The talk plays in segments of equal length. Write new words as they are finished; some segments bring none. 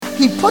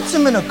he puts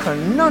them in a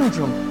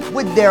conundrum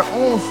with their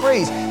own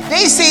phrase.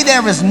 They say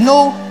there is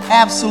no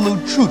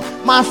absolute truth.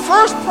 My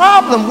first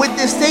problem with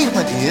this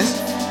statement is,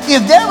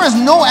 if there is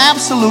no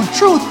absolute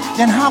truth,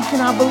 then how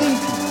can I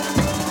believe you?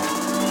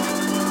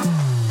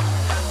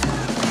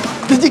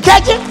 Did you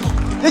catch it?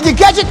 Did you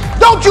catch it?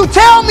 Don't you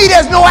tell me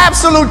there's no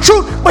absolute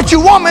truth, but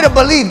you want me to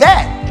believe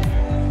that.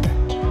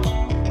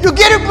 You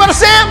get it, Brother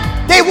Sam?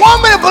 They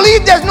want me to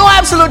believe there's no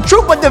absolute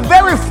truth, but the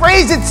very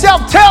phrase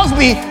itself tells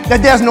me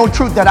that there's no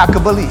truth that I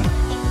could believe.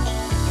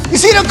 You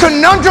see the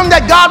conundrum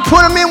that God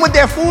put them in with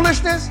their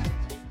foolishness?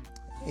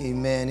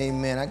 Amen,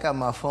 amen. I got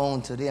my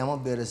phone today. I'm going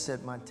to be able to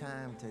set my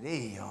time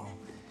today, y'all.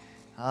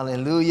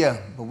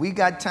 Hallelujah. But we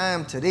got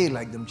time today,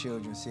 like them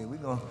children say. We're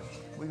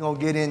gonna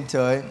get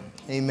into it.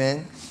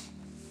 Amen.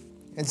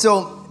 And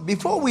so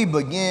before we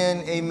begin,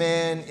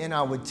 amen, in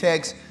our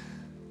text,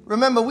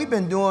 remember we've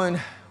been doing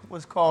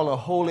what's called a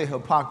holy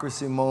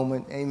hypocrisy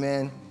moment,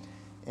 amen.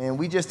 And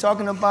we just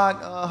talking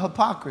about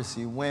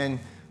hypocrisy when,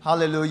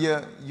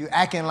 hallelujah, you're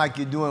acting like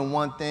you're doing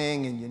one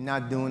thing and you're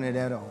not doing it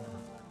at all.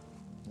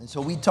 And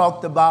so we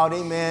talked about,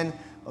 amen,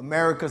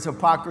 America's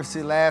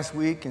hypocrisy last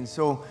week. And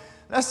so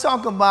let's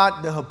talk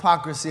about the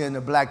hypocrisy in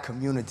the black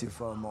community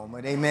for a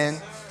moment,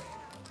 amen.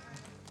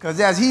 Because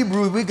as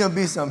Hebrews, we can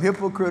be some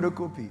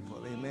hypocritical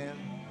people, amen.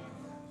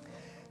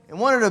 And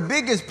one of the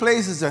biggest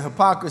places of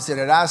hypocrisy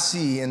that I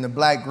see in the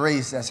black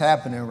race that's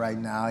happening right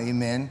now,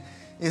 amen,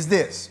 is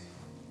this.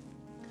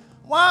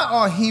 Why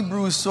are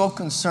Hebrews so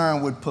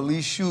concerned with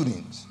police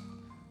shootings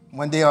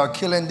when they are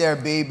killing their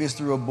babies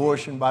through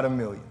abortion by the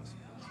millions?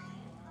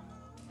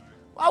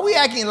 Why are we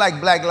acting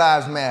like Black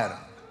Lives Matter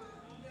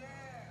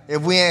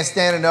if we ain't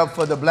standing up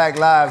for the black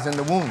lives in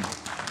the womb?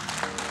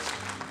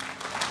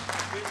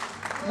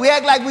 We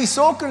act like we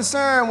so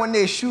concerned when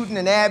they're shooting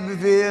in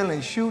Abbeville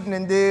and shooting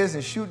in this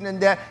and shooting in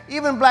that.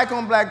 Even black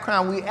on black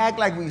crime, we act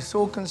like we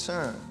so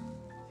concerned.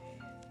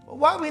 But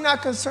why are we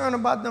not concerned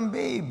about them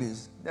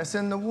babies that's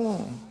in the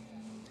womb?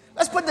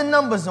 Let's put the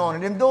numbers on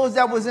it. And those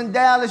that was in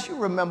Dallas, you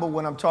remember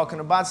what I'm talking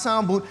about.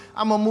 Sound booth,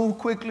 I'm going to move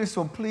quickly,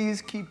 so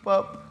please keep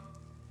up.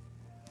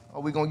 Are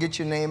we going to get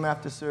your name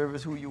after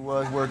service, who you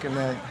was working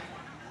at?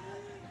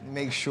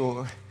 Make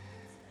sure,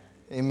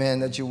 amen,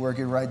 that you work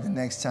it right the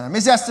next time.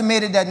 It's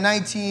estimated that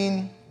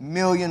 19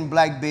 million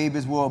black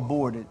babies were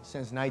aborted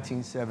since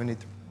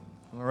 1973,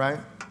 all right?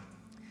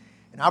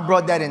 And I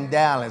brought that in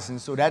Dallas, and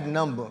so that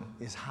number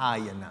is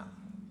higher now,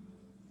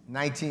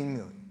 19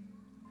 million.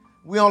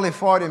 We only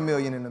 40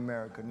 million in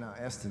America now,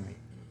 estimate.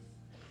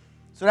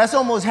 So that's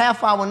almost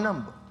half our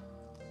number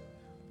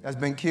that's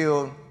been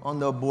killed on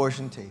the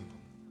abortion table.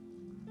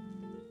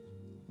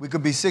 We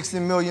could be 60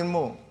 million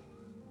more.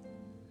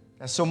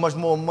 That's so much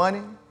more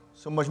money,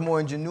 so much more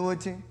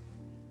ingenuity,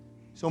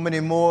 so many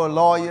more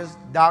lawyers,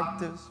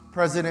 doctors,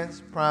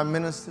 presidents, prime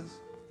ministers.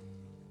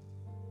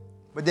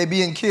 But they're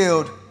being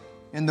killed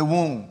in the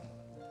womb.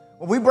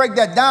 When we break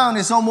that down,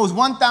 it's almost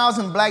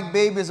 1,000 black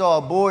babies are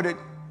aborted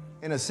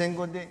in a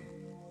single day.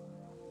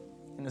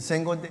 In a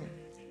single day.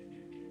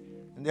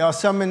 And there are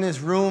some in this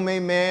room,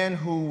 amen,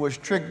 who was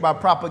tricked by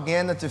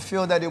propaganda to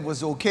feel that it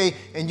was okay,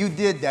 and you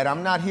did that.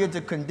 I'm not here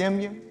to condemn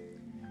you.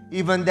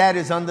 Even that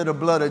is under the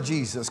blood of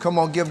Jesus. Come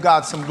on, give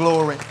God some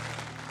glory.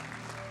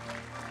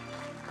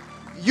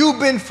 You've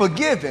been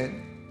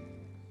forgiven,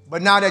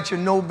 but now that you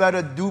know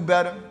better, do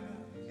better.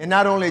 And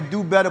not only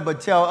do better, but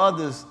tell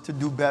others to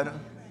do better.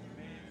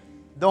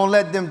 Don't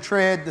let them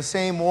tread the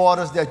same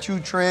waters that you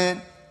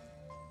tread.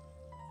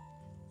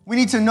 We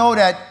need to know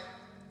that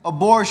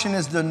abortion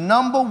is the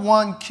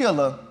 #1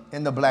 killer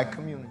in the black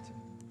community.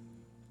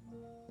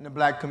 In the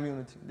black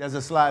community. There's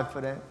a slide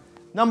for that.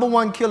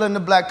 #1 killer in the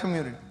black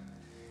community.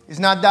 It's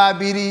not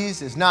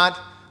diabetes. It's not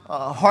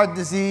heart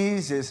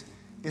disease.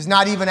 It's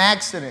not even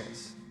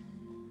accidents.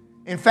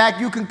 In fact,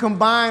 you can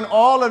combine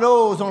all of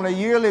those on a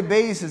yearly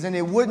basis, and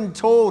it wouldn't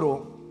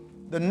total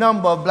the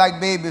number of black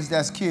babies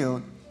that's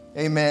killed,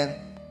 amen,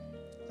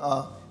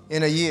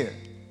 in a year.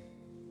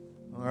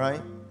 All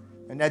right?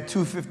 And that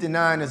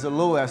 259 is a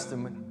low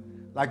estimate.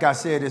 Like I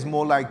said, it's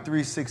more like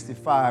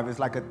 365. It's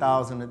like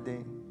 1,000 a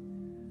day.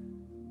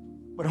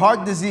 But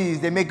heart disease,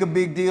 they make a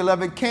big deal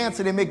of it.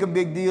 Cancer, they make a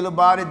big deal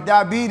about it.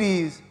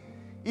 Diabetes,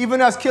 even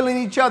us killing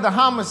each other,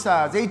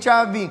 homicides,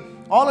 HIV,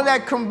 all of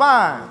that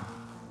combined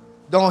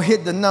don't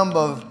hit the number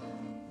of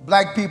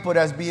black people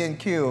that's being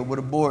killed with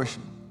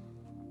abortion.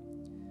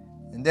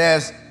 And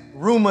there's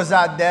rumors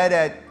out there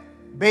that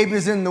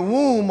babies in the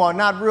womb are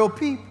not real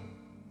people.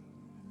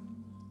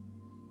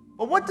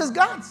 But what does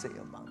God say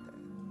about that?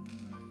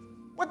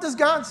 What does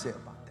God say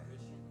about that?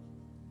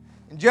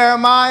 In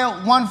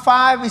Jeremiah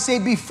 1:5, he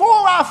said, before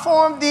I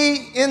formed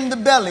thee in the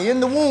belly, in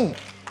the womb.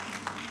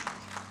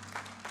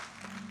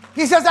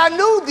 He says, I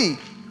knew thee.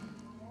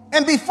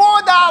 And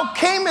before thou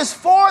camest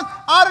forth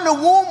out of the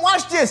womb,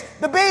 watch this,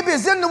 the baby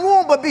is in the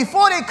womb, but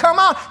before they come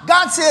out,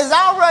 God says,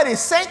 I already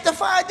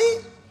sanctified thee.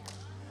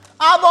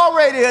 I've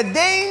already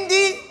ordained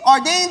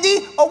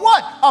thee, or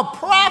what? A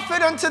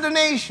prophet unto the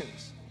nations.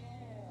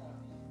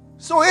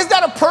 So is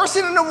that a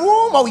person in the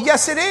womb? Oh,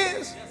 yes, it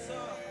is.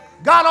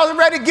 God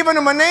already given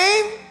him a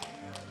name.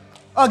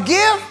 a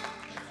gift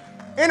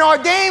and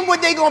ordain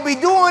what they're going to be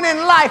doing in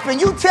life. And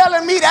you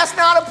telling me that's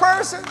not a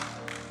person?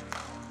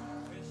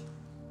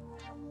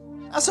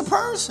 That's a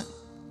person.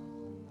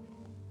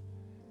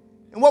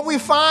 And what we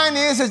find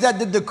is that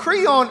the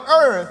decree on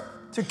earth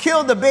to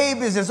kill the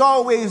babies is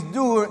always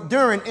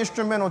during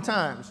instrumental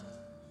times,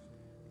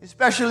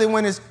 especially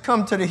when it's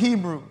come to the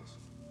Hebrews.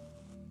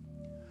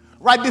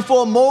 Right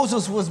before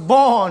Moses was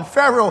born,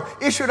 Pharaoh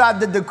issued out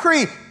the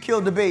decree,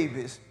 kill the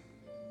babies.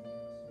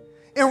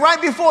 And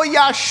right before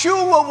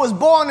Yeshua was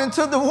born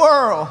into the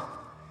world,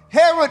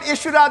 Herod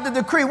issued out the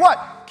decree,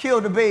 what?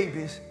 Kill the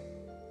babies.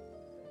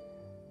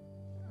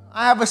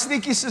 I have a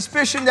sneaky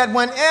suspicion that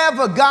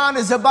whenever God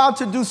is about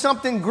to do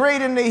something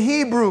great in the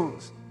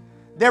Hebrews,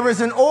 there is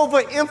an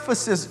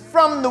overemphasis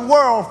from the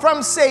world,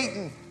 from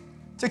Satan,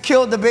 to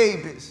kill the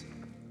babies.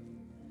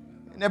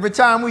 And every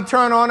time we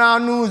turn on our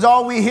news,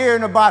 all we're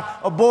hearing about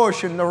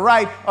abortion, the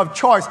right of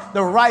choice,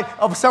 the right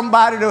of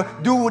somebody to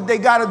do what they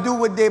got to do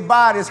with their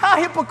bodies. How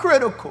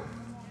hypocritical.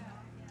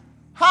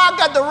 How I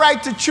got the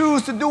right to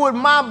choose to do with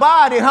my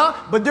body, huh?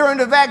 But during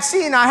the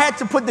vaccine, I had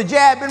to put the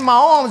jab in my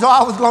arms or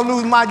I was going to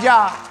lose my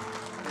job.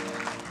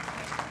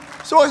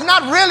 So it's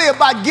not really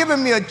about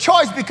giving me a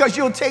choice because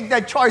you'll take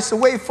that choice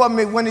away from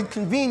me when it's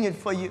convenient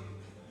for you.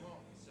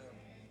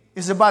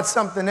 It's about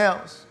something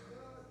else.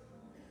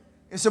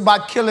 It's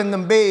about killing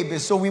them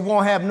babies so we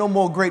won't have no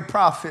more great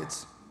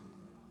prophets.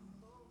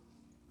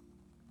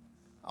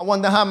 I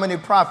wonder how many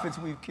prophets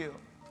we've killed.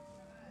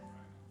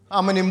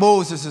 How many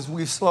Moseses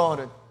we've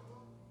slaughtered.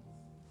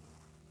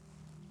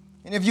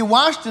 And if you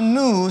watch the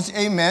news,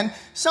 amen,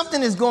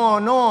 something is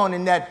going on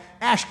in that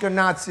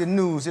Ashkenazi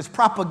news. It's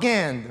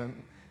propaganda.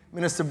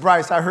 Minister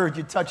Bryce, I heard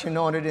you touching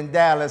on it in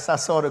Dallas. I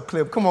saw the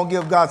clip. Come on,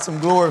 give God some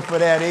glory for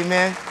that,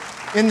 amen.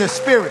 In the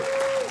spirit.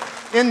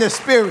 In the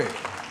spirit.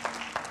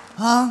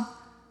 Huh?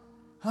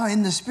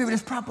 In the spirit,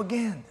 it's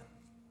propaganda.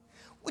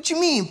 What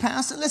you mean,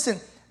 Pastor? Listen,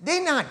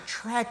 they're not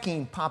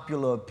tracking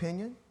popular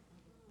opinion.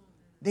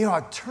 They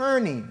are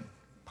turning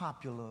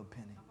popular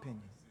opinion.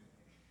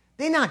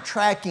 They're not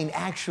tracking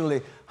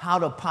actually how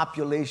the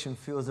population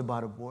feels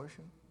about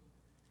abortion.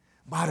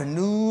 By the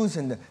news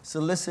and the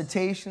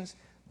solicitations,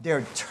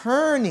 they're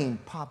turning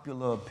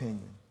popular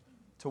opinion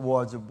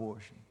towards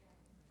abortion.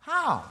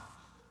 How?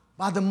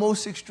 By the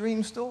most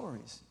extreme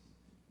stories.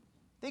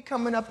 They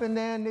coming up in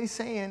there and they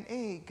saying,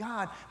 hey,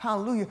 God,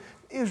 hallelujah.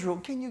 Israel,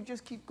 can you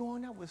just keep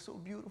going? That was so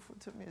beautiful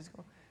to me. It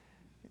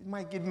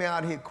might get me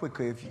out of here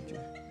quicker if you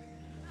just.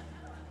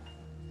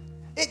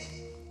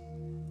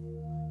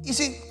 You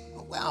see,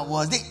 where I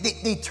was,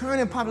 they turn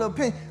in popular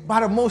opinion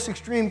by the most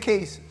extreme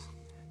cases.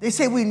 They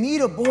say we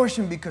need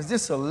abortion because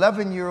this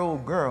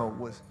 11-year-old girl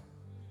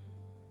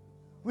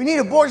we need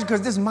abortion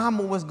because this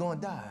mama was going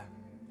to die.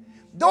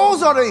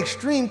 Those are the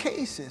extreme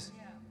cases.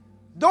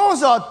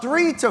 Those are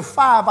 3 to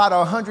 5 out of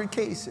 100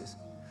 cases.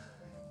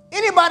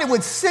 Anybody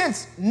with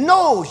sense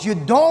knows you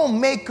don't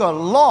make a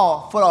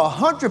law for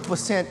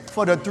 100%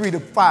 for the 3 to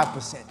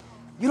 5%.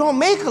 You don't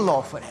make a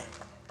law for that.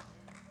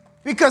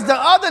 Because the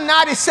other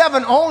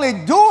 97 only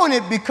doing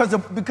it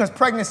because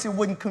pregnancy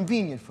wasn't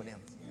convenient for them.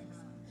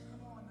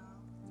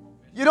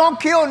 You don't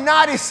kill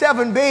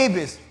 97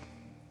 babies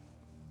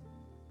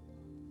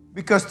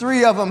because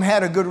 3 of them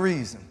had a good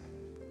reason.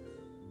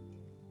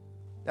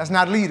 That's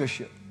not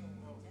leadership.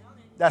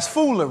 That's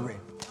foolery.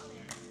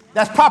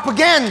 That's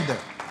propaganda.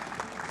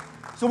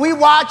 So we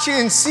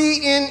watching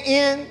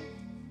CNN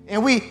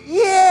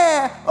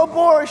and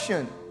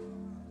abortion.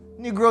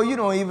 Negro, you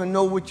don't even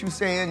know what you're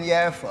saying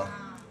yeah for.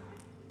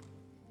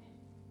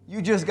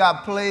 You just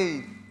got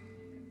played.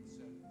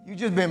 You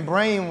just been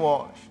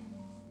brainwashed.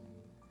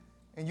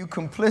 And you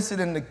complicit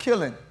in the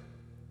killing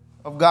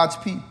of God's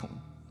people.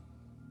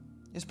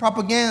 It's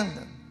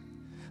propaganda.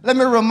 Let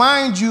me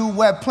remind you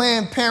where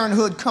Planned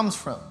Parenthood comes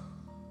from.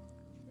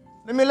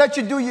 Let me let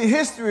you do your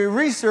history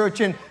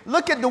research and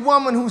look at the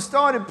woman who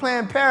started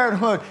Planned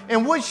Parenthood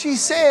and what she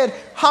said,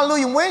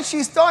 hallelujah, when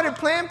she started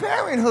Planned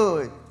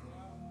Parenthood.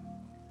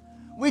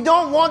 We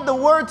don't want the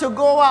word to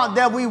go out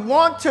that we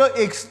want to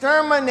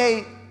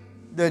exterminate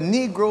the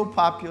Negro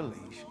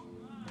population.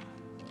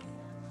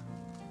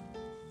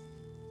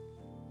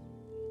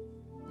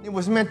 It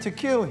was meant to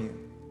kill you,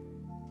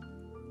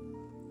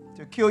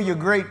 to kill your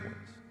great ones.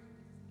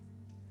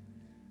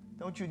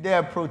 Don't you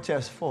dare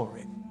protest for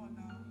it.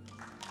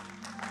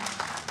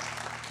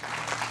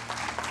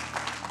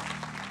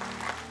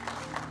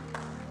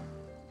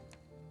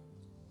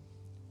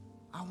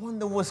 I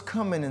wonder what's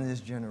coming in this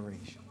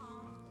generation.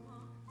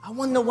 I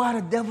wonder why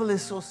the devil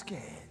is so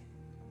scared.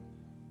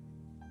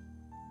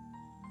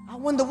 I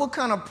wonder what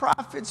kind of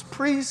prophets,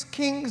 priests,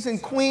 kings, and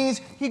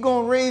queens he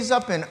gonna raise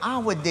up in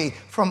our day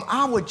from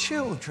our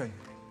children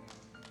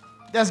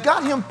that's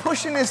got him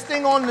pushing this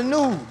thing on the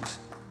news,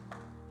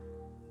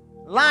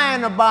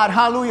 lying about,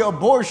 hallelujah,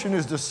 abortion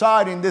is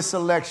deciding this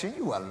election.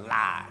 You a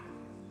lie.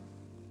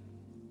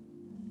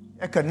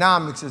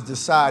 Economics is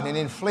deciding,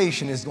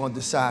 inflation is going to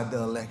decide the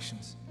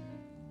elections.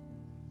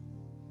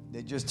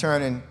 They're just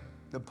turning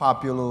the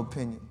popular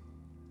opinion.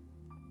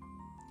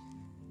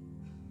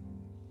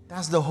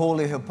 That's the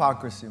holy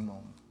hypocrisy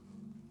moment.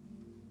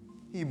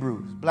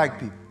 Hebrews, black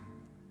people,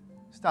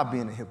 stop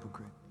being a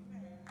hypocrite.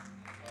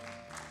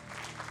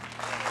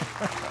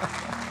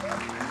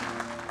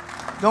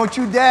 Don't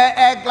you dare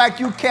act like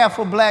you care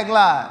for black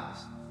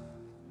lives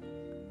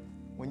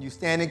when you're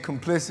standing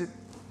complicit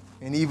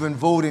and even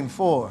voting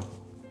for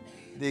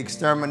the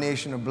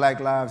extermination of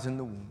black lives in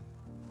the womb.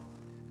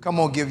 Come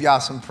on, give y'all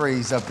some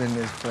praise up in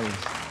this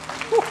place.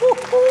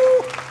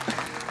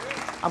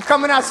 I'm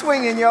coming out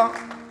swinging, y'all.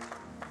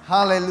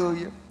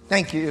 Hallelujah.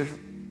 Thank you, Israel.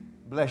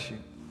 Bless you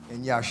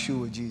in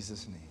Yahshua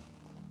Jesus' name.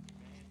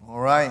 All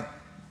right.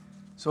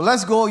 So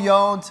let's go,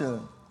 y'all,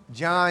 to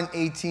John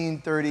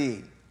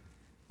 18:38.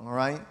 All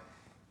right.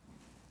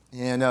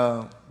 And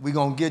we're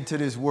going to get to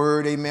this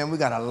word. Amen. We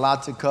got a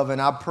lot to cover.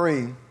 And I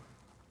pray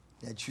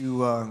that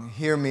you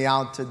hear me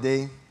out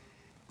today.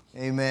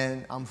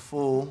 Amen. I'm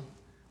full,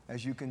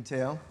 as you can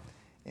tell.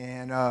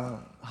 And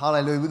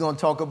hallelujah, we're going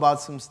to talk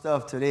about some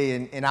stuff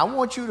today. And I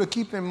want you to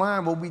keep in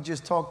mind what we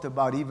just talked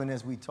about, even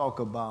as we talk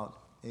about,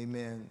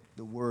 amen,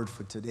 the word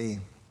for today.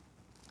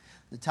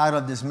 The title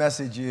of this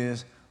message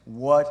is,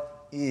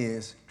 What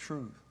is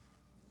Truth?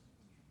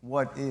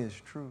 What is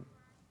truth?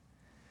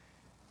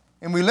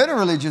 And we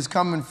literally just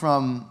coming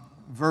from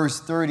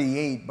verse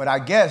 38, but I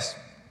guess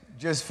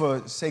just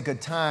for sake of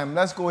time,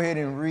 let's go ahead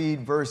and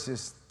read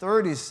verses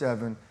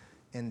 37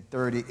 and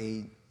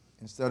 38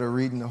 instead of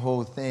reading the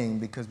whole thing,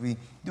 because we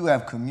do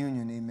have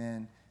communion,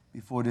 amen,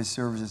 before this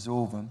service is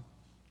over.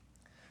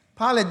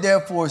 Pilate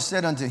therefore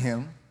said unto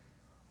him,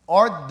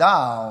 Art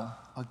thou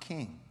a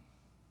king?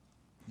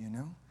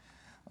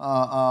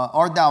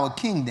 Art thou a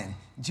king then?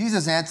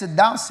 Jesus answered,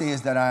 Thou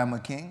sayest that I am a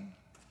king.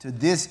 To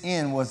this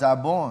end was I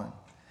born.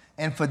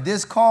 And for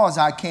this cause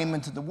I came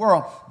into the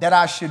world, that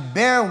I should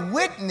bear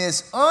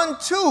witness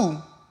unto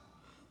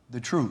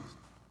the truth.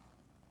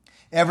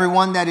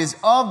 Everyone that is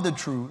of the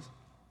truth,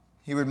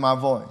 heareth my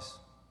voice.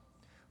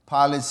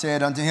 Pilate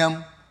said unto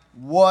him,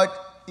 What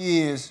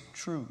is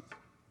truth?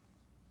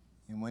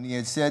 And when he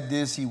had said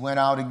this, he went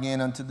out again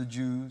unto the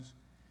Jews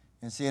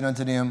and said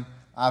unto them,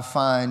 I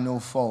find no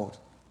fault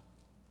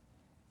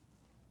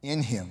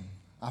in him.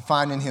 I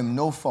find in him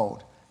no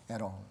fault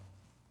at all.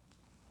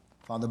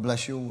 Father,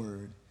 bless your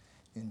word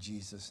in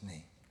Jesus'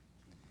 name.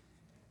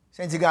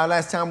 Saints of God,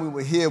 last time we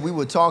were here, we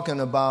were talking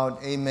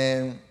about,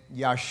 amen,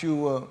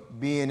 Yahshua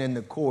being in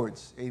the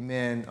courts,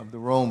 amen, of the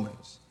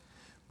Romans.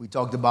 We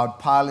talked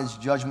about Pilate's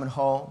judgment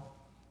hall.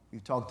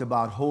 We've talked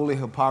about holy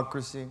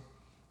hypocrisy.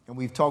 And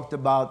we've talked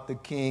about the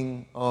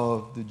King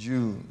of the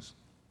Jews.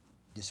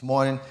 This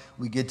morning,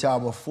 we get to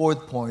our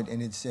fourth point,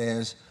 and it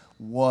says,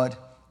 What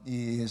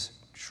is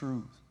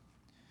truth?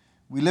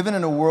 We're living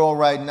in a world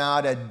right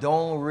now that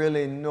don't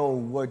really know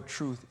what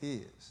truth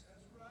is.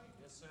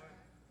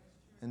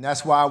 And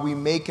that's why we're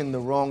making the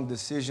wrong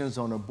decisions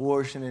on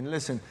abortion. And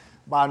listen,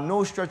 by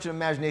no stretch of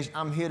imagination,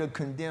 I'm here to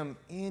condemn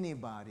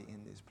anybody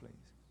in this place.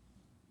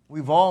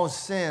 We've all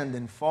sinned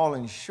and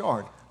fallen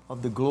short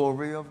of the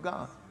glory of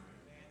God.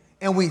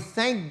 And we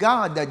thank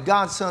God that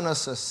God sent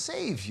us a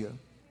Savior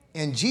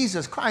in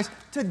Jesus Christ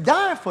to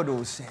die for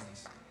those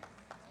sins.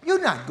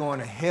 You're not going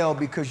to hell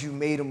because you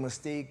made a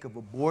mistake of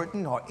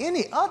aborting or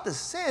any other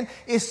sin,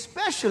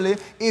 especially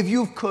if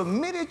you've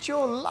committed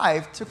your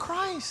life to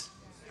Christ.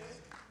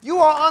 You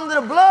are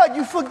under the blood.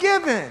 You're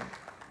forgiven.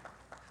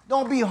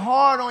 Don't be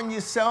hard on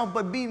yourself,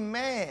 but be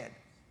mad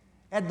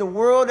at the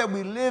world that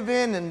we live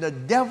in and the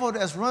devil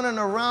that's running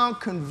around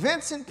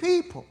convincing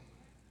people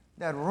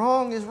that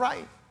wrong is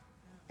right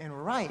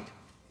and right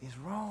is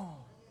wrong.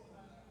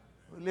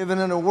 We're living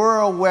in a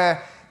world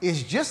where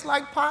it's just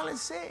like Pilate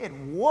said,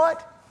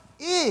 what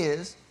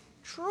is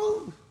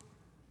truth?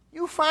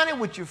 You find it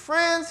with your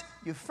friends,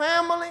 your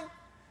family,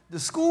 the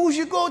schools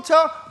you go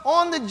to,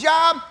 on the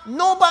job.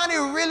 Nobody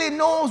really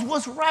knows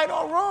what's right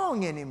or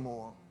wrong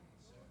anymore.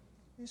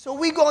 So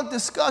we're going to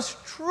discuss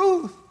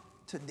truth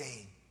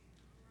today.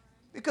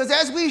 Because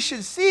as we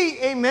should see,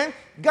 amen,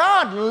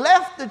 God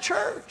left the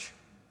church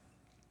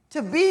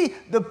to be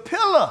the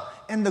pillar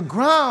and the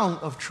ground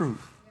of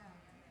truth.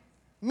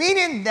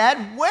 Meaning that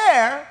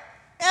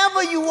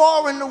wherever you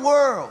are in the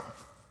world,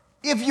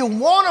 if you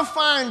want to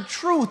find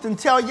truth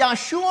until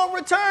Yahshua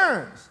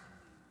returns,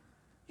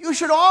 you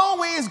should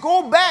always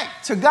go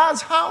back to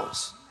God's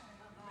house,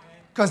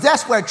 because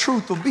that's where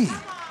truth will be.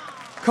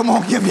 Come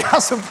on, give y'all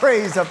some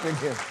praise up in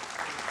here.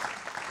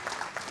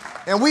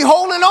 And we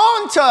holding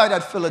on to it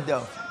at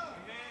Philadelphia,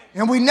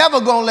 and we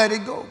never going to let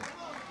it go.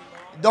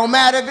 It don't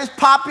matter if it's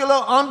popular,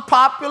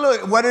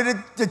 unpopular, whether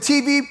the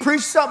TV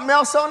preach something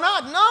else or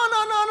not.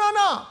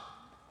 No.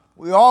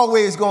 We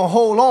always going to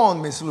hold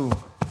on, Miss Lou,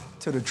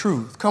 to the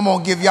truth. Come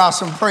on, give y'all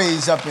some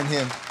praise up in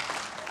here.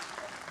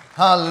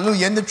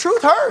 Hallelujah. And the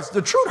truth hurts.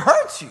 The truth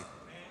hurts you.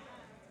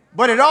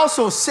 But it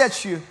also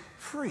sets you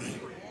free.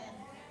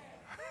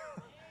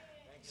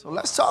 So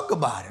let's talk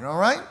about it, all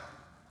right?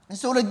 And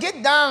so to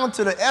get down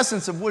to the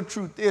essence of what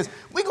truth is,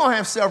 we're going to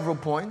have several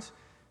points.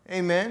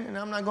 Amen. And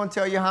I'm not going to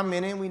tell you how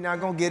many, and we're not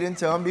going to get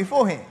into them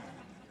beforehand.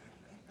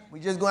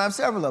 We're just going to have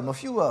several of them, a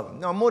few of them.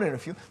 No, more than a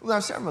few. We're going to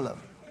have several of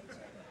them.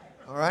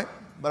 All right?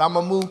 but I'm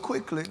going to move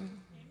quickly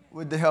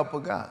with the help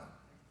of God.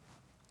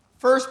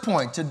 First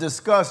point, to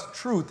discuss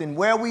truth and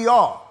where we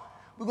are.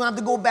 We're going to have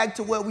to go back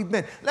to where we've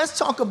been. Let's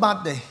talk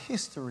about the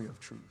history of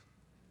truth.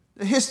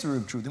 The history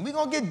of truth. And we're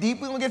going to get deep.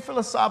 We're going to get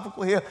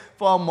philosophical here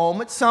for a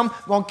moment. Some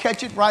are going to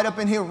catch it right up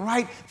in here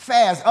right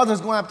fast. Others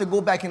are going to have to go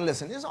back and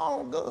listen. It's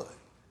all good.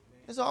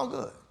 It's all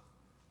good.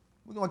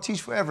 We're going to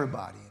teach for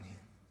everybody in here.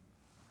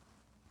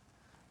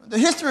 The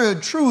history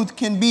of truth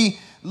can be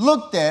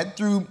looked at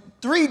through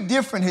 3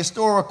 different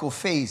historical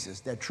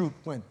phases that truth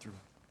went through.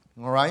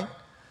 All right?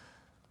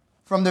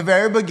 From the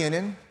very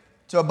beginning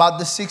to about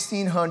the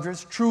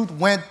 1600s, truth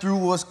went through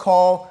what's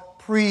called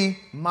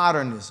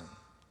pre-modernism.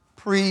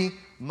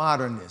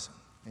 Pre-modernism.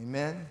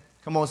 Amen?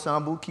 Come on,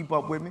 Sambu, keep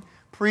up with me.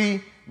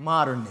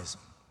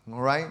 Pre-modernism.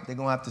 All right? They're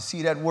going to have to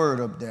see that word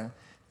up there.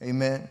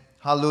 Amen?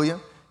 Hallelujah.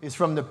 It's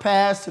from the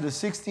past to the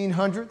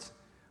 1600s.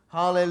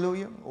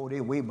 Hallelujah. Oh,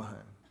 they're way behind.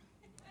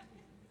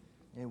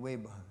 They're way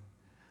behind.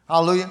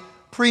 Hallelujah.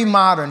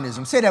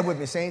 Pre-modernism. Say that with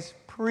me, saints.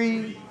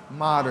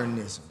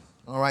 Pre-modernism.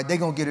 All right? They're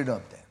going to get it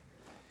up there.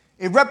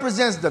 It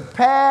represents the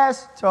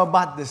past to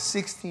about the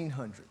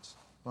 1600s.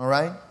 All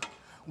right?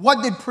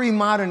 What did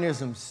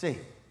pre-modernism say?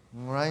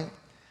 All right?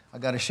 I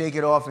got to shake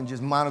it off and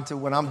just monitor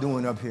what I'm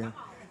doing up here.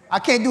 I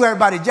can't do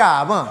everybody's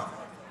job, huh?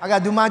 I got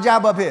to do my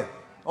job up here.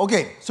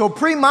 Okay, so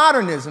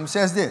pre-modernism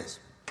says this.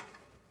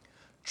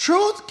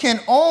 Truth can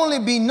only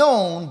be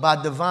known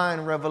by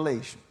divine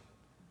revelation.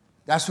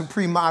 That's what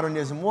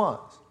pre-modernism was.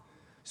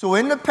 So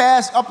in the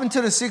past, up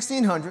until the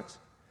 1600s,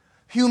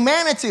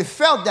 humanity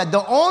felt that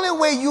the only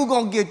way you're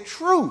going to get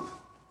truth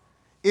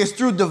is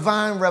through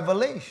divine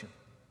revelation.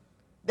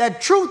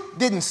 That truth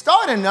didn't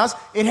start in us,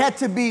 it had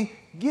to be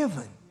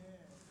given.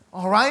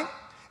 All right?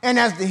 And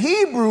as the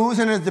Hebrews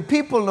and as the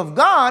people of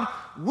God,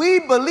 we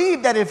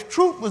believe that if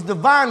truth was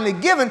divinely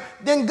given,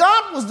 then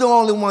God was the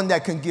only one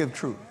that can give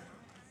truth.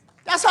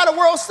 That's how the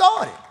world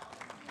started,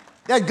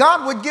 that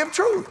God would give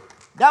truth.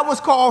 That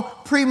was called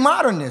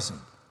pre-modernism.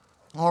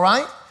 All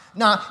right?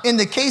 Now, in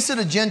the case of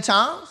the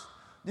Gentiles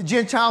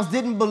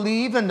didn't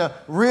believe in the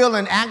real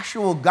and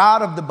actual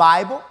God of the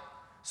Bible.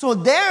 So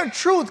their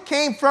truth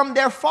came from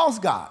their false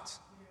gods,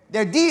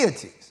 their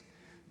deities,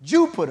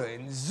 Jupiter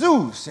and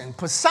Zeus and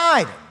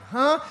Poseidon,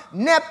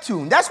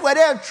 Neptune. That's where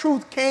their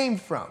truth came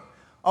from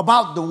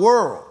about the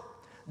world.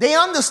 They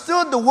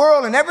understood the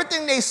world and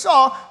everything they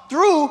saw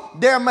through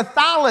their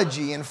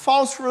mythology and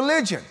false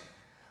religion.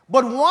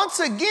 But once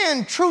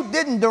again, truth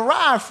didn't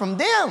derive from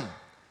them.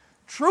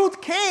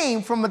 Truth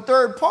came from a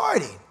third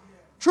party.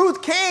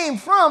 Truth came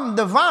from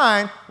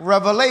divine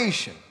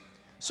revelation.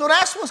 So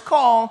that's what's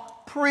called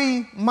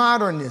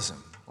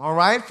pre-modernism, all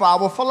right, for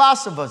our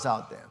philosophers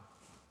out there.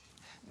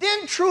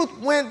 Then truth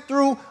went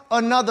through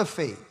another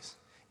phase.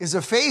 It's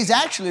a phase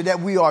actually that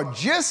we are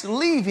just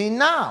leaving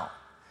now.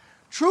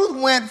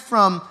 Truth went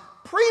from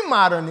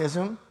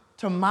pre-modernism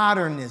to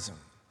modernism.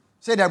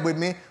 Say that with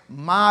me,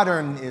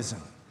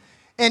 modernism.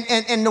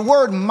 And the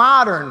word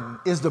modern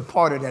is the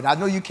part of that. I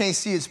know you can't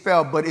see it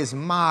spelled, but it's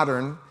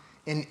modern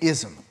and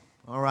ism,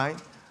 all right?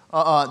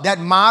 That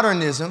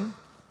modernism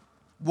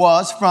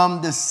was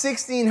from the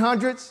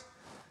 1600s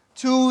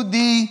to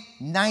the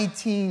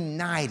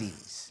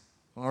 1990s,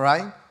 all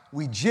right?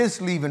 We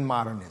just leaving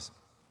modernism.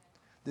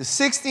 The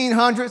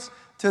 1600s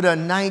to the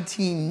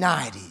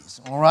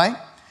 1990s, all right?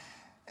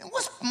 And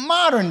what's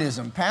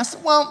modernism, Pastor?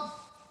 Well,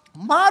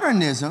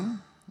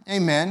 modernism,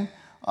 amen,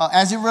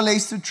 as it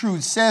relates to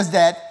truth, says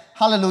that,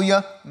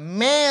 hallelujah,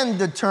 man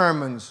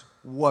determines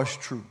what's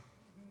true.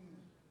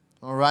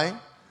 All right?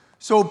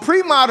 So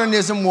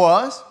pre-modernism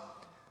was,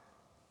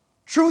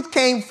 truth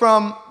came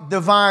from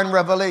divine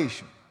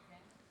revelation.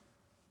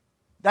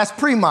 That's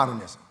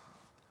pre-modernism.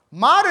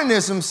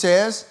 Modernism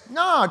says,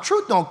 nah,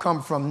 truth don't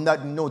come from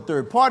nothing, no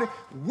third party.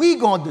 We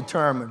gonna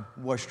determine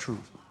what's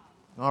truth.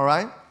 All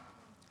right?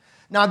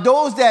 Now,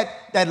 those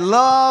that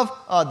love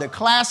the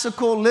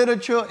classical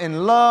literature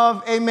and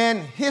love,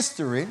 amen,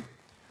 history,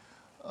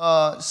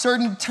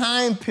 certain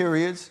time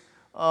periods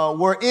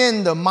were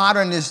in the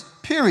modernist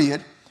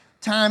period,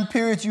 time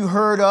periods you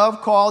heard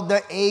of called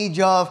the Age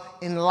of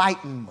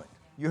Enlightenment.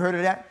 You heard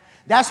of that?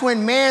 That's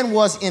when man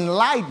was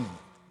enlightened.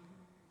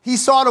 He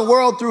saw the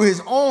world through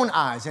his own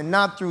eyes and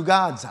not through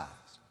God's eyes.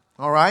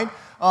 All right?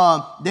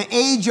 The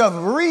Age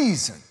of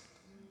Reason.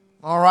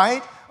 All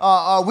right?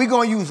 We're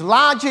going to use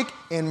logic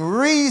and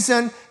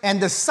reason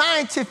and the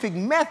scientific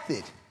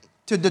method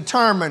to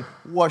determine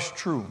what's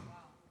true.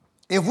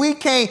 If we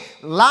can't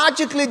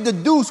logically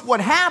deduce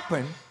what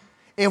happened,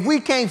 if we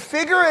can't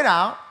figure it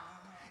out,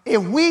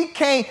 if we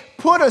can't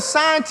put a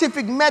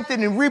scientific method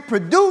and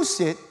reproduce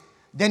it,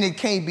 then it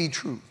can't be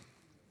true.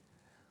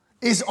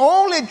 It's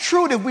only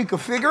true if we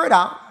could figure it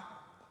out.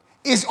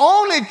 It's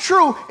only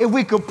true if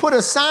we could put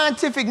a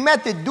scientific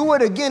method, do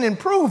it again and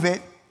prove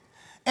it.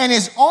 And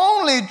it's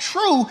only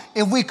true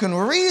if we can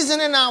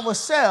reason in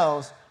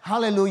ourselves,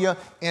 hallelujah,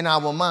 in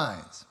our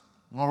minds.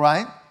 All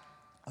right?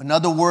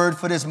 Another word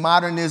for this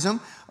modernism,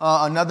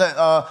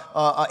 another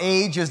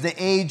age is the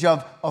age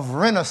of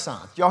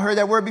Renaissance. Y'all heard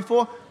that word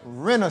before?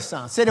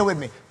 Renaissance. Say that with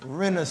me.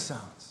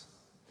 Renaissance.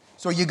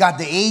 So you got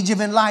the age of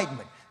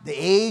enlightenment, the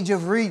age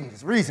of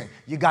reason.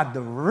 You got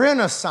the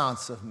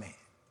renaissance of man.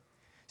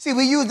 See,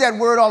 we use that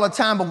word all the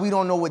time, but we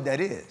don't know what that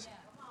is.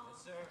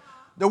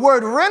 The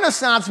word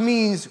renaissance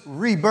means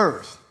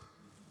rebirth.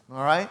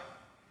 All right?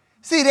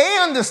 See, they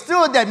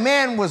understood that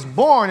man was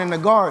born in the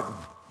garden.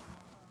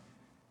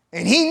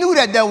 And he knew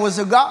that there was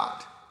a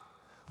God.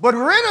 But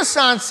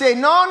Renaissance said,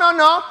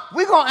 no.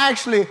 We're going to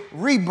actually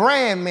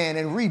rebrand man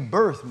and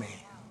rebirth man.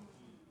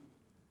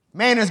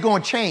 Man is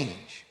going to change.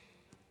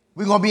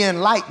 We're going to be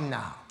enlightened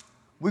now.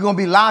 We're going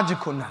to be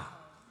logical now.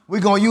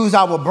 We're going to use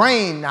our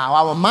brain now,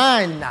 our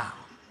mind now.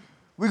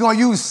 We're going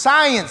to use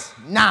science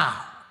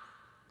now.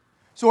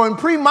 So in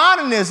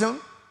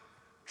pre-modernism,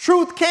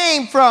 truth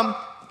came from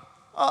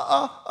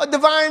a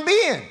divine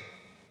being.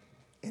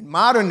 In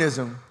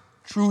modernism,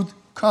 truth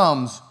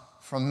comes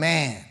from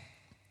man.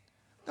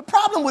 The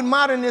problem with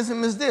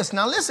modernism is this.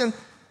 Now listen,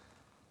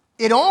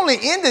 it only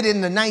ended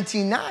in the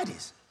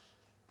 1990s.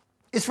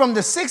 It's from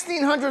the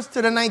 1600s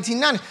to the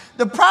 1990s.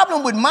 The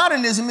problem with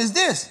modernism is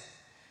this.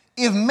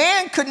 If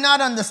man could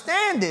not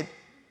understand it,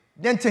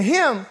 then to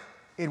him,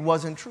 it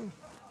wasn't true.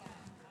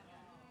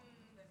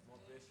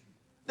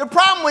 The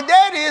problem with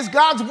that is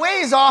God's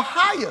ways are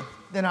higher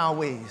than our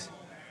ways.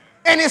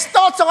 And his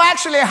thoughts are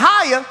actually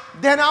higher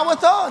than our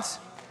thoughts.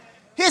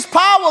 His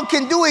power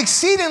can do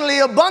exceedingly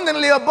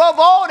abundantly above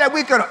all that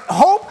we could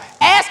hope,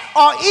 ask,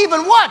 or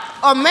even what?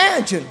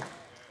 Imagine.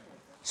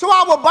 So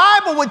our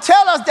Bible would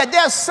tell us that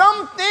there's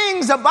some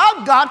things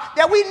about God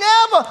that we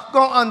never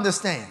gonna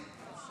understand.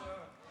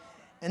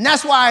 And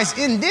that's why it's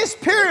in this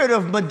period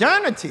of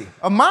modernity,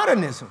 of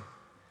modernism,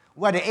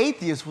 where the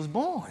atheist was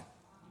born.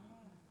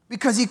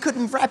 Because he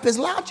couldn't wrap his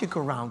logic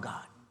around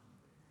God.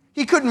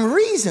 He couldn't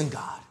reason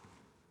God.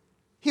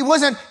 He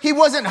wasn't,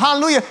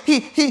 hallelujah,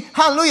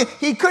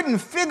 he couldn't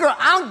figure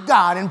out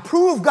God and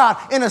prove God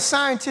in a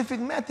scientific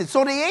method.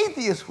 So the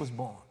atheist was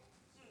born.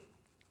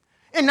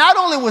 And not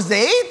only was the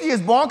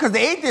atheist born, because the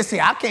atheist said,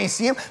 I can't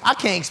see him, I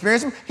can't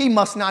experience him, he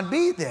must not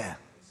be there.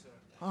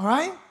 All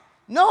right?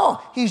 No,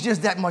 he's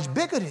just that much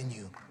bigger than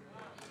you.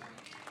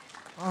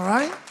 All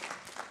right?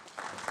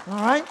 All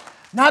right?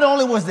 Not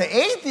only was the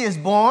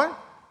atheist born,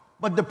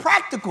 but the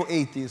practical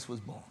atheist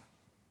was born.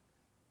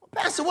 Well,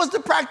 Pastor, what's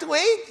the practical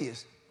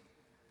atheist?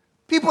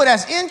 People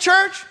that's in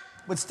church,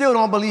 but still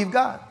don't believe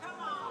God.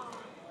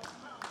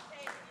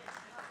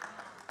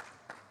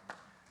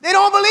 They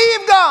don't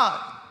believe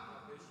God.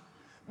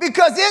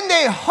 Because in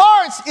their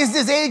hearts is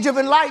this age of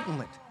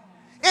enlightenment.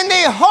 In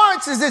their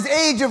hearts is this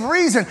age of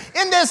reason.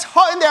 In their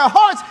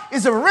hearts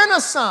is a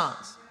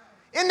renaissance.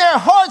 In their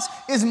hearts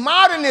is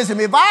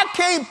modernism. If I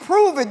can't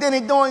prove it, then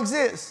it don't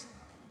exist.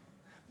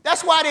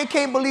 That's why they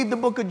can't believe the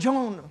book of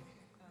Jonah,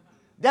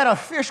 that a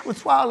fish would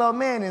swallow a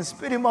man and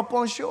spit him up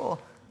on shore.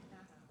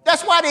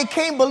 That's why they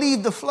can't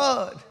believe the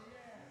flood.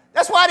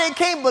 That's why they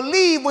can't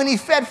believe when he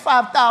fed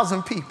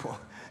 5,000 people.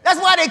 That's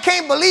why they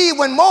can't believe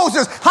when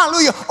Moses,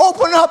 hallelujah,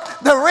 opened up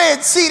the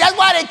Red Sea. That's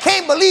why they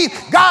can't believe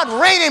God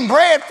raining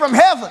bread from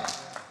heaven.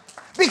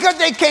 Because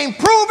they can't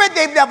prove it,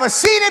 they've never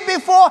seen it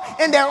before,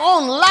 and their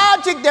own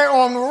logic, their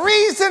own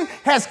reason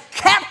has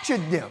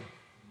captured them.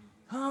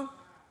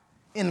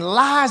 In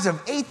lies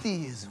of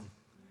atheism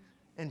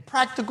and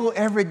practical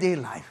everyday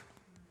life.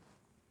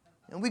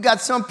 And we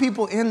got some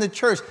people in the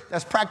church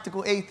that's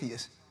practical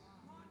atheists.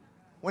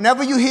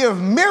 Whenever you hear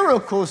of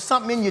miracles,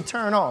 something in you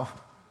turn off.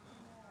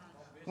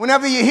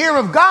 Whenever you hear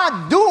of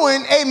God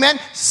doing, amen,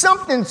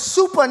 something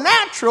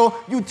supernatural,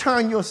 you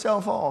turn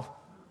yourself off.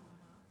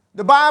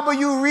 The Bible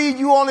you read,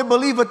 you only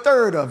believe a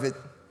third of it.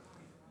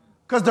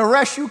 Because the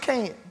rest you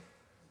can't.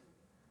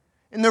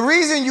 And the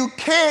reason you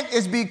can't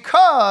is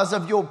because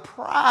of your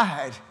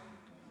pride.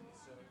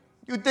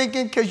 You're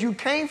thinking because you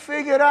can't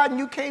figure it out and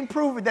you can't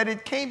prove it that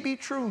it can't be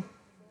true.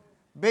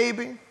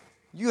 Baby,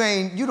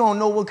 you don't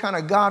know what kind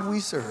of God we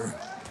serve.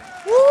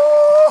 Woo!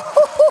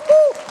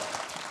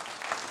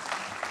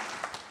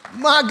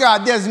 My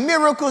God, there's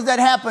miracles that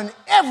happen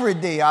every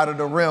day out of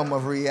the realm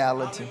of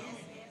reality.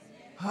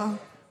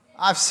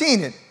 I've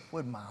seen it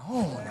with my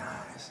own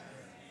eyes.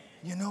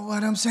 You know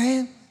what I'm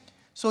saying?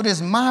 So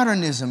there's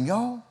modernism,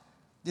 y'all.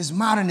 This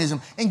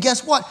modernism. And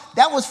guess what?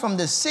 That was from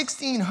the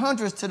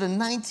 1600s to the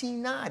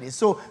 1990s.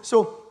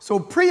 So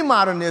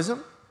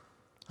pre-modernism,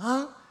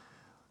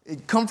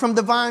 it come from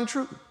divine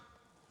truth.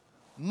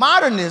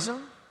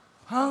 Modernism,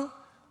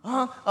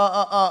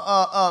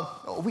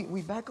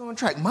 we back on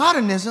track.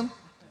 Modernism,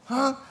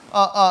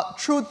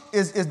 truth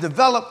is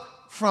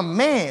developed from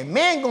man.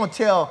 Man gonna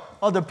tell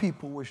other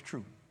people what's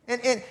true.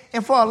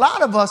 And for a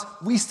lot of us,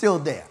 we still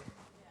there.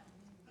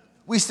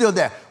 We still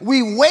there.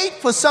 We wait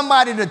for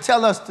somebody to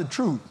tell us the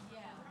truth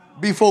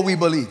before we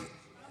believe it.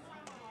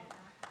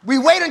 We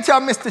wait until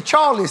Mr.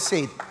 Charlie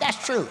said,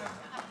 that's true.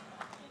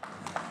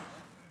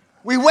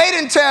 We wait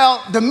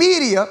until the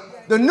media,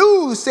 the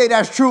news say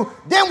that's true.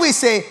 Then we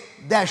say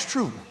that's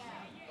true.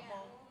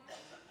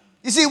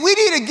 You see, we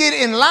need to get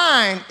in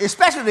line,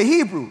 especially the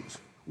Hebrews,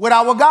 with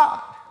our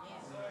God.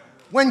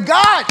 When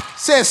God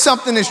says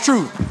something is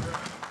true,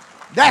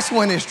 that's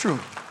when it's true.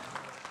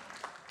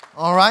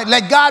 All right?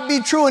 Let God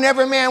be true and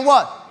every man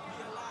what?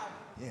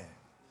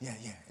 Yeah.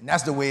 And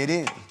that's the way it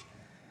is.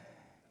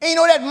 And you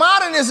know that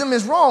modernism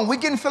is wrong. We're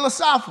getting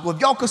philosophical.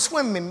 If y'all could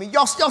swim with me,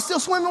 y'all still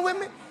swimming with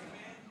me?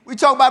 We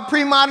talk about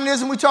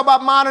pre-modernism. We talk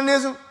about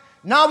modernism.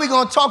 Now we're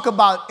going to talk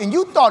about, and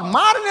you thought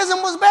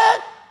modernism was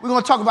bad? We're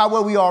going to talk about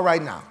where we are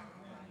right now,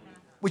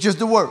 which is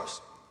the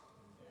worst.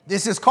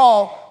 This is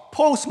called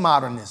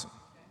postmodernism.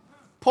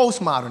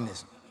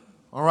 Postmodernism.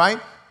 All right?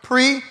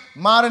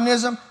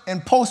 Pre-modernism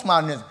and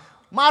postmodernism.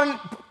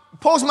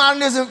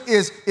 Postmodernism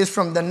is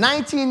from the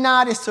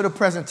 1990s to the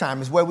present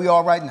time, is where we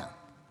are right now.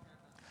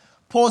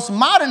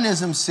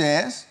 Postmodernism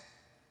says,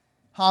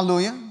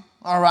 hallelujah,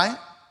 all right,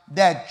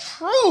 that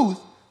truth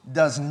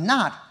does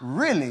not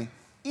really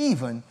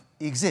even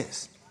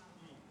exist.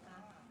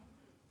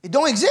 It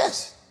don't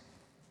exist.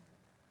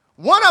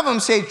 One of them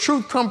say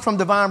truth comes from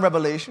divine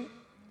revelation.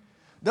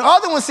 The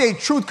other one say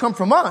truth comes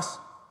from us.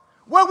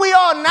 Where we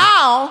are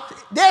now,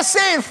 they're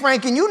saying,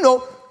 Frank, and you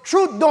know,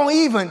 truth don't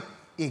even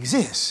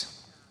exist.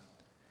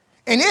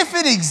 And if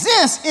it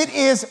exists, it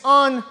is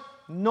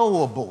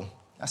unknowable.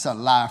 That's a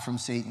lie from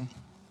Satan.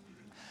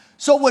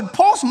 So what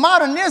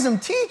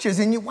postmodernism teaches,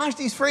 and you watch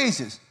these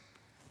phrases,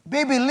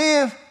 baby,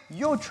 live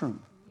your truth.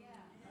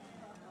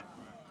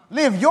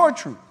 Live your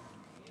truth.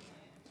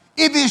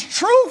 If it's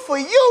true for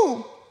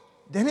you,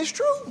 then it's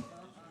true.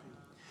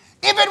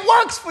 If it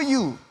works for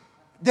you,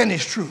 then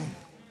it's true.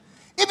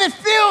 If it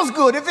feels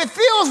good, if it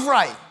feels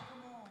right,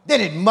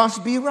 then it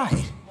must be right.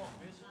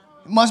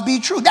 It must be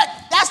true.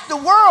 That's the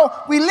world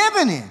we're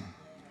living in.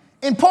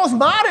 In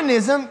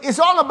postmodernism, it's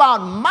all about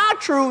my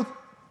truth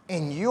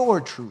and your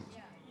truth.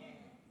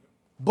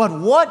 But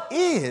what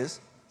is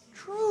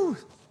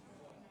truth?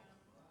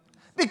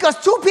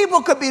 Because two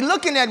people could be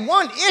looking at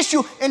one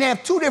issue and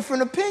have two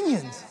different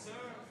opinions.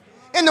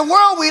 In the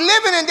world we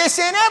live in, they're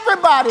saying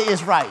everybody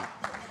is right.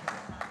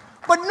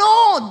 But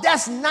no,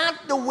 that's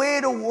not the way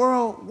the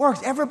world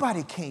works.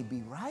 Everybody can't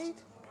be right.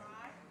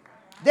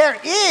 There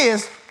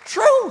is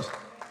truth.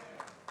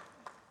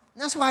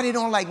 That's why they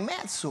don't like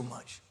math so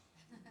much.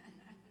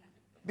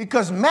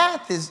 Because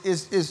math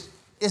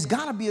is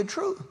got to be a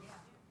truth.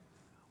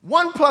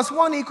 1 +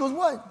 1 =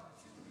 what?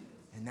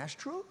 And that's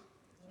true.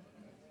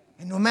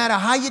 And no matter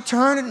how you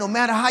turn it, no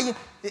matter how you,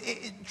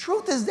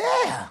 truth is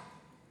there.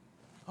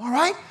 All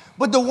right?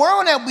 But the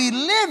world that we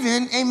live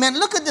in, amen,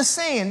 look at the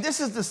saying.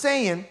 This is the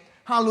saying,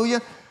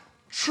 hallelujah.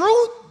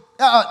 Truth,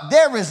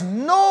 there is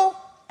no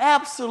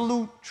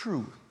absolute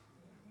truth.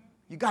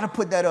 You got to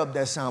put that up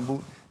there, sound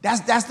booth.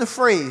 That's the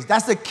phrase.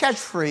 That's the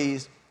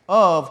catchphrase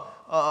of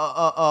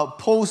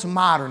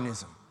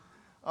postmodernism.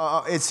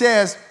 It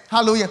says,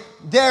 hallelujah,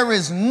 there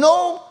is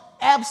no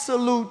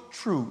absolute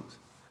truth.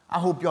 I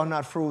hope y'all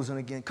not frozen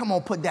again. Come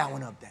on, put that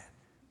one up there.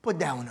 Put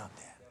that one up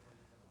there.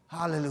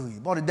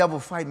 Hallelujah. Boy, the devil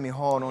fighting me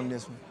hard on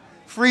this one.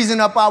 Freezing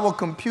up our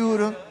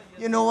computer.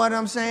 You know what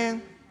I'm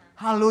saying?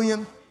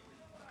 Hallelujah.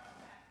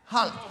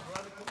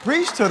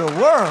 Preach to the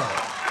world.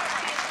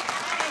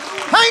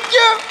 Thank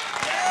you.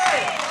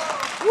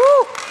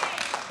 Woo.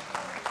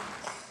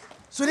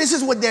 So this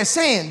is what they're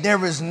saying.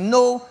 There is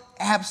no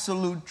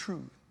absolute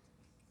truth.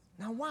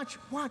 Now watch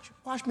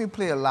me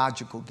play a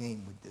logical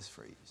game with this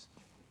phrase.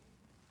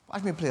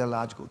 Watch me play a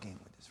logical game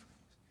with this phrase.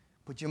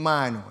 Put your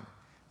mind on it.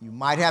 You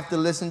might have to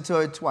listen to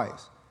it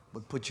twice,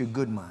 but put your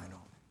good mind on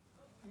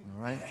it.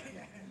 All right?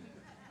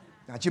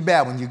 Not your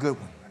bad one, your good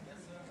one.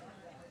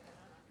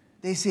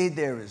 They say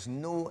there is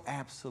no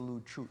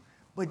absolute truth.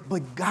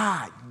 But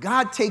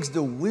God takes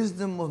the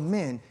wisdom of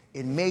men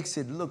and makes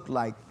it look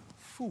like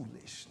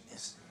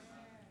foolishness.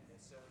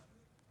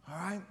 All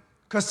right?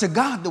 Because to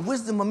God, the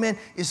wisdom of men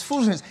is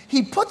foolishness.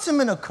 He puts them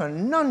in a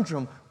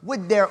conundrum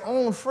with their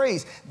own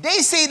phrase. They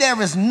say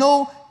there is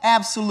no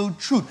absolute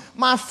truth.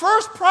 My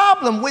first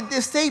problem with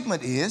this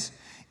statement is,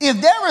 if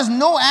there is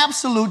no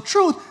absolute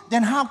truth,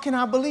 then how can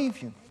I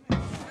believe you?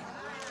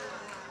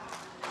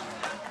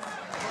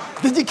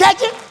 Did you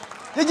catch it?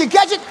 Did you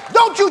catch it?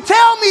 Don't you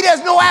tell me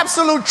there's no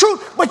absolute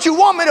truth, but you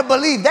want me to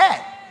believe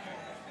that.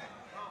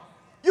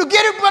 You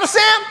get it, Brother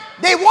Sam?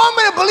 They want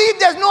me to believe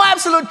there's no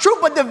absolute truth,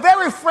 but the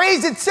very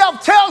phrase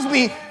itself tells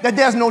me that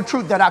there's no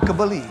truth that I could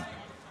believe.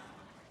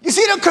 You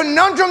see the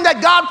conundrum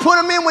that God put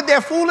them in with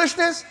their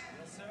foolishness?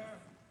 Yes, sir.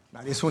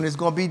 Now this one is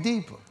going to be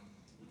deeper.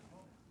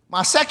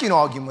 My second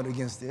argument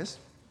against this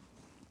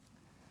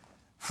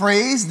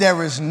phrase,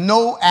 there is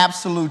no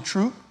absolute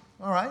truth,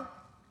 all right?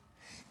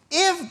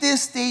 If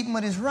this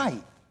statement is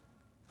right,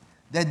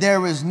 that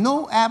there is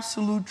no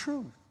absolute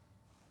truth,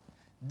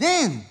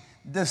 then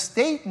the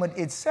statement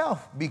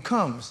itself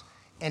becomes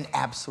an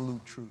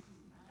absolute truth.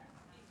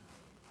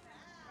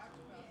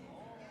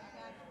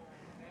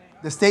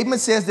 The statement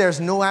says there's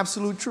no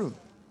absolute truth.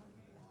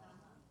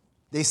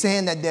 They're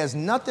saying that there's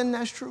nothing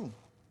that's true.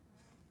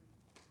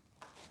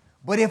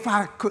 But if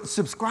I could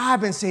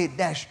subscribe and say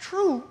that's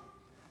true,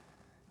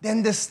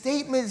 then the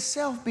statement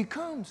itself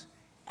becomes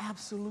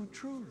absolute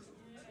truth.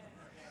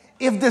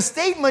 If the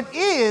statement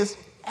is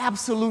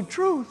absolute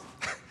truth,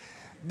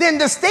 then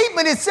the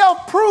statement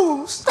itself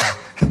proves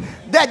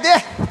that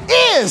there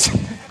is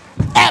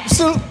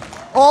absolute.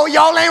 Oh,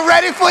 y'all ain't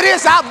ready for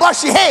this? I'll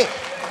bust your head.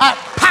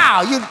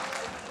 Pow,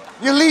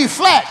 you leave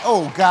flat.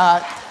 Oh,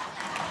 God.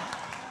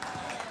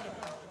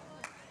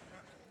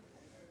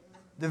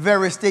 The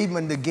very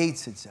statement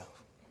negates itself.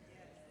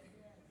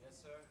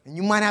 And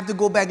you might have to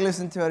go back and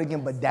listen to it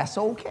again, but that's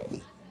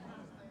okay.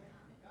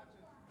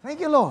 Thank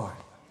you, Lord.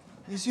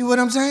 You see what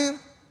I'm saying?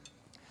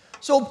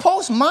 So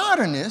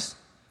postmodernists,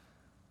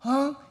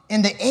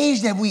 in the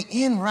age that we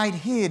in right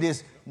here,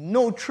 this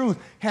no truth,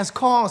 has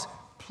caused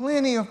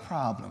plenty of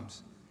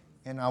problems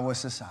in our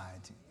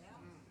society.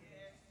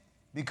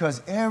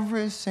 Because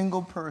every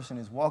single person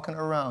is walking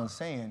around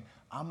saying,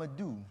 I'm going to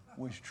do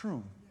what's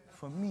true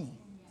for me.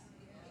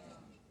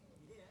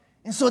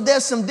 And so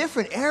there's some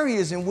different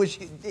areas in which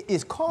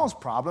it's caused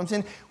problems,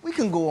 and we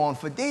can go on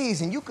for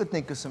days, and you could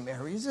think of some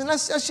areas. And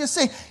let's just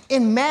say,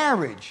 in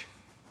marriage,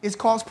 it's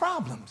caused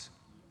problems.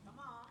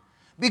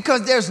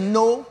 Because there's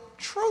no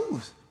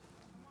truth.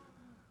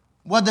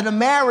 Whether to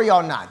marry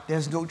or not,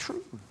 there's no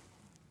truth.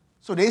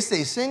 So they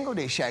stay single,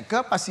 they shack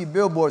up. I see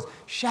billboards,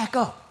 shack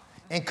up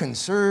and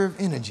conserve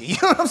energy. You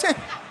know what I'm saying?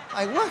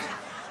 Like, what?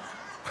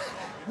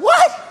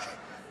 What?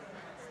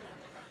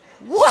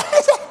 What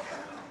is that?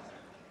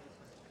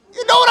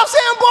 You know what I'm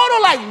saying,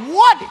 Bono? Like,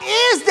 what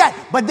is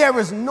that? But there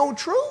is no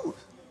truth.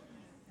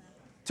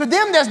 To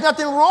them, there's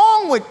nothing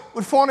wrong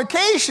with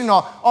fornication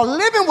or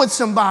living with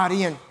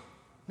somebody and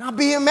not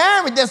being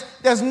married.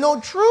 There's no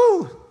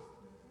truth.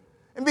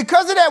 And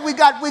because of that, we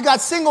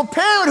got single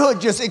parenthood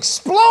just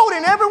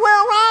exploding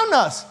everywhere around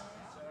us.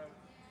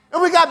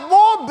 And we got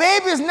more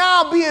babies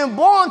now being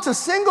born to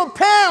single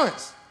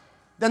parents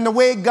than the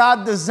way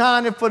God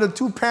designed it for the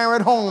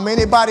two-parent home.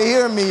 Anybody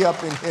hear me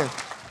up in here?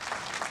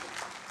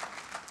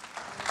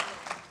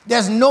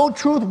 There's no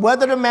truth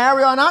whether to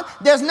marry or not.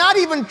 There's not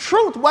even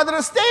truth whether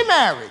to stay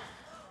married.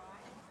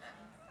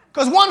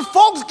 Because when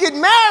folks get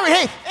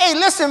married, hey,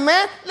 listen,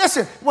 man,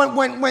 listen,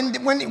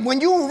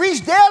 when you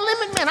reach their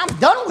limit, man, I'm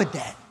done with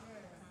that.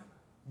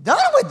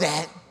 Done with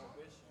that?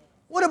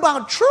 What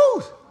about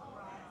truth?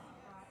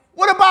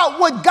 What about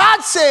what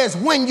God says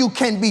when you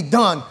can be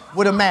done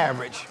with a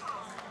marriage?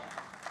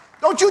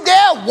 Don't you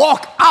dare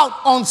walk out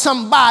on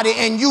somebody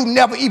and you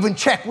never even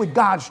check with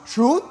God's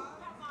truth.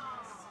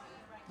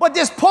 But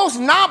this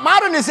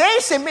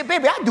post-modernization,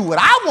 baby, I do what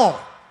I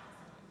want.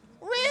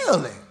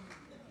 Really?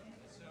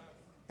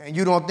 And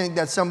you don't think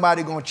that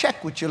somebody going to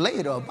check with you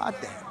later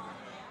about that.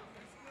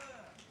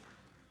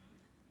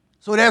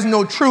 So there's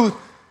no truth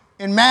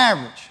in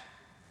marriage.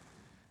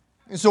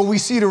 And so we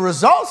see the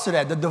results of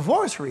that, the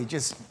divorce rate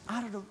just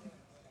out of the...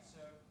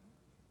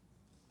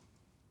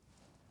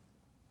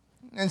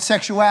 And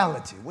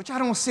sexuality, which I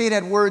don't say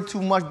that word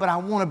too much, but I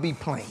want to be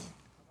plain.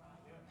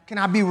 Can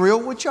I be real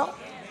with y'all?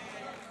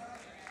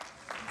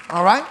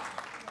 All right?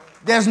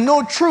 There's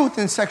no truth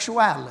in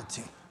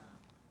sexuality.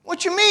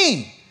 What you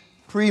mean?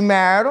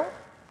 Premarital,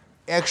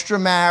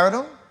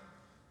 extramarital.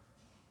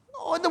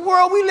 Oh, the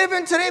world we live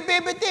in today,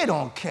 baby, they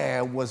don't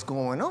care what's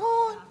going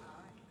on.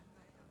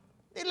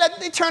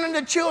 They turning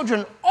the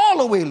children all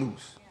the way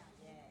loose.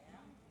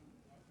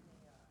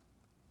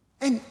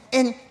 And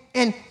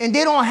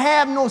they don't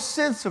have no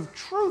sense of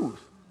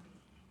truth.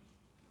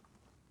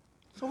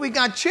 So we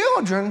got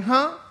children,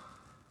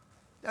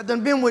 that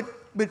done been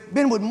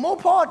with more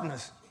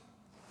partners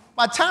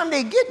by the time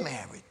they get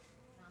married.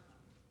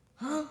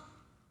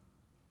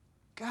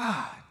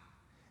 God.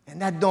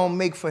 And that don't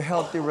make for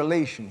healthy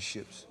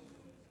relationships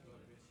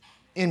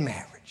in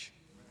marriage.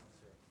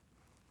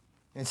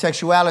 In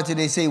sexuality,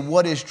 they say,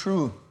 what is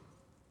true?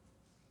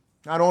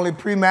 Not only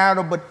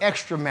premarital, but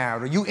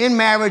extramarital. You in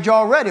marriage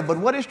already, but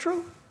what is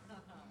true?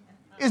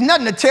 It's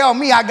nothing to tell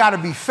me I got to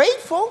be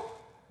faithful.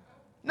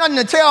 Nothing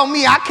to tell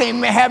me I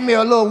can't have me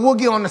a little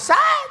woogie on the side.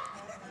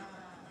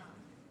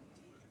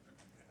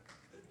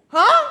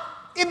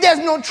 If there's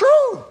no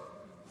truth.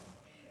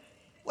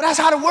 Well, that's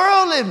how the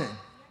world living.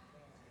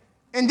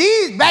 And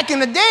these, back in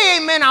the day,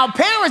 man, our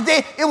parents,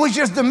 it was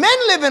just the men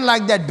living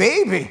like that,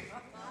 baby.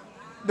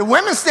 The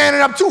women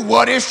standing up too.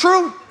 What is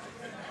true?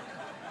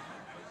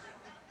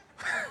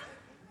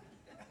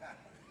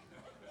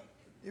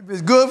 If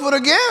it's good for the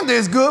gander,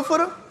 it's good for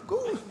the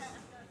goose.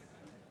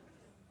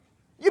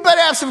 You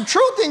better have some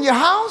truth in your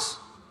house.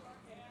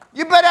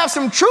 You better have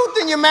some truth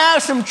in your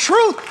marriage, some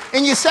truth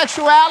in your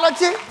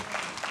sexuality.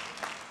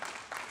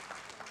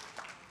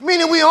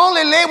 Meaning we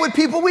only lay with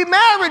people we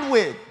married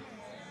with.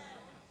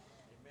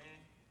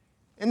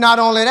 And not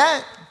only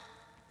that,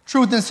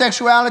 truth in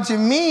sexuality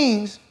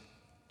means,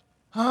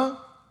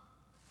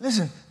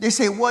 listen, they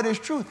say, what is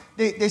truth?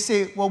 They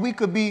say, well, we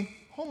could be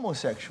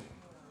homosexual.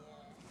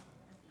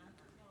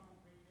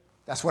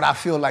 That's what I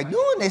feel like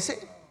doing, they say.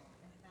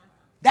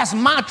 That's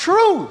my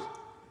truth.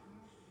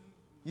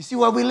 You see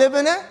what we live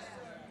in at?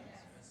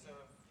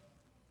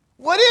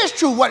 What is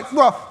true?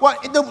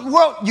 In the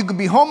world, you could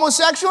be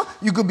homosexual,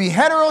 you could be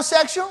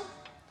heterosexual,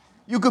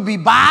 you could be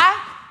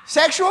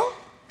bisexual,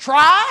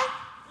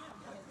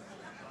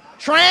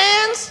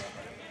 trans,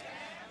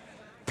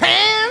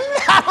 pan,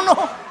 I don't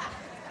know,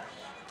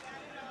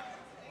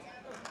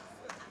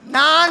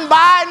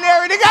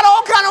 non-binary. They got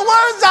all kind of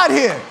words out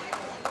here.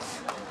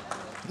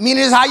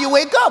 Meaning is how you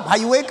wake up. How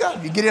you wake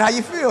up. You get it how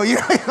you feel. You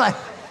know, like,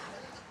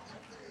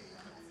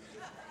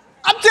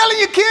 I'm telling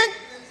you, kid,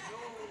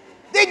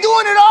 they're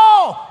doing it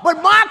all.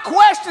 But my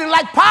question,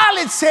 like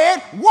Pilate said,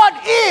 what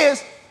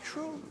is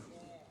truth?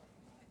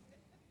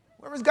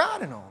 Where is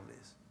God in all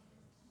this?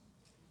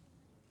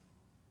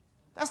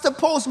 That's the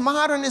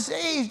postmodernist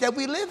age that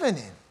we're living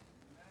in.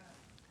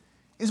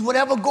 It's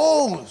whatever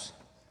goes.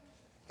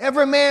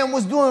 Every man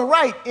was doing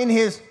right in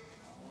his.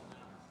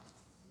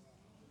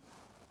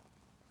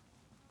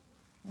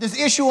 This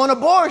issue on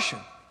abortion.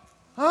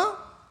 Huh?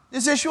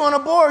 This issue on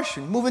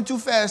abortion. Moving too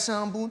fast,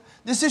 sound boom.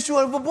 This issue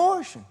of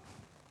abortion.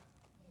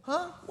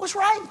 Huh? What's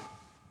right?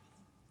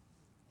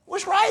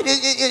 What's right?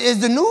 Is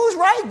the news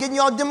right? Getting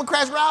y'all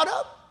Democrats riled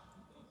up?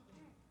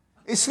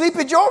 Is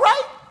Sleepy Joe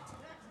right?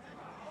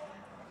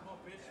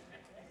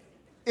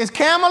 Is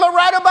Kamala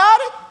right about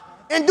it?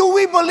 And do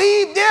we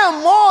believe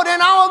them more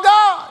than our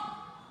God?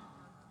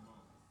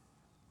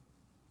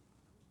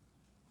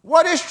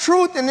 What is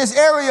truth in this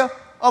area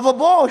of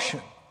abortion?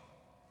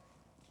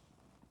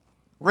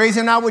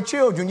 Raising our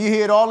children, you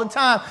hear it all the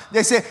time.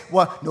 They say,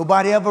 well,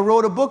 nobody ever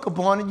wrote a book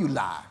upon it. You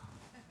lie.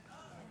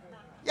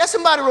 Yes,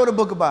 somebody wrote a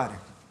book about it.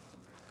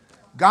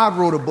 God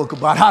wrote a book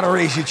about how to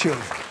raise your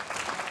children.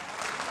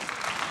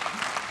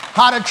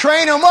 How to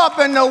train them up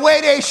in the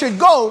way they should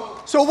go,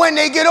 so when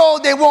they get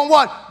old, they won't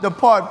what?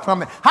 Depart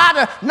from it. How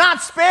to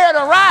not spare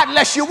the rod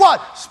lest you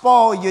what?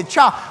 Spoil your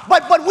child.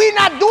 But we're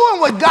not doing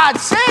what God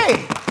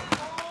said.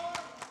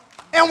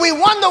 And we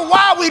wonder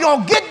why we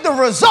don't get the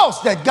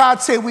results that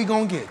God said we're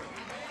going to get.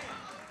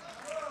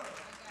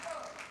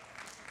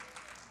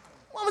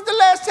 When was the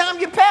last time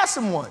you passed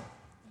someone?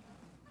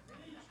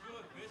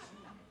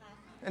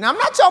 And I'm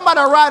not talking about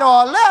a right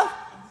or a left.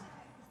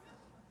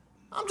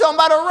 I'm talking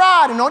about a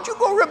ride. And don't you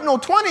go rip no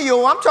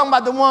 20-year-old. I'm talking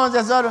about the ones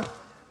that's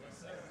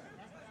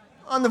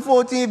under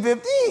 14,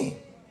 15.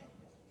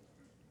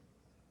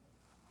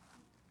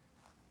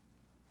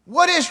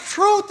 What is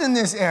truth in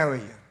this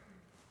area?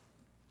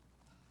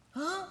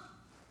 Huh?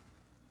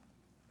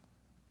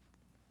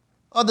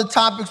 Other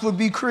topics would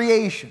be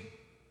creation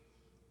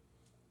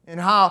and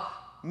how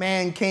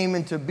man came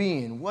into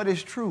being. What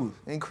is truth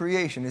in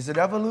creation? Is it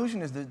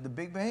evolution? Is it the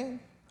Big Bang?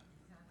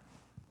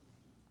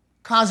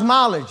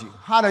 Cosmology,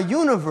 how the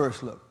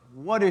universe looks.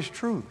 What is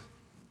truth?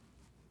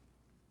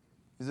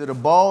 Is it a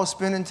ball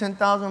spinning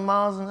 10,000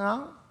 miles an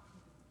hour?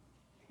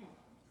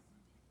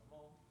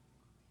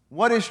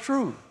 What is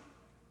truth?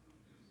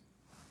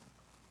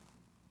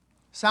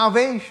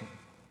 Salvation.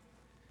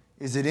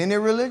 Is it any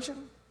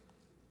religion?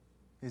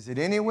 Is it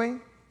any way?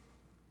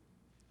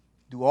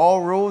 Do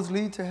all roads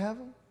lead to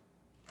heaven?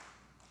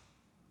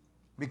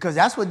 Because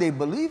that's what they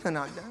believe in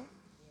out there.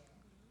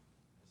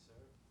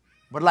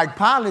 But like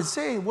Pilate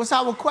said, what's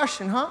our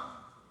question, huh?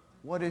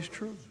 What is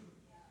truth?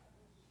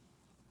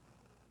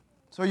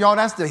 So y'all,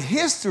 that's the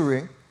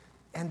history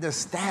and the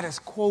status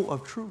quo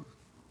of truth.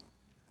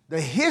 The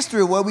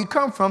history where we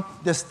come from,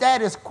 the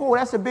status quo,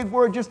 that's a big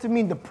word just to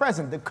mean the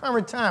present, the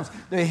current times.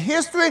 The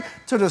history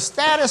to the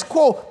status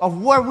quo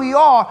of where we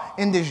are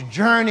in this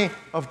journey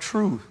of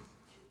truth.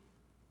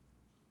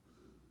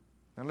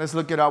 Now let's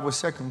look at our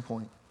second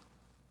point.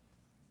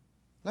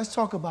 Let's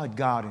talk about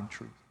God and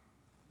truth.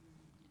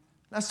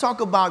 Let's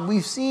talk about,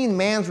 we've seen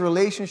man's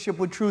relationship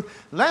with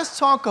truth. Let's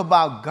talk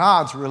about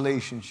God's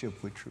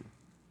relationship with truth.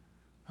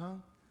 Huh?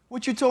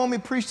 What you told me,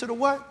 preach to the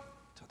what?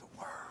 To the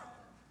world.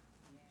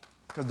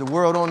 Because the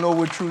world don't know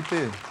what truth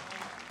is.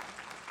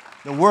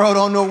 The world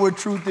don't know what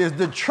truth is.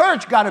 The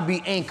church got to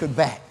be anchored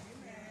back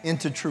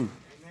into truth.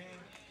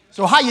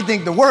 So how you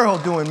think the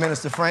world doing,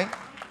 Minister Frank?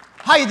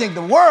 How you think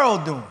the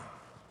world doing?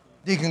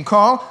 Deacon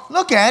Carl,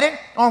 look at it.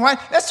 All right,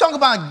 let's talk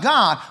about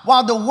God.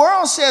 While the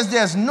world says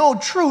there's no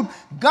truth,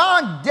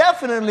 God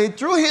definitely,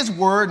 through his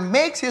word,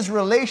 makes his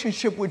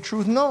relationship with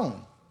truth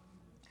known.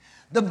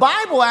 The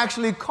Bible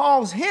actually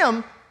calls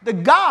him the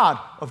God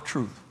of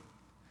truth.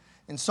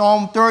 In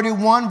Psalm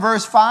 31,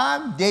 verse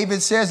 5,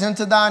 David says,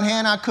 into thine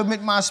hand I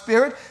commit my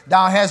spirit.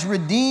 Thou hast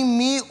redeemed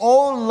me,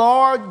 O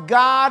Lord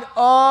God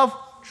of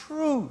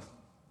truth.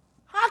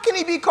 How can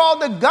he be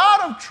called the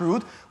God of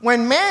truth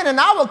when man in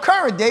our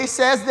current day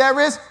says there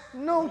is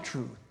no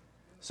truth?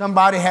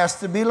 Somebody has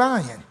to be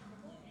lying.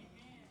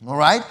 All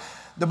right?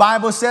 The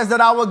Bible says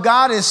that our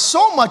God is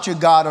so much a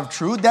God of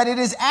truth that it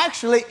is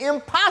actually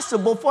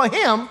impossible for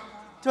him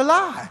to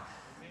lie.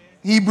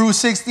 Hebrews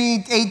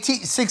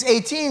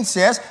 6:18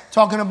 says,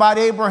 talking about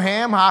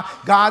Abraham, how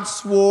God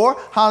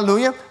swore,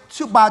 hallelujah,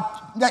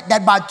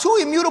 that by two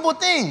immutable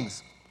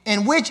things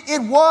in which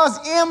it was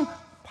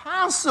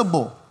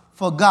impossible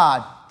for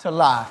God to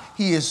lie.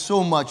 He is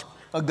so much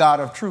a God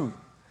of truth.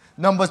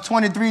 Numbers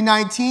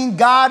 23:19,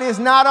 God is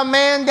not a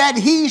man that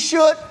he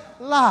should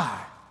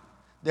lie.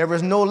 There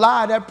is no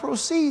lie that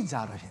proceeds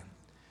out of him.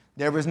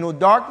 There is no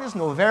darkness,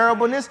 no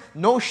variableness,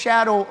 no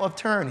shadow of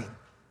turning.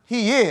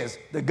 He is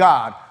the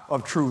God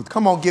of truth.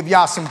 Come on, give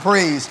y'all some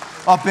praise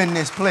up in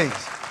this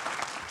place.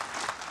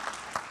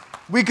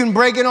 We can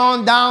break it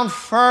on down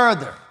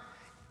further.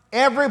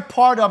 Every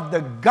part of the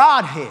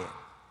Godhead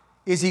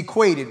is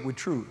equated with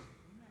truth.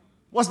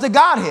 What's the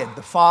Godhead?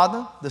 The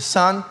Father, the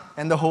Son,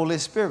 and the Holy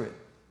Spirit.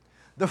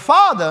 The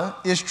Father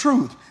is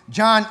truth.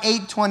 John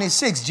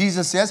 8:26,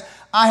 Jesus says,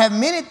 I have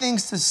many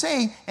things to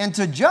say and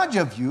to judge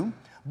of you,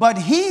 but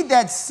he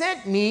that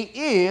sent me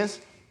is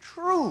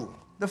true.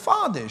 The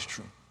Father is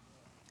true.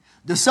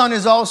 The Son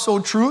is also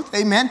truth.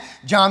 Amen.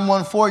 John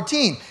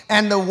 1:14,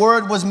 and the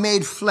Word was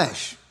made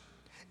flesh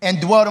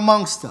and dwelt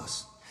amongst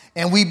us.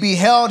 And we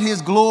beheld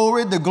his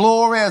glory, the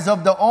glory as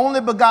of the only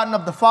begotten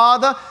of the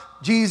Father,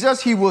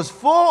 Jesus. He was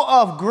full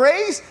of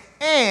grace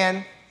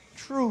and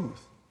truth.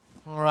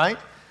 All right.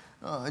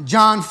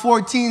 John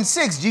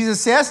 14:6,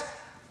 Jesus says,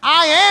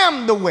 I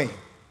am the way.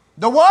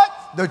 The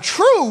what? The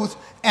truth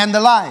and the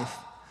life.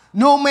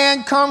 No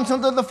man comes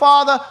unto the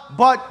Father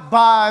but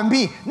by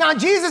me. Now,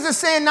 Jesus is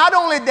saying not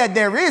only that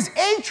there is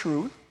a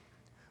truth,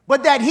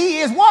 but that he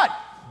is what?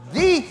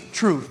 The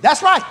truth.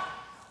 That's right.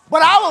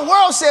 But our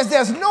world says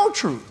there's no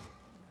truth.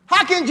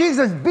 How can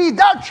Jesus be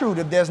the truth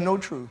if there's no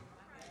truth?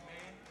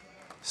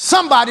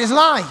 Somebody's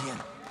lying.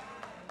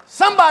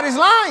 Somebody's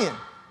lying.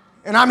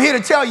 And I'm here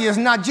to tell you it's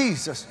not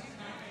Jesus.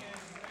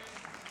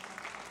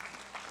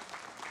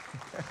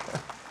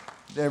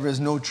 There is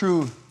no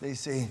truth, they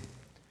say.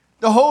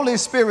 The Holy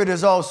Spirit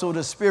is also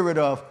the Spirit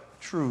of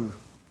truth.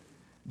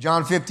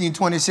 John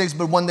 15:26,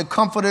 but when the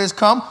Comforter is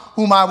come,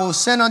 whom I will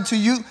send unto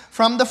you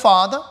from the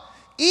Father,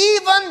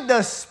 even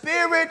the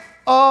Spirit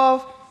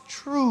of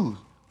truth,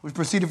 which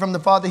proceeded from the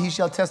Father, he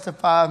shall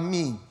testify of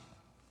me.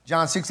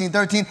 John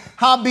 16:13,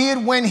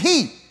 howbeit when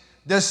he,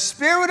 the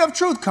Spirit of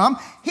truth, come,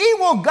 he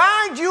will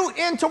guide you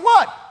into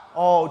what?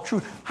 All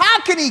truth.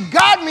 How can he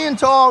guide me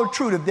into all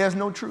truth if there's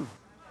no truth?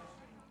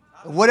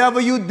 Whatever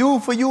you do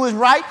for you is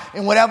right,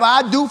 and whatever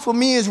I do for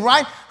me is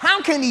right.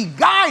 How can he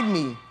guide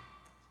me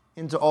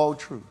into all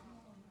truth?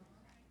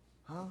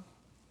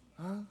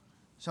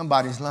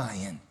 Somebody's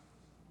lying.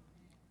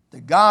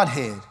 The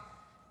Godhead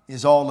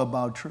is all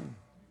about truth.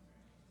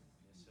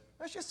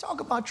 Let's just talk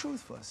about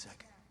truth for a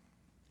second.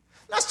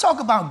 Let's talk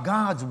about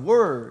God's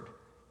word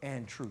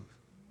and truth.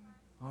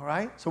 All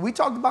right? So we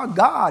talked about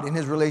God and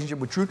his relationship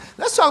with truth.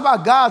 Let's talk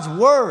about God's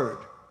word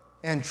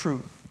and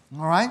truth.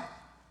 All right?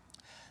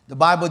 The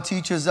Bible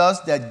teaches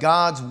us that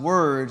God's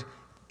word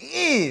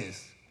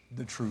is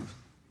the truth.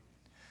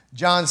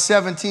 John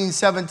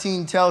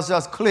 17:17 tells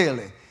us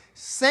clearly,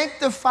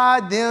 sanctify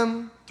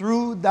them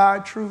through thy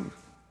truth.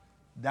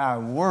 Thy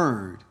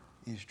word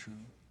is truth.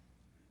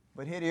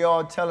 But here they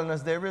are telling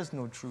us there is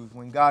no truth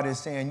when God is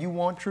saying, you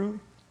want truth?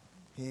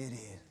 Here it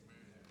is.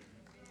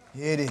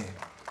 Here it is.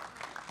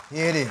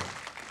 Here it is.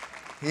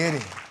 Here it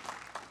is.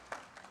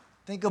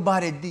 Think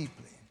about it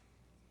deeply.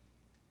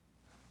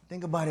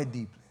 Think about it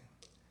deeply.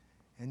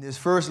 And this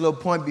first little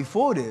point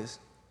before this,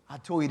 I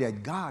told you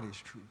that God is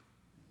truth.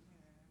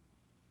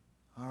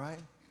 All right?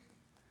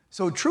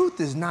 So truth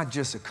is not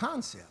just a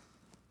concept.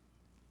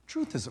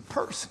 Truth is a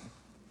person.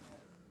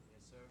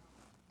 Yes,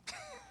 sir.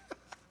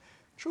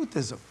 Truth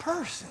is a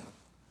person.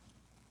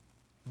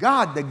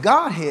 God, the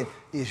Godhead,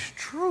 is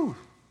truth.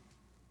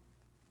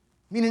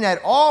 Meaning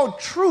that all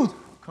truth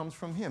comes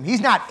from him.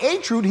 He's not a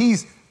truth,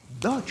 he's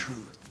the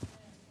truth.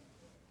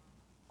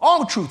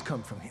 All truth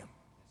comes from him.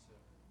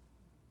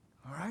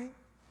 All right?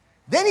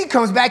 Then he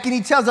comes back and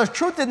he tells us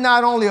truth is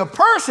not only a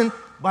person,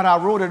 but I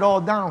wrote it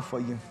all down for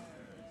you.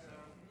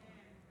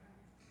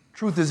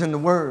 Truth is in the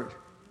word.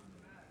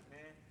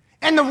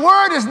 And the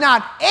word is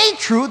not a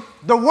truth,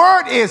 the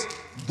word is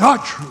the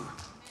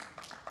truth.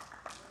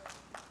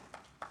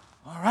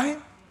 All right?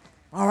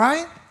 All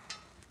right?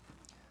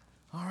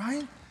 All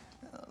right?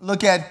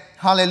 Look at,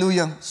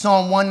 hallelujah,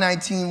 Psalm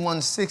 119,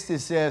 160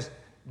 says,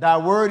 thy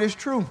word is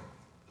true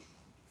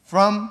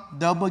from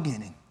the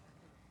beginning,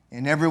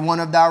 and every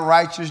one of thy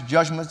righteous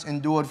judgments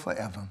endured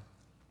forever.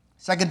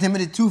 2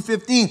 Timothy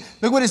 2:15,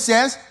 look what it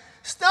says,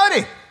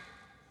 study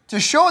to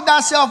show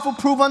thyself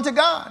approved unto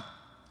God,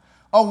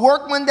 a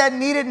workman that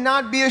needed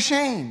not be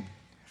ashamed,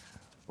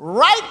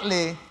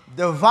 rightly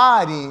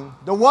dividing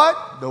the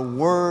what? The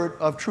word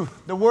of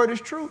truth. The word is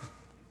truth.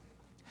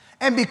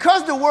 And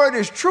because the word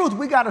is truth,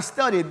 we got to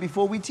study it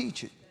before we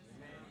teach it.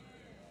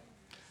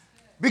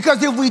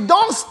 Because if we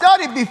don't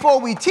study it before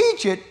we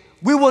teach it,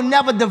 we will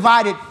never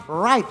divide it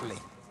rightly.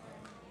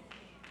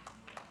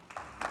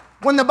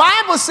 When the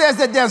Bible says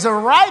that there's a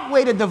right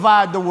way to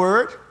divide the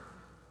word,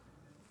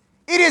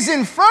 it is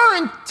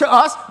inferring to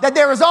us that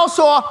there is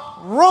also a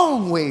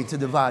wrong way to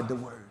divide the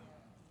word.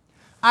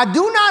 I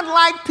do not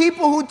like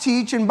people who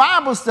teach in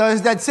Bible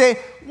studies that say,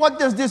 what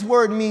does this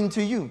word mean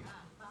to you?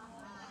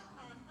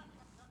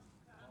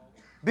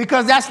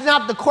 Because that's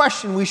not the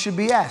question we should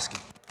be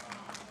asking.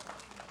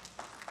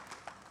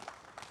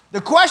 The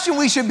question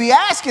we should be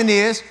asking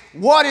is,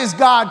 what is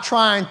God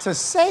trying to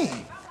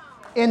say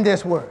in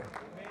this word?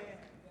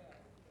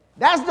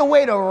 That's the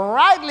way to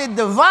rightly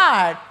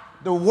divide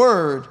the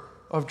word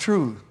of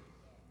truth.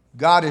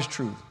 God is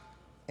truth,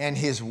 and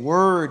his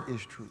word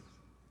is truth.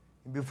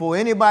 And before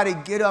anybody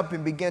get up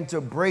and begin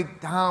to break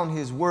down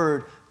his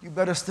word, you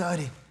better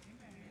study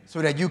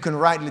so that you can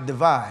rightly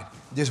divide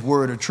this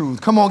word of truth.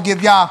 Come on,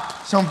 give y'all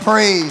some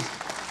praise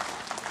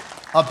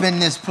up in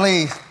this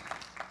place.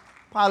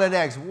 Pilate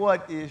asks,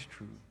 what is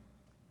truth?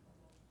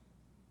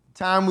 The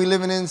time we're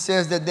living in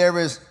says that there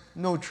is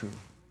no truth.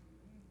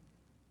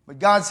 But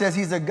God says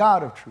he's a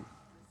God of truth.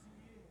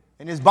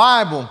 And his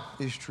Bible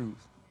is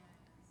truth.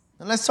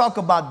 Now let's talk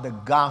about the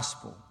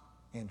gospel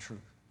and truth.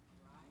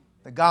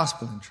 The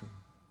gospel and truth.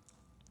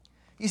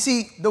 You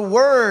see, the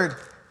word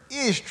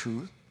is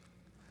truth,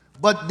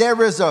 but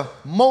there is a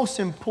most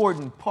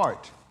important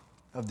part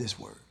of this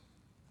word.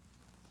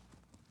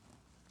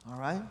 All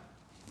right?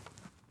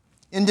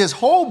 In this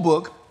whole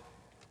book,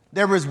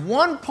 there is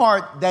one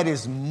part that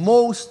is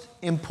most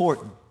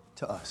important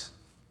to us.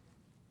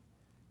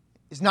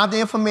 It's not the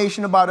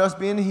information about us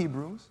being the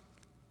Hebrews.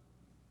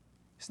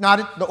 It's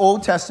not the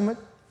Old Testament.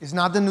 It's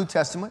not the New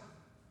Testament.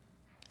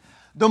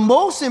 The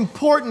most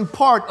important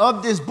part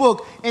of this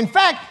book, in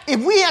fact, if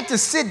we had to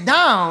sit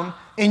down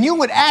and you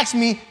would ask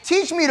me,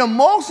 teach me the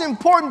most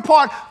important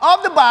part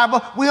of the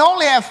Bible, we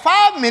only have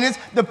 5 minutes,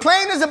 the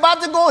plane is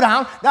about to go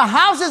down, the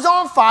house is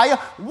on fire,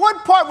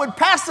 what part would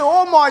Pastor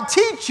Omar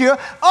teach you of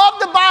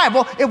the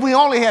Bible if we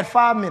only had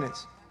 5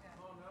 minutes?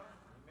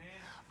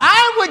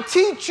 I would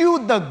teach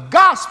you the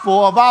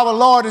gospel of our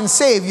Lord and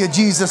Savior,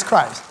 Jesus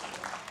Christ.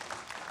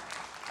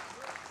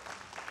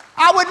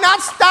 I would not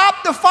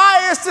stop the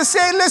fires to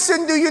say,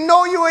 listen, do you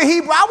know you're a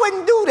Hebrew? I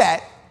wouldn't do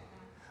that.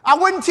 I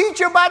wouldn't teach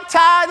you about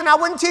tithe, and I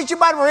wouldn't teach you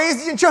about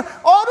raising your children.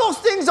 All those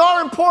things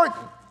are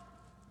important.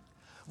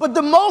 But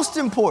the most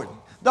important,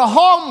 the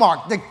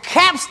hallmark, the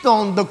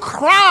capstone, the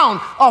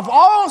crown of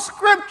all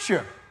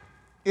Scripture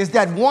is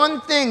that one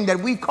thing that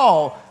we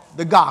call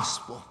the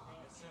gospel.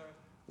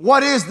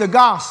 What is the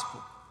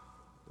gospel?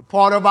 The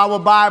part of our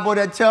Bible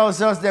that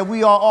tells us that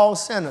we are all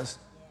sinners.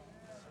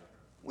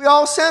 We are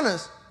all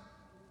sinners.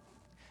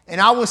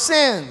 And our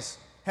sins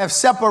have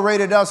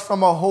separated us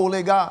from a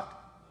holy God.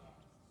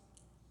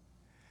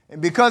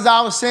 And because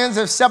our sins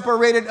have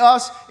separated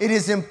us, it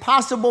is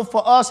impossible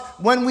for us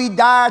when we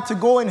die to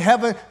go in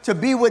heaven to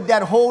be with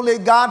that holy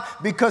God,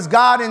 because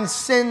God and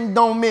sin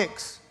don't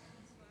mix.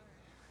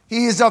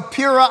 He is of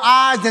purer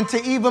eyes than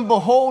to even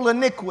behold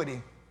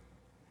iniquity.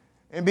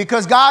 And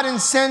because God and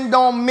sin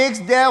don't mix,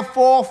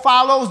 therefore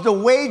follows the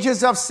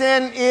wages of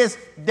sin is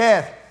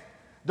death.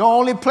 The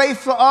only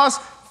place for us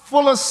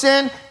full of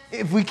sin,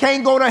 if we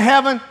can't go to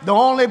heaven, the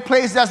only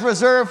place that's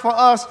reserved for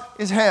us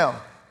is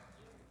hell.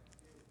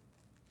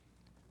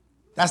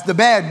 That's the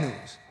bad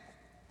news.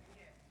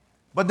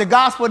 But the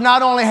gospel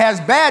not only has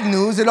bad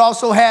news, it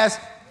also has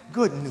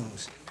good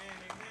news.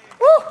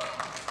 Woo!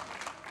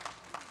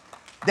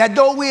 That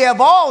though we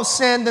have all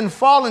sinned and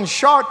fallen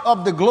short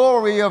of the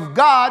glory of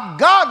God,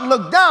 God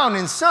looked down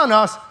and sent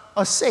us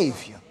a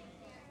Savior.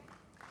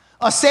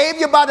 A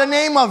Savior by the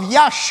name of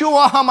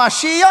Yeshua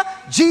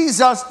HaMashiach,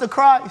 Jesus the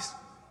Christ,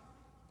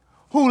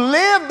 who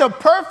lived the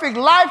perfect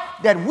life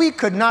that we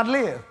could not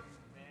live.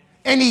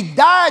 And he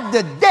died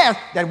the death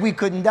that we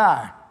couldn't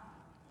die.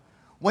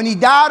 When he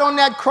died on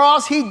that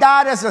cross, he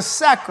died as a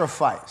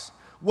sacrifice.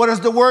 What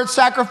does the word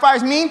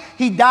sacrifice mean?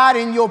 He died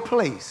in your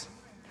place.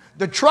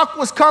 The truck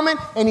was coming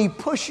and he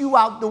pushed you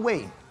out the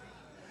way.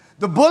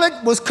 The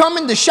bullet was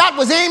coming, the shot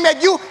was aimed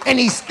at you, and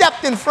he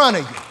stepped in front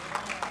of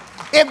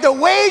you. If the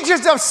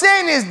wages of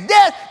sin is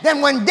death,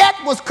 then when death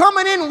was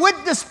coming in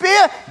with the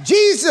spear,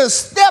 Jesus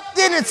stepped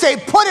in and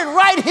said, put it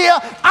right here.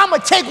 I'm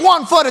going to take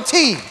one for the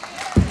team.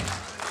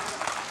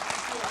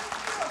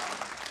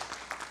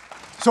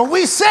 So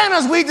we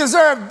sinners, we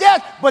deserve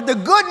death. But the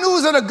good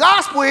news of the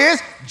gospel is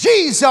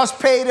Jesus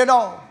paid it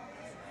all.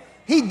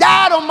 He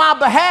died on my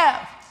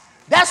behalf.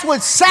 That's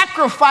what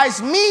sacrifice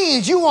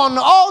means. You on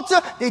the altar,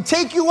 they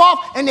take you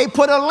off and they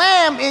put a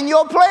lamb in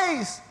your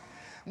place.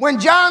 When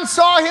John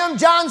saw him,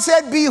 John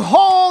said,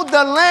 behold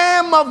the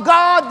Lamb of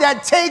God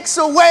that takes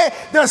away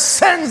the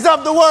sins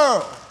of the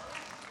world.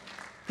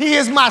 He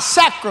is my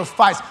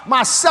sacrifice,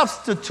 my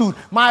substitute,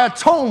 my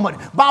atonement,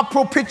 my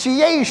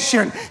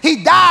propitiation.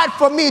 He died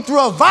for me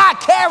through a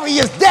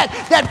vicarious debt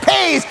that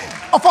pays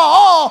for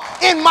all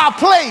in my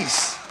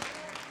place.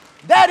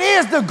 That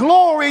is the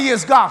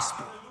glorious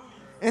gospel.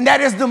 And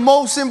that is the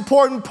most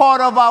important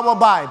part of our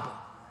Bible.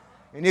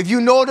 And if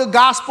you know the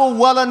gospel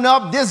well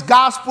enough, this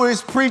gospel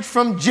is preached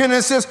from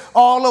Genesis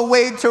all the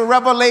way to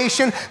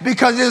Revelation,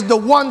 because it's the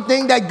one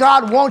thing that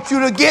God wants you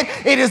to get.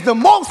 It is the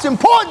most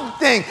important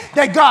thing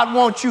that God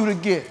wants you to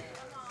get.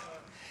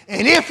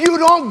 And if you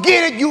don't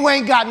get it, you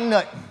ain't got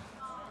nothing.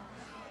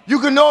 You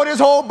can know this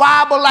whole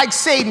Bible like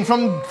Satan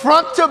from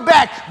front to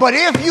back, but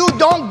if you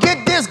don't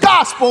get this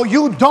gospel,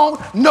 you don't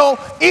know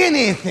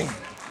anything.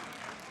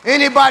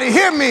 Anybody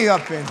hear me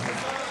up in here?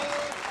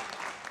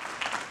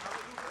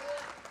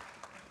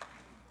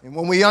 And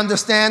when we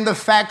understand the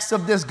facts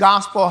of this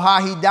gospel,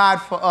 how he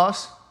died for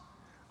us,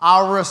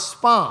 our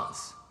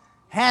response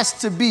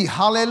has to be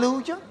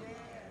hallelujah,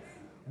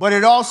 but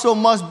it also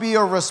must be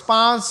a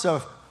response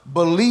of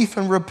belief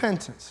and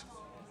repentance.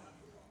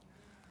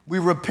 We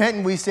repent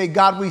and we say,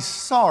 God, we're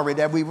sorry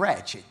that we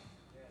ratchet.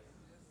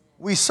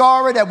 We're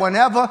sorry that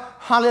whenever,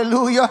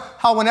 hallelujah,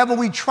 whenever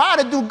we try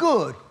to do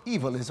good,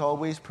 evil is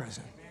always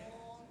present.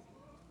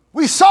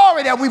 We're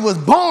sorry that we was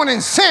born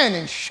in sin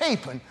and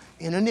shapen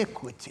in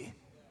iniquity.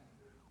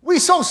 We're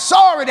so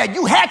sorry that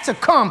you had to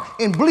come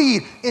and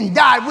bleed and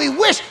die. We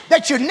wish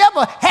that you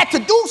never had to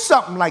do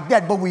something like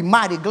that, but we're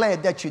mighty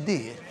glad that you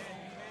did.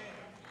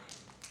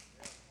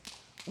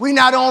 We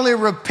not only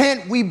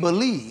repent, we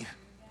believe.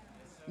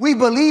 We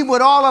believe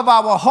with all of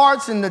our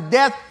hearts in the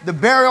death, the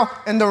burial,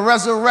 and the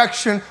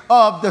resurrection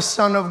of the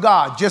Son of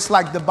God, just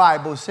like the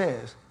Bible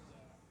says.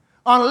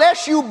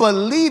 Unless you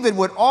believe it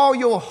with all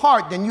your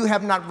heart, then you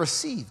have not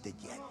received it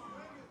yet.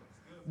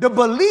 The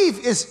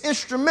belief is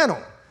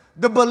instrumental.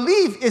 The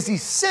belief is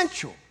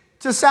essential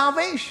to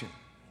salvation.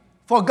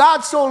 For God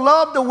so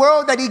loved the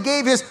world that he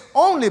gave his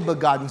only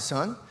begotten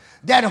Son,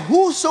 that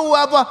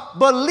whosoever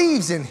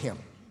believes in him,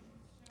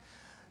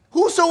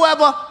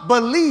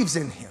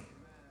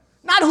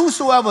 not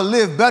whosoever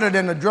live better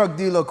than a drug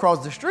dealer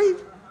across the street,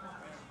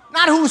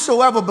 not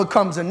whosoever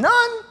becomes a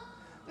nun,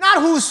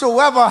 not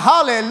whosoever,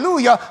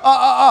 hallelujah,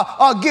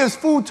 gives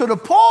food to the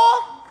poor,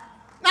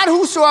 not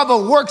whosoever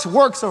works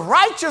of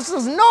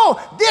righteousness. No,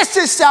 this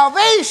is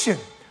salvation.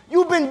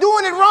 You've been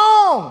doing it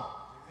wrong.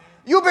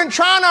 You've been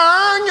trying to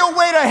earn your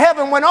way to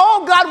heaven when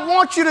all God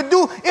wants you to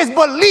do is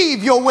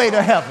believe your way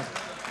to heaven.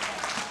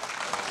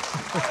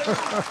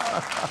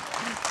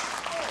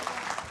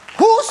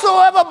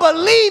 Whosoever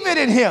believeth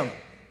in him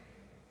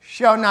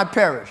shall not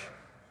perish,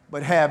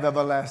 but have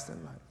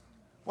everlasting life.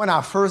 When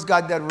I first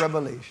got that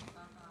revelation,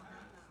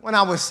 when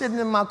I was sitting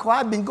in my car,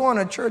 I've been going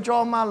to church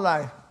all my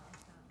life,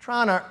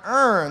 trying to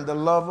earn the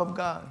love of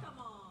God.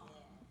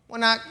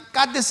 When I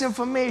got this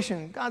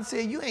information, God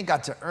said, you ain't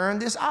got to earn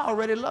this. I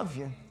already love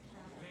you.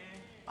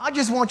 I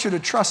just want you to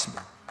trust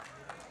me.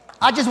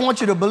 I just want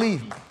you to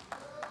believe me.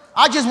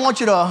 I just want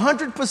you to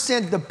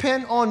 100%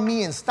 depend on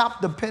me and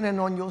stop depending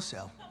on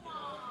yourself.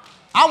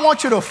 I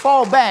want you to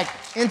fall back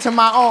into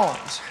my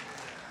arms.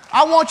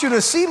 I want you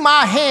to see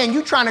my hand.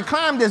 You trying to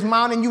climb this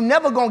mountain, you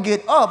never going to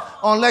get up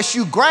unless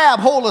you grab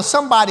hold of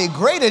somebody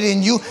greater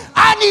than you.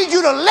 I need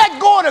you to let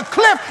go of the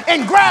cliff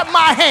and grab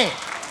my hand.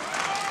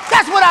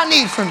 That's what I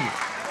need from you.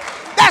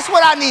 That's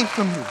what I need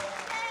from you.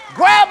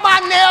 Grab my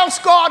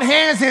nail-scarred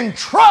hands and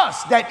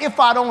trust that if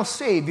I don't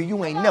save you,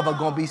 you ain't never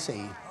going to be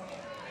saved.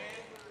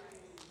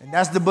 And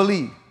that's the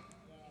belief.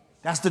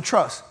 That's the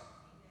trust.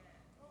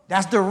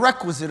 That's the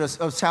requisite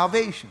of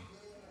salvation.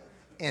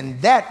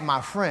 And that,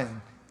 my friend,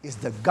 is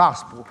the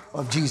gospel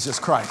of Jesus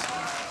Christ.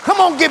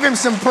 Come on, give him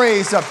some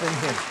praise up in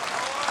here.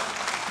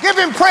 Give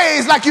him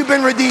praise like you've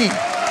been redeemed.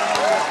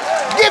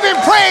 Give him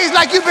praise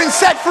like you've been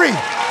set free.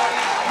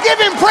 Give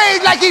him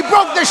praise like he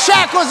broke the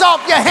shackles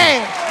off your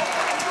hands.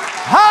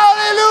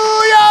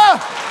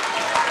 Hallelujah!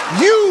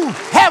 You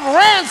have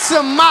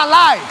ransomed my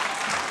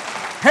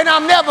life, and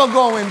I'm never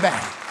going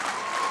back.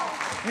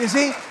 You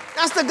see,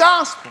 that's the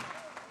gospel.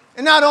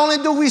 And not only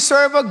do we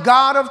serve a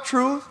God of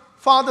truth,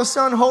 Father,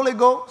 Son, Holy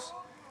Ghost,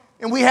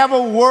 and we have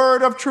a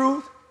word of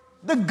truth,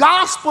 the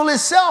gospel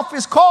itself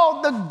is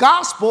called the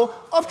gospel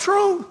of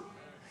truth.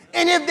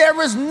 And if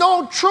there is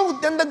no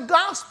truth, then the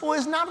gospel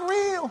is not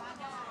real.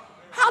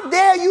 How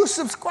dare you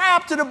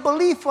subscribe to the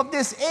belief of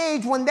this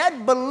age when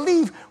that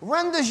belief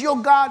renders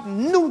your God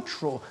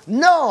neutral,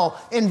 null,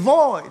 and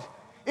void?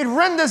 It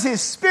renders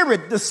his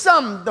spirit, the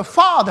Son, the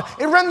Father.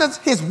 It renders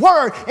his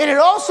word. And it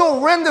also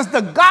renders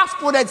the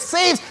gospel that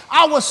saves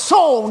our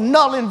soul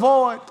null and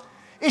void.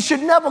 It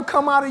should never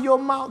come out of your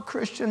mouth,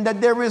 Christian, that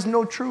there is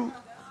no truth.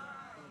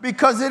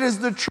 Because it is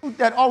the truth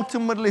that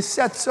ultimately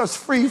sets us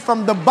free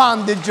from the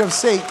bondage of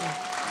Satan.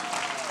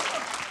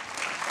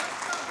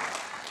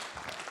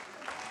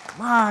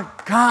 My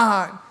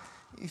God.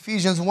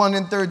 Ephesians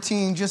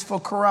 1:13, just for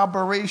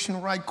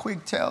corroboration right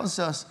quick, tells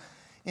us,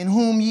 in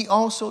whom ye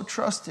also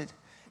trusted.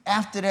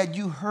 After that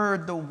you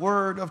heard the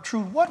word of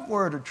truth. What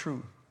word of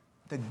truth?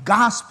 The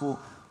gospel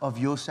of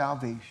your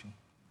salvation.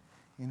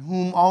 In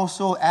whom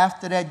also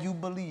after that you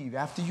believe.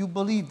 After you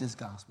believe this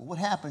gospel, what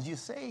happens? You're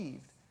saved.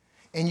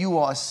 And you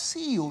are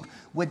sealed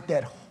with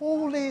that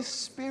Holy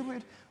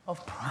Spirit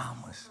of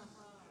promise.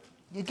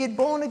 You get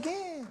born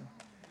again.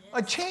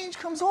 A change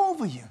comes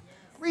over you.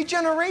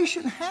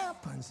 Regeneration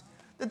happens.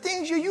 The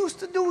things you used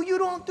to do, you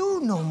don't do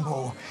no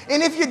more.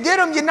 And if you did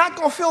them, you're not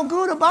going to feel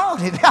good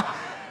about it.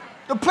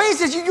 The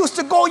places you used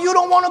to go, you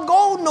don't want to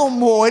go no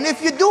more. And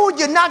if you do,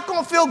 you're not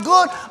going to feel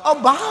good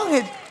about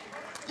it.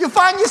 You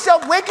find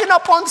yourself waking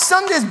up on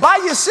Sundays by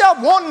yourself,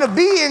 wanting to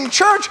be in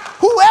church.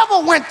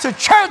 Whoever went to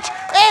church,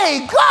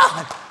 hey,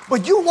 God,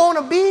 but you want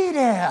to be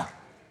there.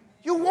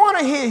 You want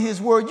to hear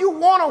his word. You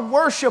want to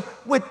worship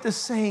with the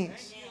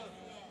saints.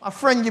 My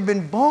friend, you've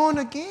been born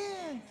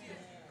again.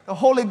 The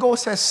Holy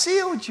Ghost has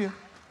sealed you,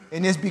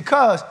 and it's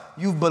because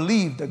you've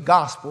believed the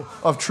gospel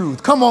of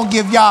truth. Come on,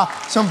 give y'all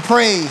some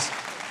praise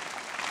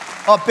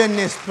up in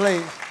this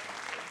place.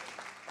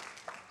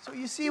 So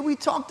you see, we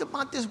talked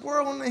about this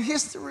world and the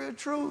history of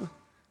truth,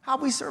 how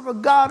we serve a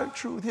God of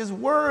truth. His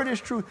word is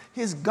truth,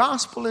 his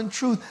gospel and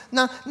truth.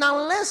 Now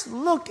let's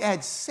look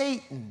at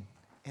Satan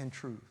and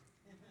truth.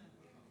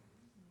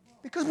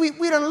 Because we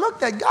done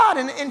looked at God,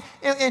 and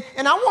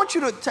I want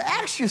you to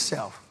ask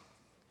yourself,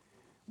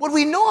 what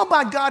we know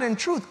about God and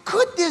truth,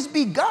 could this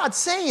be God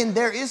saying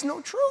there is no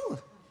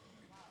truth?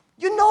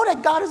 You know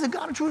that God is a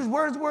God of truth. His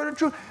word is the word of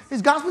truth.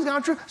 His gospel is God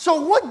of truth.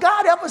 So would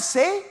God ever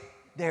say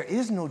there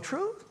is no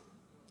truth?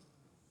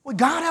 Would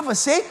God ever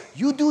say,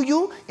 you do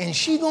you and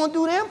she gonna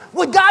do them?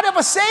 Would God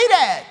ever say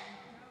that?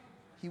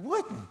 He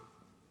wouldn't.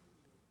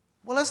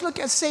 Well, let's look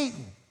at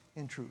Satan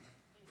in truth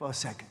for a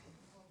second.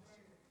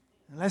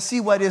 And let's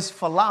see where this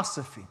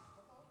philosophy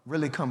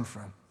really comes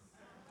from.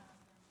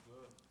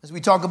 As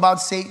we talk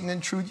about Satan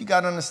in truth, you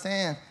got to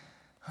understand,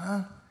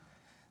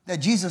 that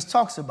Jesus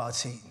talks about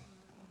Satan.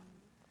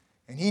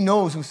 And he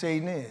knows who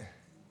Satan is.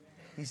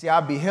 He said,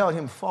 I beheld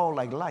him fall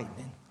like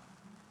lightning.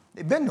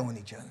 They've been knowing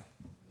each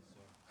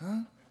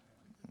other.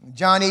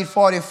 John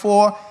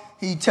 8:44,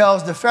 he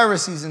tells the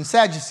Pharisees and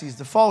Sadducees,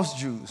 the false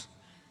Jews,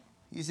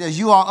 he says,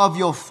 you are of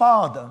your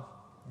father,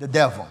 the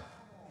devil.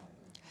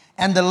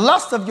 And the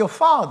lust of your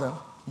father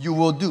you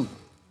will do.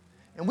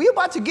 And we're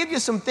about to give you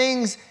some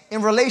things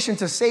in relation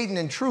to Satan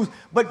and truth,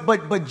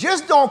 but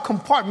just don't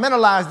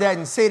compartmentalize that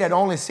and say that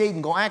only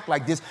Satan gonna act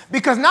like this,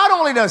 because not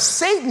only does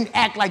Satan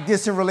act like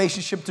this in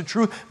relationship to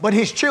truth, but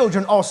his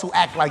children also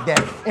act like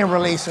that in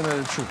relation to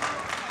the truth.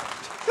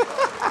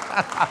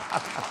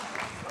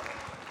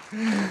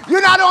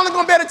 You're not only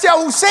gonna be able to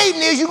tell who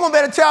Satan is, you're gonna be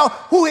able to tell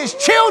who his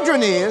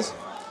children is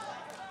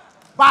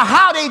by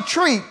how they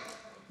treat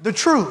the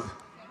truth.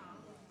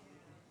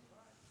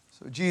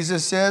 So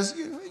Jesus says,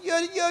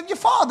 your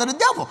father, the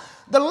devil,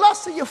 the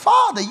lust of your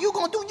father, you're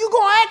going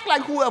to act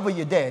like whoever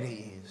your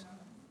daddy is.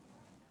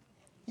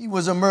 He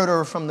was a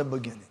murderer from the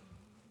beginning.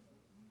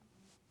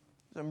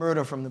 He was a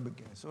murderer from the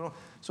beginning.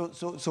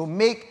 So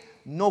make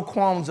no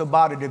qualms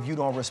about it if you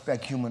don't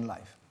respect human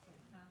life.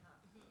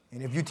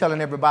 And if you're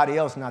telling everybody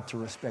else not to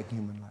respect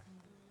human life.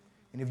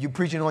 And if you're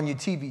preaching on your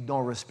TV,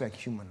 don't respect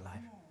human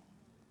life.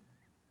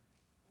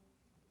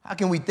 How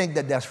can we think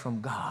that that's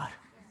from God?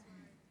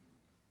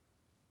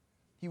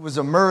 He was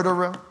a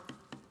murderer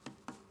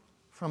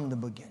from the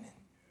beginning.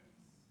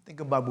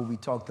 Think about what we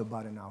talked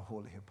about in our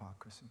holy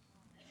hypocrisy.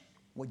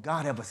 Would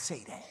God ever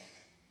say that?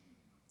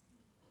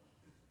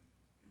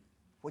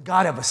 Would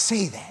God ever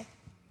say that?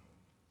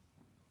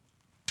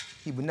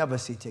 He would never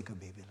say take a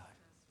baby life.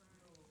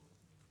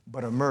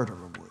 But a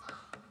murderer would.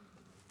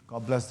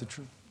 God bless the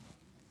truth.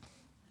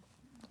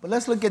 But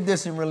let's look at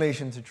this in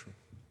relation to truth.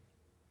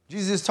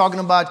 Jesus is talking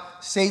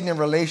about Satan in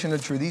relation to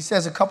truth. He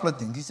says a couple of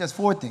things. He says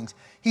 4 things.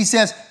 He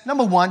says,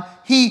 number 1,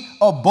 he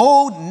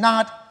abode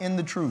not in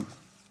the truth.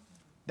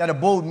 That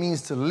abode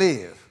means to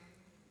live,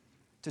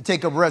 to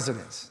take up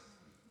residence,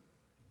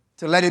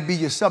 to let it be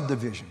your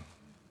subdivision,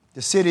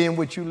 the city in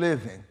which you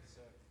live in.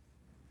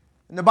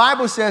 And the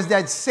Bible says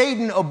that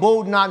Satan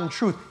abode not in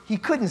truth. He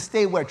couldn't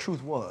stay where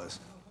truth was.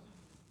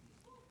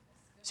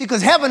 See,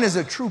 because heaven is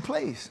a true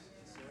place.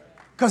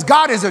 Because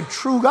God is a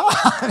true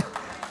God.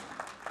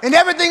 And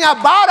everything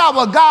about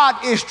our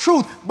God is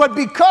truth. But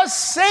because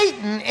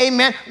Satan,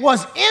 amen,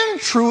 was in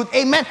truth,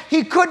 amen,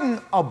 he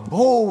couldn't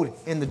abode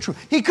in the truth.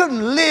 He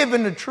couldn't live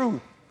in the truth.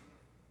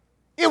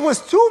 It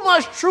was too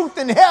much truth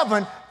in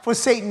heaven for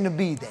Satan to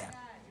be there.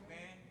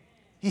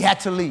 He had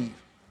to leave.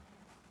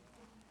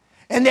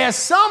 And there's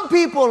some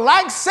people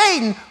like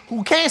Satan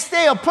who can't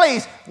stay a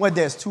place where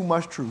there's too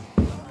much truth.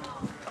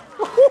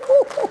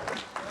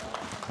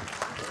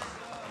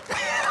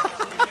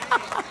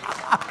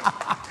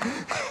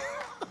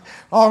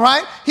 All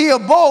right? He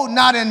abode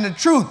not in the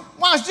truth.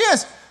 Watch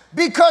this.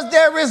 Because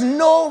there is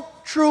no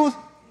truth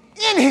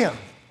in him.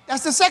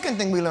 That's the second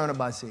thing we learn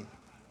about Satan.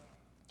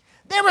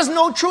 There is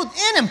no truth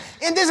in him.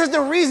 And this is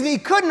the reason he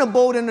couldn't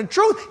abode in the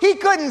truth. He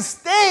couldn't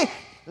stay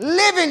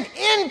living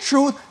in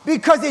truth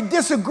because it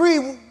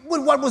disagreed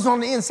with what was on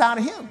the inside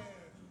of him.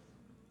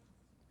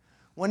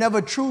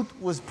 Whenever truth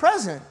was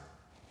present,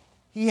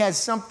 he had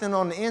something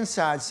on the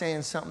inside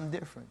saying something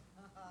different.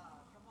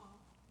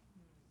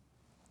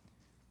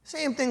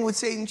 Same thing with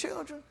Satan's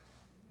children.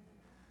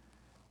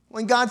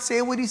 When God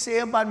said what he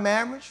said about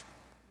marriage,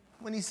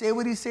 when he said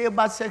what he said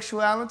about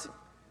sexuality,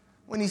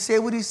 when he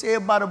said what he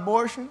said about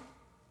abortion,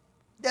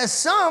 there's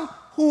some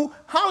who,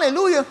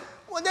 hallelujah,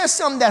 well, there's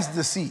some that's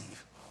deceived.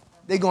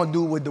 They're going to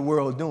do what the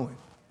world doing.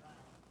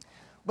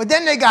 But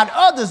then they got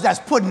others that's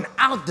putting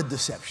out the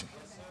deception.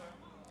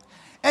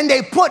 And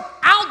they put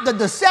out the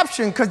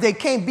deception because they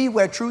can't be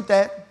where truth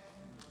at,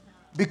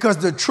 because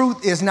the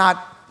truth is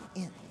not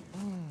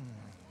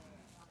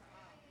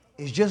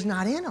It's just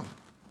not in them.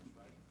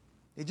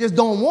 They just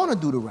don't want to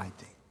do the right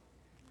thing.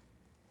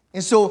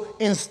 And so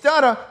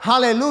instead of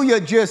hallelujah,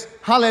 just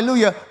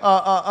hallelujah,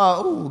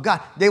 oh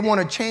God, they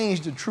want to change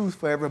the truth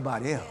for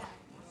everybody else.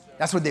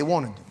 That's what they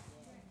want to do.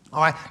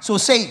 All right. So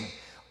Satan,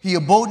 he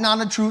abode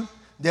not in the truth.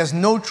 There's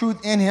no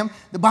truth in him.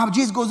 The Bible,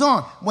 Jesus goes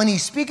on. When he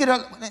speaketh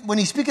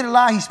a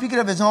lie, he speaketh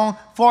of his own.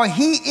 For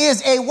he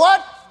is a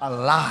what? A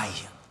liar.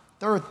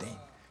 Third thing.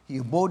 He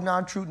abode not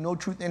in truth, no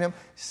truth in him.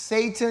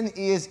 Satan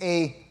is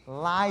a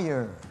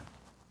liar.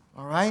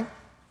 All right?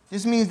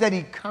 This means that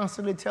he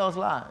constantly tells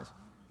lies.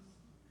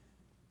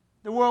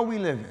 The world we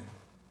live in,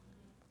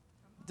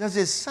 does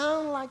it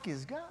sound like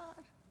it's God?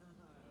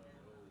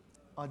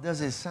 Or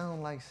does it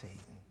sound like Satan?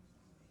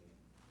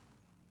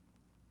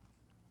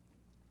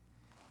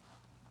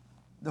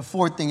 the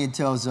fourth thing it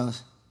tells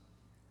us,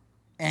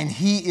 and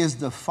he is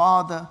the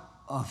father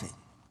of it.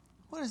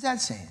 What is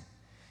that saying?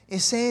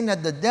 It's saying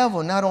that the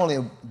devil not only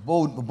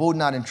abode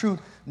not in truth,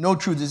 no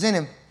truth is in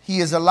him, he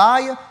is a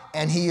liar,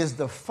 and he is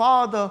the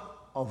father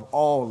of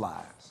all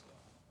lies.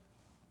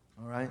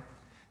 All right?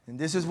 And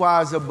this is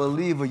why, as a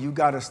believer, you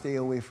got to stay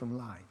away from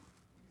lying.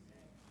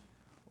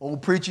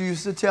 Old preacher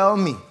used to tell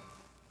me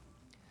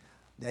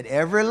that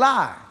every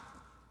lie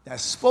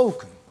that's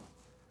spoken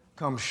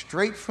comes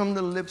straight from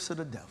the lips of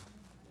the devil.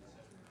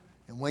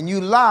 And when you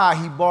lie,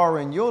 he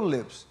borrowing your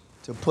lips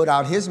to put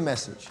out his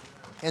message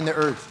in the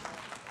earth.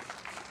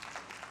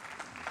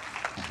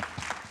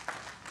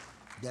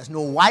 There's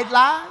no white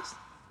lies.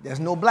 There's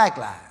no black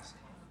lies.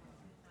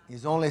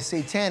 There's only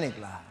satanic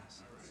lies.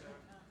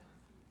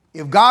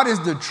 If God is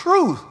the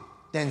truth,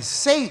 then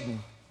Satan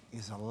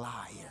is a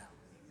liar.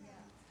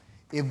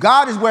 If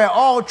God is where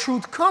all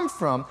truth comes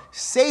from,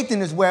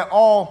 Satan is where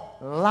all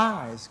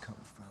lies come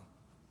from.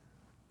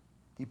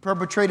 He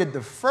perpetrated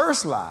the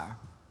first lie,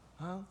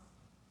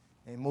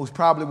 and most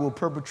probably will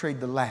perpetrate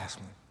the last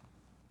one,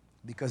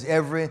 because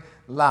every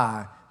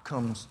lie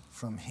comes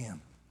from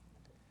him.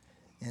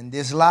 And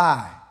this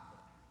lie,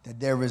 that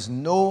there is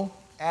no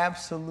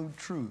absolute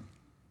truth,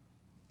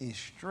 is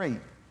straight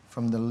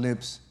from the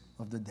lips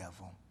of the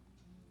devil.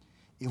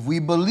 If we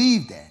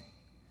believe that,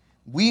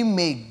 we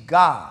make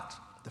God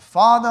the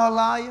Father a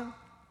liar,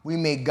 we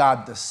make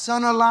God the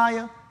Son a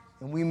liar,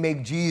 and we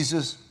make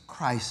Jesus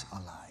Christ a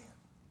liar.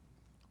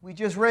 We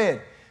just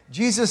read,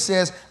 Jesus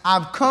says,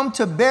 I've come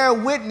to bear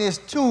witness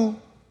to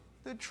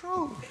the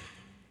truth.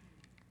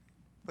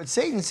 But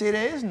Satan said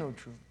there is no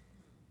truth.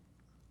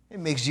 It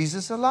makes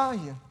Jesus a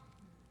liar.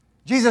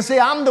 Jesus said,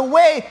 I'm the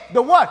way,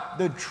 the what?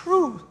 The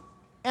truth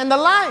and the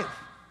life.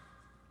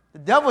 The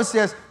devil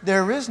says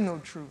there is no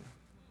truth.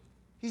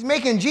 He's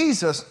making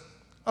Jesus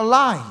a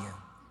liar.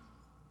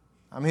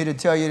 I'm here to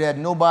tell you that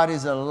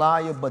nobody's a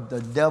liar but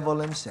the devil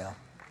himself.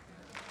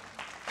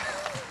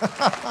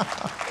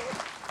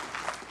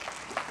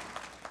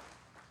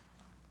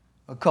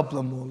 A couple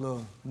of more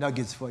little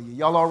nuggets for you.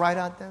 Y'all all right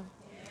out there?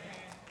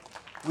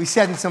 We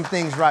setting some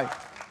things right.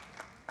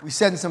 We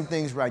setting some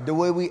things right. The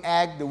way we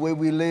act, the way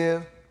we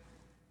live,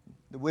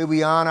 the way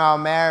we honor our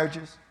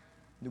marriages,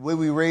 the way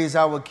we raise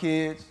our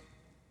kids,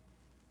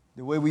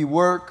 the way we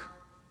work,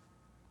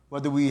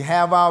 whether we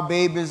have our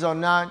babies or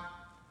not,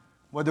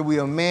 whether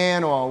we're a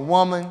man or a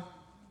woman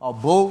or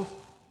both,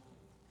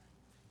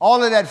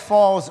 all of that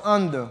falls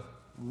under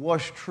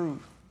what's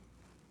truth.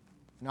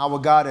 And our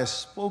God has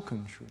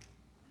spoken truth.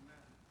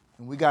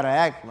 And we got to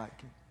act like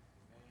it.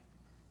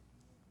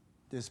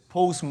 This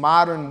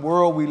postmodern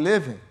world we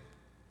live in,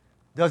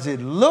 does it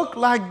look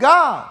like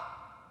God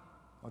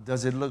or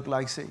does it look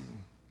like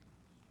Satan?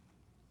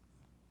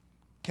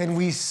 Can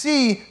we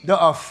see the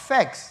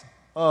effects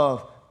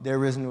of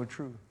there is no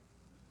truth?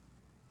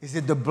 Is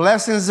it the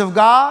blessings of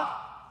God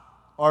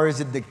or is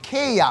it the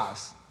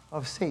chaos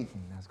of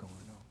Satan that's going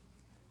on?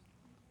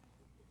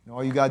 And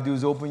all you got to do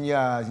is open your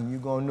eyes and you're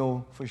going to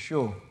know for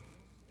sure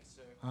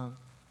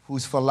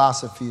whose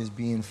philosophy is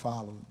being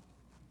followed.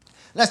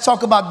 Let's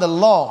talk about the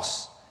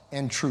loss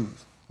and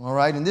truth, all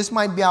right? And this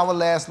might be our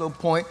last little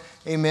point,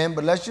 amen,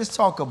 but let's just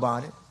talk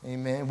about it,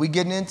 amen. We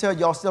getting into it?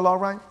 Y'all still all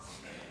right?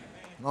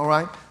 All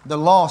right? The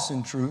loss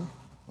and truth,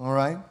 all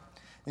right?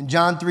 In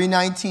John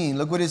 3:19,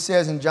 look what it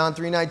says in John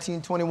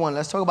 3:19, 21.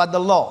 Let's talk about the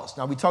lost.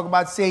 Now, we talk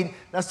about Satan.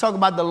 Let's talk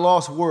about the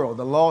lost world,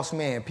 the lost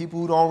man, people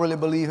who don't really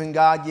believe in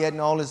God yet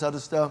and all this other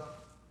stuff.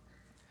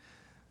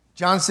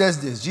 John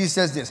says this, Jesus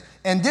says this,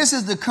 and this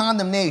is the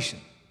condemnation,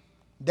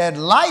 that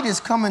light is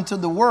come into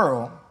the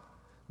world,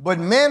 but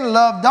men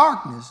love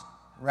darkness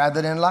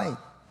rather than light.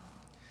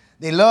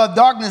 They love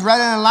darkness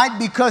rather than light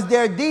because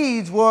their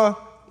deeds were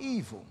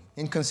evil,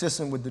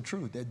 inconsistent with the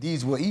truth. Their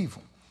deeds were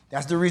evil.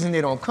 That's the reason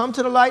they don't come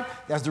to the light.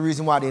 That's the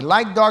reason why they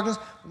like darkness.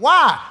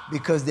 Why?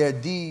 Because their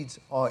deeds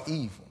are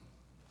evil.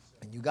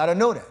 And you got to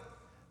know that.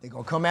 They're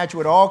going to come at you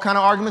with all kind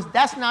of arguments.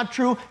 That's not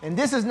true, and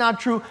this is not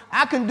true.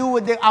 I can do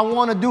what I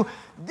want to do.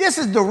 This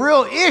is the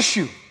real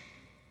issue.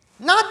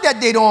 Not that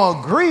they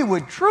don't agree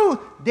with truth.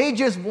 They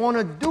just want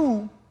to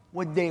do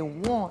what they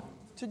want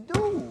to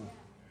do.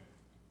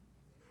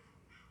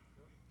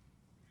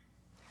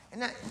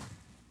 And that,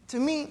 to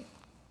me,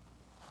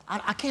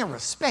 I can't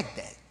respect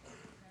that.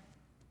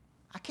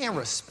 I can't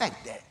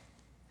respect that.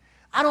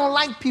 I don't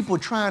like people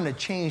trying to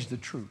change the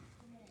truth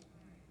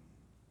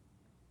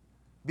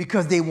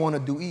because they want to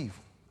do evil.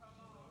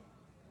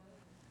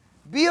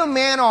 Be a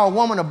man or a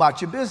woman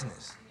about your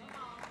business.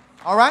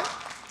 All right?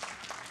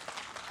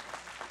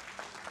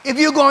 If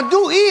you're going to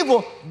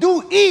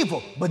do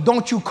evil, but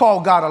don't you call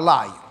God a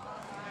liar.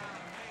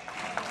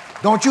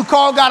 Don't you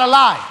call God a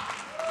liar.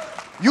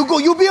 You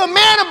be a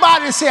man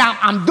about it and say,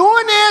 I'm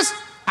doing this.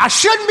 I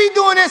shouldn't be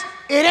doing this.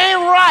 It ain't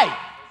right.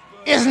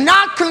 It's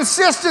not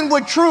consistent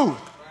with truth.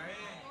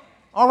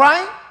 All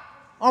right?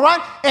 All right?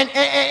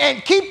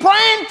 And keep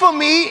praying for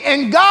me,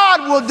 and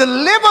God will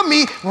deliver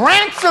me,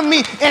 ransom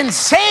me, and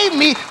save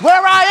me.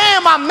 Where I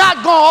am, I'm not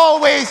going to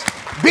always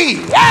be.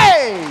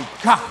 Hey,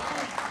 God.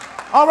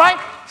 All right?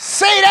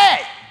 Say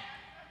that.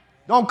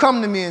 Don't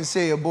come to me and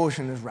say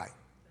abortion is right.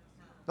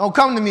 Don't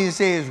come to me and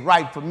say it's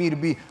right for me to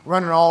be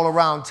running all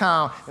around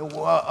town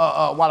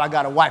while I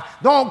got a wife.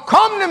 Don't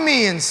come to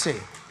me and say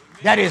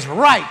that it's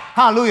right,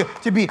 hallelujah,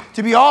 to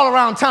be all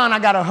around town. I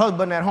got a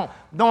husband at home.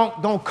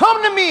 Don't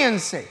come to me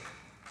and say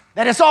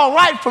that it's all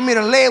right for me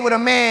to lay with a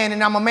man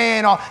and I'm a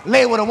man, or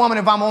lay with a woman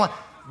if I'm a woman.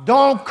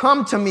 Don't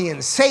come to me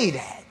and say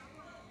that.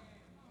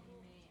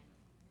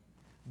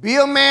 Be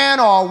a man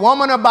or a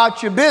woman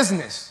about your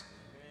business.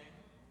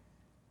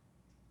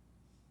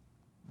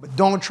 But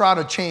don't try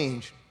to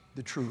change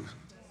the truth.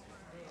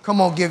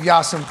 Come on, give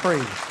y'all some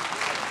praise.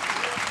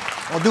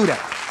 Don't do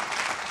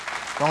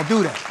that. Don't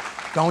do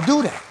that. Don't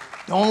do that.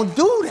 Don't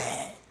do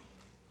that.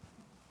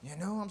 You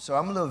know, I'm sorry,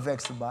 I'm a little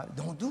vexed about it.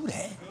 Don't do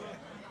that.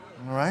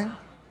 All right?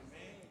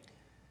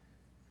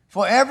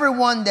 For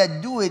everyone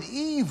that doeth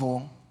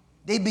evil,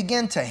 they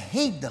begin to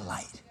hate the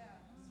light.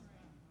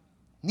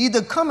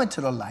 Neither come into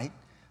the light,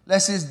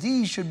 lest his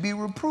deeds should be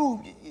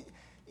reproved.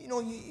 You know,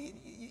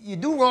 you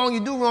do wrong,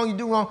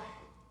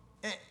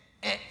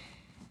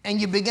 and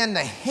you begin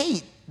to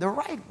hate the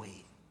right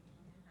way.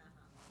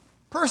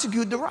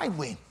 Persecute the right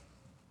way.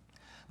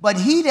 But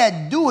he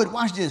that doeth,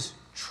 watch this,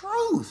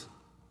 truth.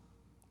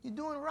 You're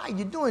doing right.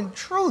 You're doing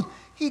truth.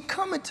 He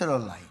cometh to the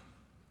light,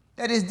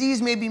 that his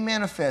deeds may be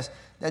manifest,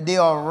 that they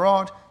are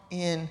wrought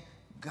in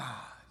God.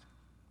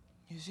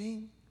 You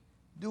see?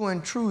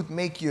 Doing truth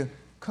make you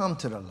come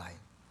to the light.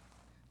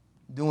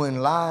 Doing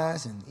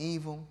lies and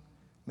evil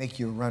make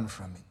you run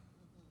from it.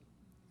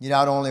 You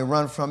not only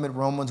run from it,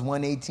 Romans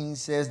 1:18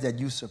 says that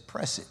you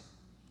suppress it.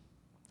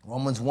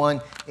 Romans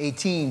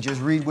 1:18, just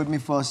read with me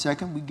for a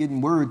second. We're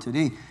getting word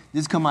today.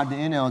 This come out the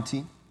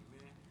NLT.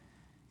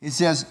 It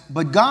says,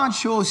 but God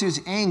shows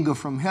his anger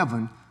from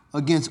heaven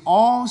against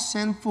all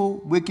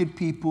sinful, wicked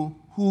people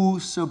who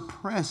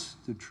suppress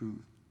the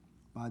truth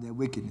by their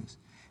wickedness.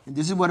 And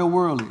this is what the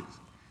world is.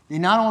 They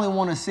not only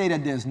want to say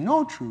that there's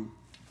no truth,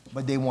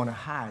 but they want to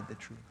hide the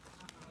truth.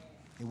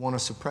 They want to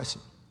suppress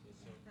it.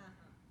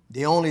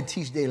 They only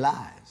teach their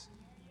lies.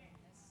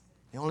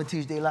 They only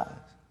teach their lies.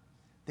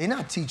 They're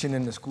not teaching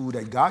in the school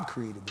that God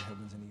created the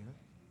heavens and the earth.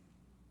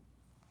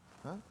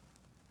 Huh?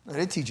 No,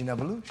 they're teaching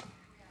evolution.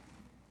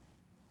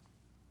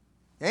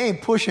 They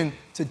ain't pushing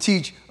to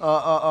teach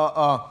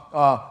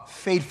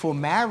faithful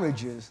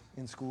marriages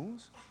in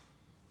schools.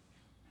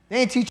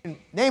 They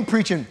ain't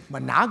preaching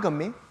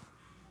monogamy.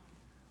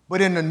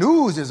 But in the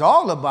news, it's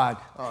all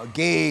about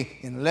gay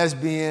and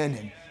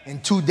lesbian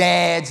and two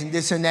dads and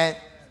this and that.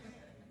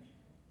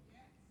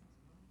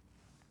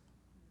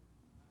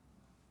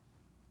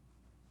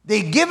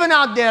 They're giving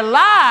out their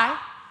lie,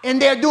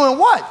 and they're doing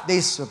what?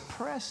 They're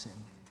suppressing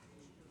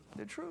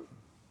the truth.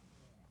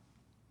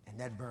 And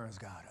that burns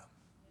God up.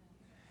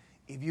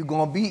 If you're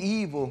going to be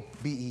evil,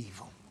 be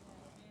evil.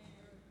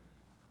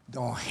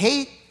 Don't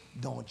hate,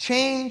 don't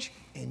change,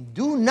 and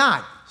do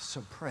not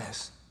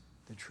suppress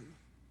the truth.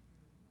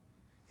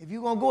 If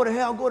you're going to go to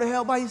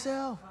hell by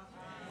yourself.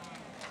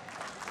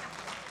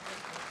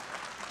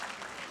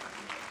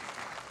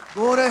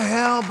 Go to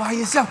hell by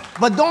yourself.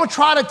 But don't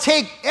try to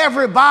take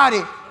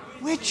everybody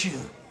with you.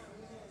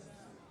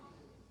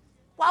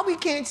 Why we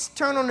can't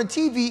turn on the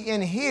TV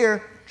and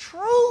hear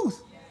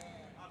truth?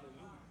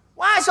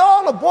 Why is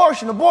all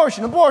abortion? Kill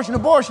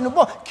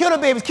the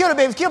babies, kill the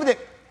babies, kill the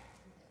babies.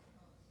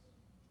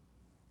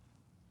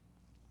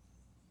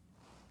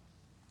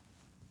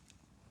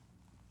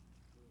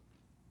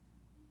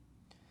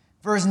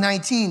 Verse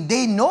 19,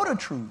 they know the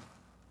truth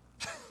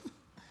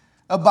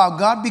about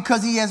God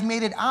because he has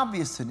made it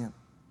obvious to them.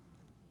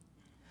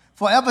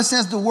 For ever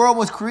since the world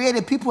was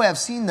created, people have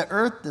seen the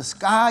earth, the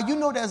sky. You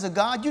know there's a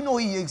God. You know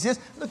he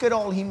exists. Look at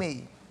all he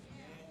made.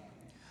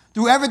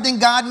 Through everything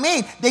God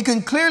made, they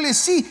can clearly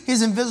see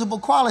his invisible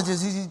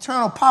qualities, his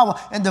eternal power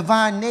and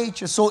divine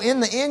nature. So in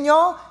the end,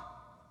 y'all,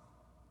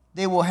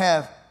 they will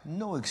have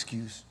no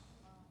excuse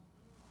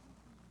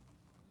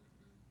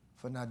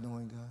for not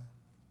knowing God.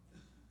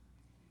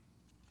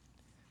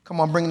 Come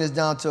on, bringing this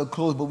down to a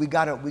close, but we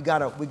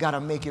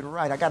gotta make it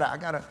right. I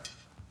gotta.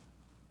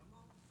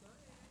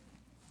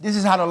 This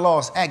is how the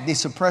lost act. They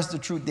suppress the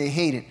truth. They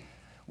hate it.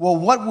 Well,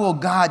 what will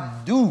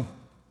God do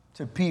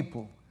to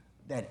people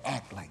that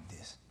act like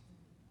this?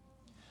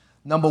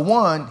 Number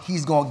one,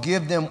 he's going to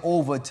give them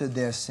over to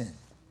their sin.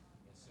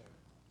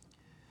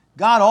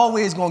 God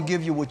always going to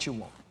give you what you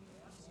want.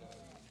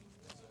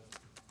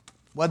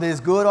 Whether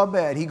it's good or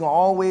bad, he's going to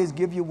always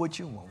give you what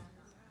you want.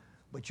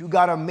 But you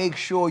got to make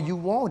sure you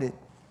want it.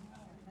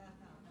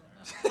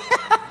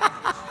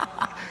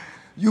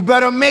 You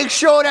better make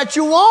sure that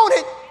you want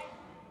it.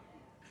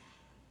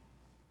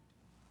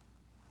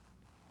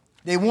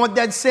 They want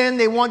that sin.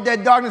 They want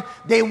that darkness.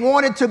 They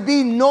want it to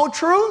be no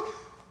truth.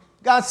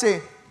 God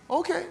said,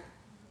 okay,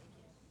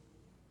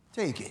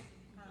 take it.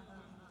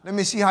 Let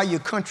me see how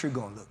your country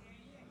going to look.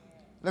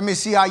 Let me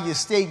see how your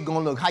state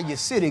going to look, how your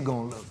city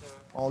going to look.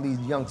 All these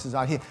youngsters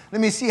out here.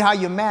 Let me see how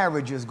your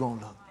marriage is going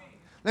to look.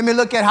 Let me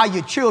look at how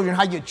your children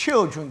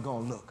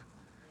going to look.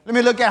 Let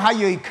me look at how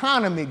your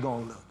economy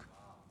going to look.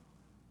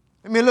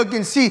 Let me look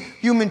and see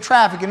human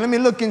trafficking. Let me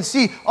look and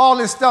see all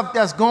this stuff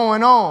that's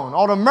going on,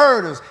 all the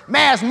murders,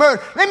 mass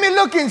murder. Let me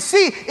look and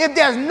see if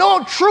there's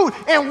no truth.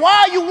 And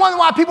why you wonder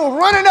why people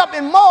running up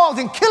in malls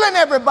and killing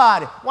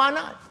everybody? Why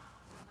not?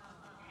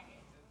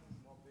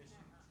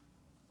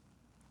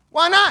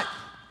 Why not?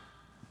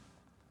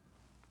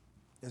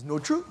 There's no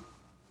truth.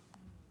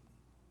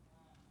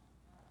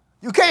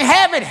 You can't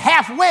have it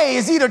halfway.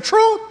 It's either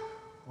truth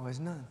or it's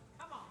none.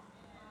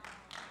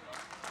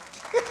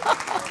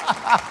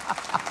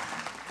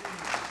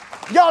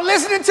 Y'all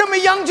listening to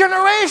me, young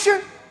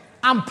generation?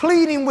 I'm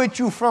pleading with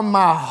you from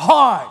my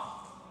heart.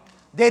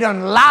 They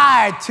done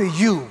lied to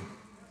you.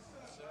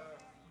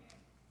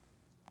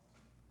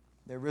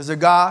 There is a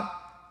God,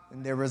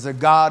 and there is a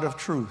God of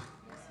truth.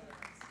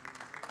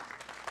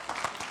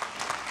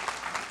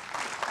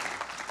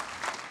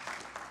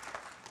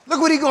 Look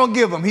what he's going to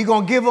give them. He's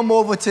going to give them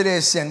over to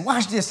their sin.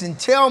 Watch this and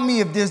tell me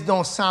if this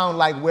don't sound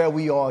like where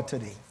we are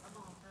today.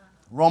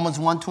 Romans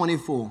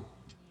 1:24.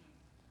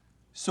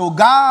 So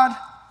God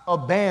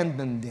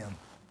abandoned them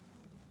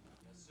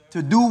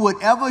to do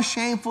whatever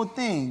shameful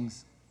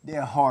things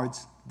their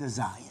hearts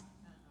desired.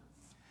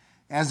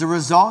 As a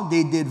result,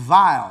 they did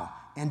vile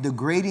and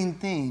degrading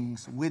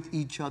things with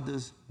each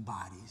other's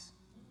bodies.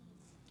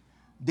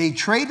 They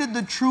traded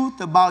the truth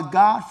about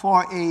God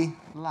for a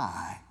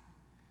lie.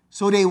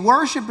 So they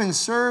worship and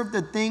serve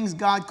the things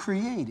God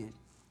created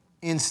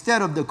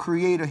instead of the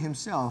Creator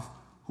himself,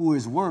 who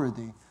is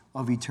worthy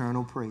of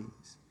eternal praise.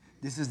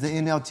 This is the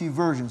NLT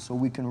version, so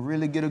we can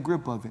really get a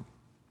grip of it.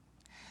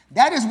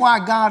 That is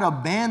why God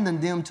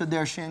abandoned them to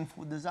their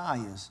shameful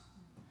desires.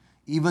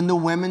 Even the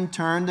women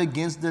turned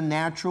against the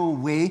natural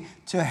way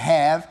to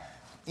have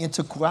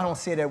intercourse. I don't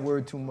say that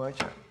word too much.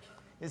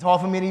 It's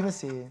hard for me to even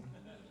say it.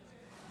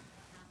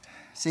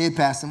 Say it,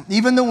 Pastor.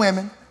 Even the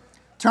women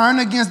turned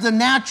against the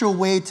natural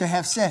way to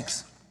have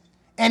sex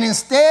and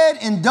instead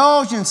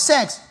indulged in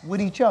sex with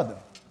each other.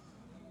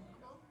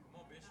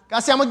 God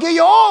said, I'm going to give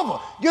you over.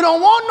 You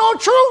don't want no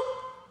truth?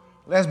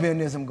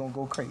 Lesbianism going to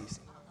go crazy.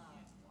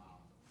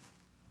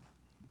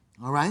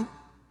 All right?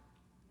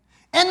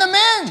 And the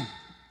men,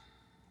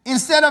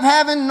 instead of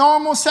having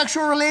normal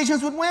sexual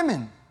relations with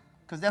women,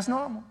 because that's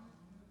normal,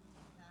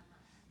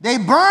 they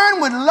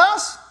burn with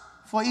lust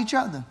for each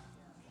other.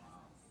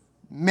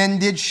 Men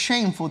did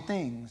shameful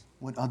things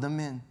with other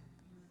men.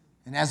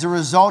 And as a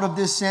result of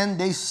this sin,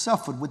 they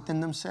suffered within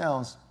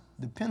themselves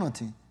the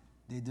penalty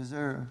they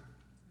deserved.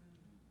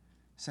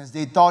 Since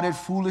they thought it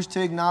foolish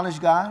to acknowledge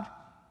God,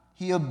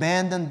 he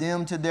abandoned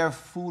them to their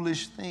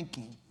foolish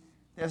thinking.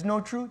 There's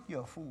no truth,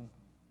 you're a fool.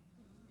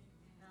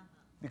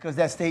 Because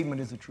that statement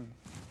is the truth.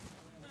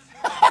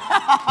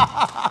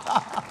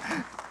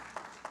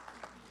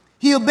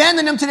 He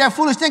abandoned them to their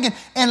foolish thinking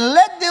and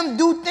let them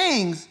do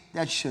things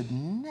that should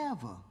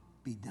never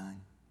be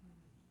done.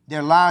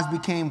 Their lives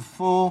became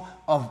full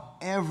of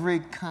every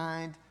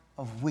kind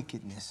of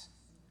wickedness,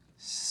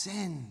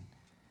 sin,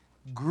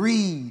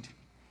 greed,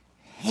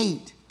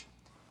 hate,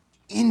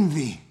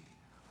 envy,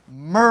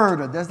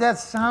 murder. Does that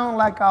sound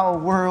like our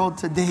world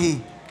today?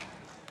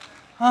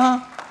 Huh?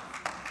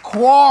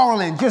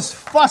 Quarreling, just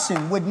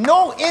fussing with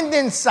no end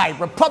in sight.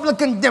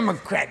 Republican,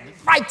 Democrat,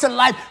 right to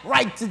life,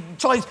 right to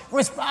choice.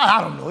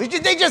 I don't know.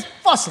 They just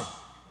fussing.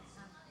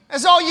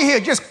 That's all you hear,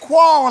 just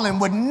quarreling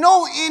with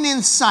no end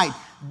in sight.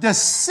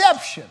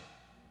 Deception,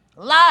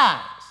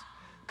 lies.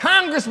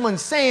 Congressmen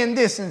saying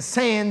this and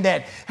saying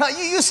that.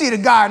 You see the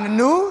guy in the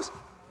news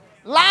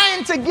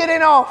lying to get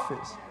in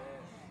office.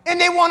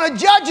 And they want to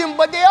judge him,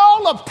 but they're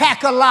all a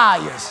pack of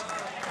liars.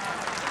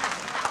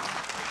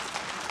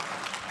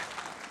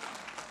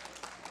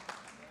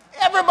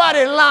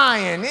 Everybody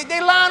lying.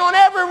 They lying on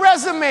every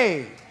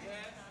resume.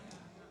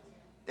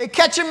 They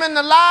catch him in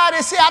the lie.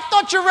 They say, I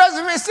thought your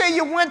resume said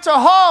you went to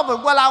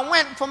Harvard. Well, I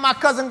went for my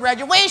cousin's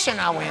graduation.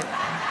 I went.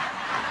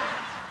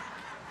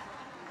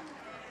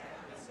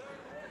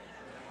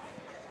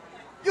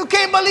 You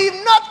can't believe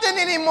nothing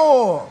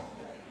anymore.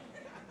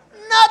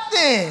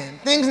 Nothing.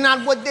 Things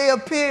not what they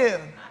appear.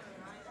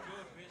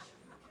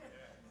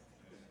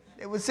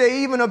 They would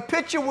say even a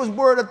picture was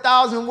worth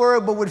 1,000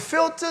 words, but with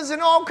filters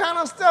and all kind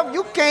of stuff,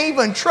 you can't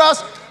even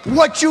trust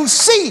what you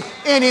see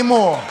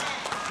anymore.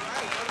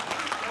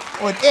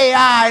 With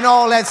AI and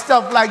all that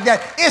stuff like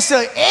that. It's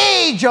an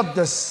age of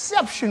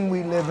deception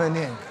we living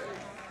in.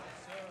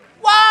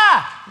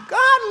 Why?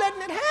 God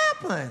letting it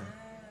happen.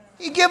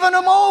 He giving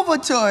them over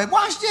to it.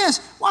 Watch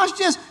this. Watch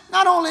this.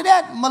 Not only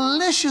that,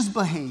 malicious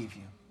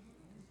behavior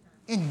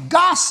and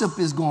gossip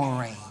is going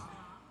to reign.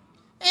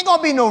 Ain't going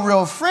to be no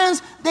real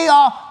friends. They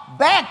are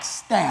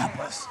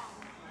backstabbers.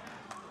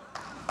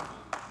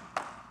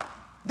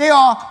 They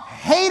are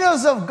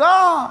haters of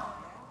God.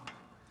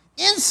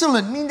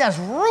 Insolent means that's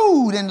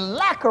rude and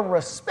lack of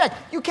respect.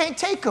 You can't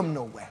take them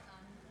nowhere.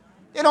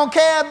 They don't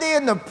care if they're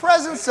in the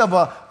presence of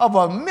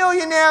a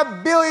millionaire,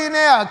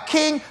 billionaire, a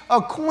king,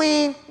 a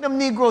queen. Them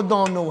Negroes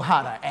don't know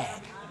how to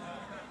act.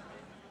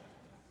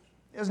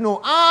 There's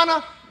no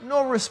honor,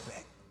 no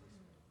respect.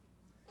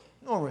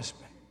 No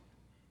respect.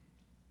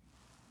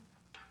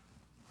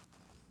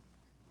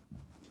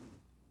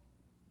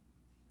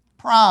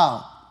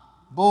 proud,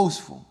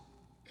 boastful.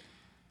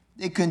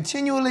 They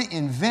continually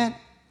invent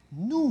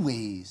new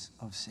ways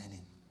of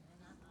sinning.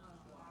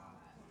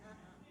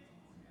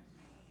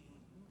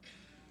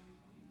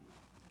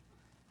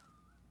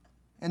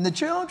 And the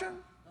children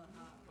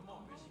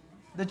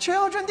these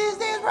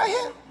days right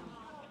here,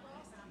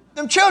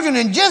 them children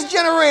in this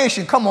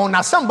generation, come on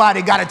now,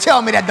 somebody got to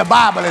tell me that the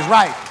Bible is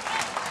right.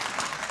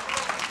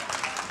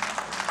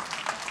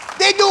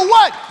 They do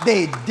what?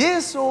 They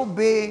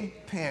disobey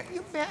parents.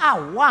 Man, I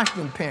watch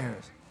them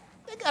parents.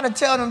 They got to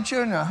tell them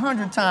children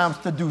 100 times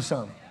to do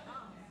something.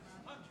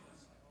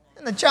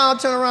 And the child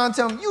turn around and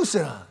tell them, you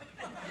sit down.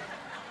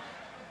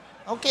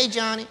 Okay,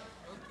 Johnny.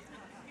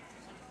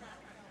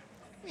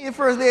 Me and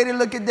First Lady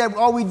look at that,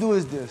 all we do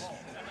is this.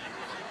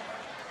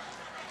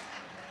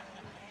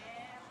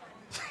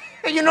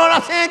 You know what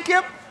I'm saying,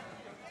 Kip?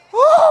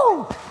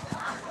 Woo!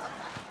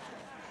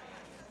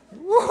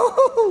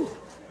 Woo!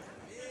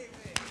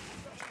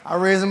 I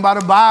raised them by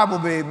the Bible,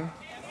 baby.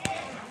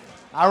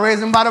 I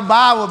raised them by the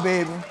Bible,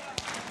 baby.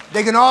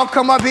 They can all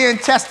come up here and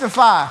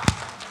testify.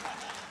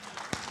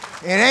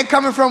 It ain't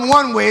coming from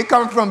one way, it's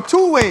coming from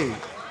two ways.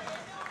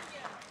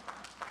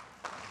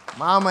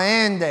 Mama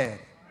and dad.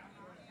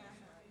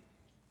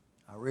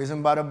 I raised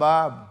them by the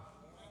Bible.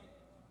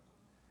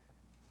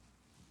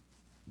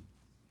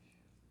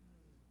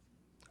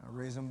 I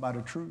raised them by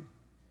the truth.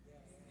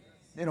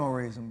 They don't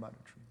raise them by the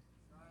truth.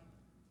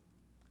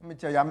 Let me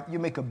tell you, you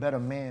make a better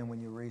man when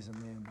you raise a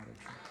man by the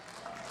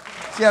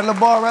truth. See that little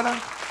boy right there?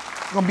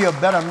 He's going to be a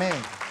better man.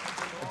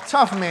 A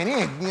tough man. He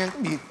ain't going to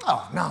be,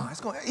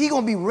 he's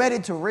going to be ready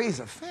to raise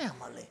a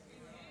family.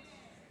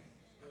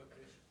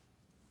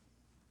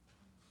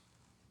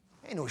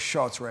 Ain't no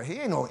shorts right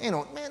here. Ain't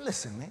no, man,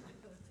 listen, man.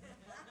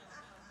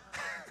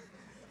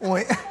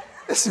 Boy,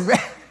 listen, man.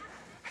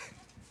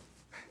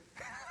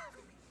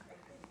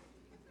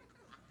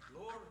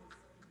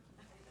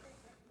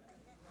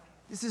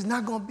 This is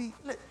not going to be.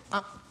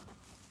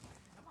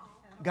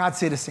 God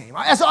said the same.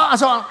 That's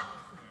all.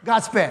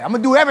 God's spared. I'm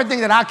going to do everything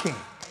that I can.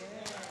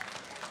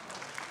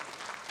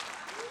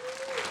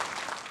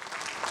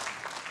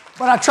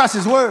 But I trust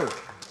his word.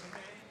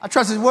 I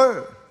trust his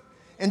word.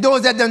 And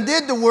those that done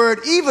did the word,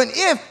 even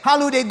if,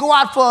 hallelujah, they go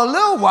out for a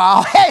little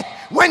while, hey,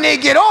 when they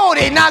get old,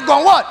 they not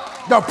going to what?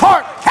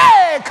 Depart.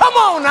 Hey, come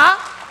on now.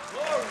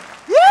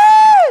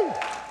 Yeah.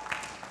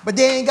 But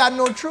they ain't got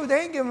no truth.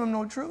 They ain't giving them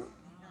no truth.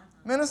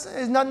 Minister,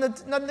 there's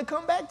nothing to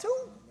come back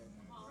to.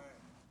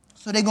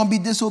 So they're going to be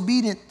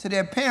disobedient to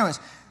their parents.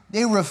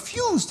 They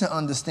refuse to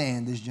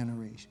understand this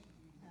generation.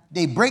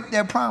 They break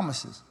their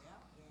promises.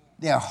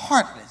 They are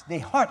heartless. They're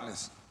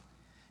heartless.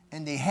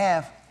 And they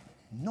have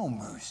no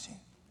mercy.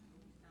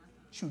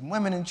 Shooting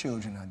women and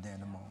children out there in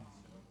the mall.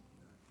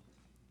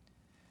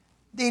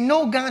 They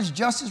know God's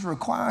justice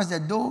requires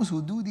that those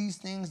who do these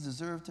things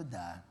deserve to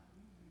die.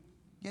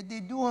 Yet they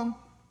do them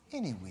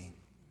anyway.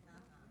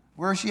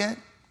 Worse yet,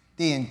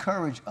 they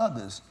encourage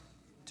others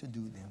to do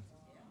them.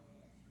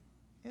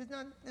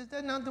 Is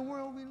that not the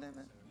world we live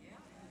in?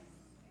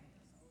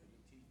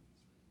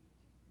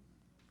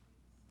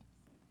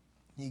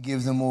 He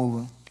gives them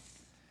over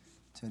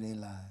to their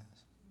lives.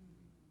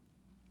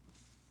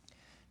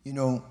 You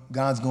know,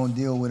 God's going to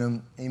deal with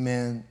them,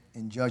 amen,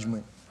 in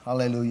judgment.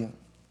 Hallelujah.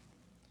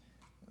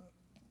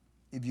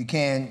 If you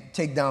can,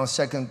 take down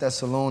 2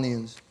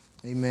 Thessalonians,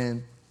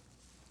 amen,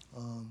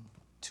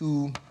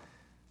 2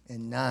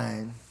 and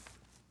 9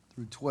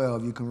 through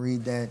 12. You can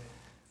read that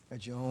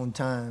at your own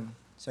time.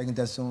 2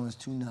 Thessalonians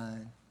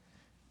 2:9.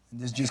 And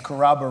this just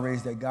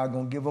corroborates that God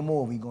going to give them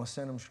over. He's going to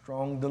send them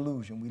strong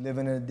delusion. We live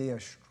in a day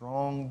of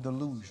strong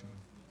delusion.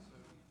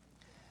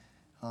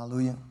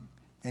 Hallelujah.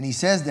 And he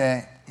says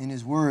that in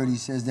his word. He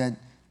says that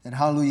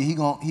hallelujah, he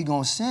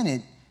going to send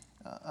it,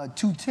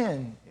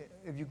 2:10.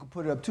 If you could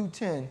put it up,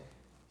 2:10.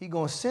 He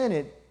going to send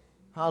it,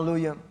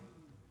 hallelujah,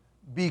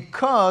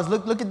 because,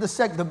 look at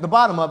the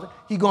bottom of it.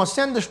 He going to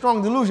send the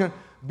strong delusion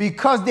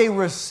because they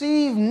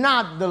receive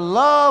not the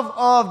love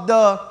of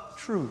the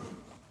truth.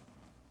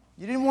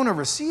 You didn't want to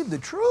receive the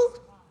truth?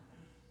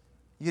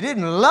 You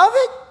didn't love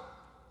it?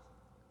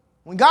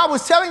 When God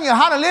was telling you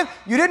how to live,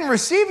 you didn't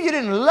receive it, you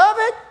didn't love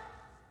it?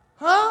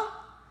 Huh?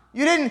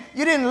 You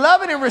didn't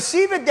love it and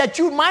receive it that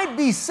you might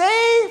be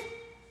saved?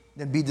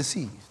 Then be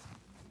deceived.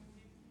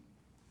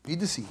 Be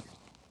deceived.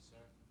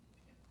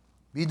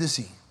 Be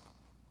deceived.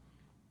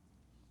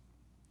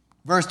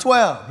 Verse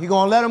 12, he's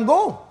going to let them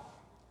go.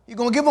 He's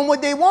going to give them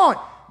what they want,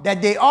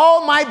 that they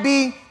all might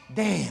be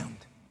damned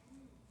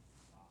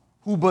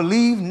who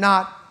believe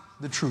not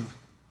the truth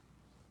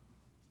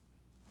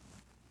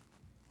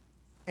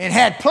and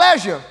had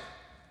pleasure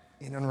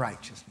in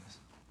unrighteousness.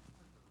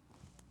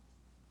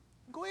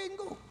 Go ahead and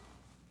go.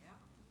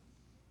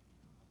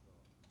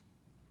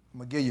 I'm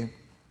going to give you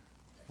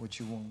what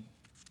you want.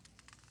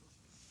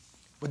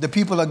 But the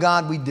people of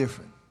God, we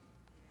different.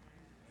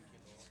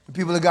 The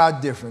people of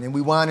God different, and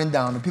we winding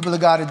down. The people of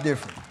God are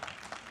different.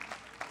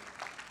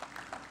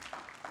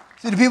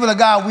 See, the people of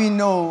God, we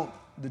know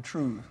the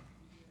truth.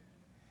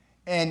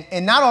 And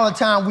not all the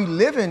time we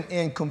live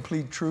in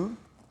complete truth,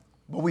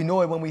 but we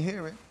know it when we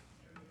hear it.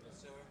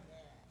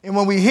 And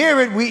when we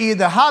hear it, we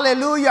either,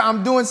 hallelujah,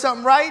 I'm doing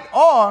something right,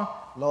 or,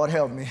 Lord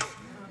help me.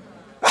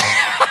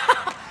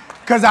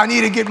 Because I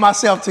need to get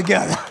myself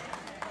together.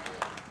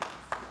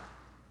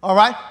 All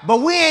right?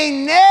 But we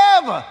ain't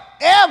never,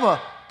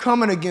 ever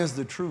coming against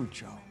the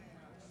truth, y'all.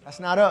 That's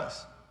not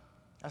us.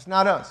 That's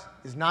not us.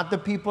 It's not the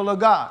people of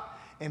God.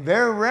 And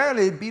very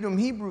rarely it be them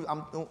Hebrews.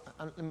 All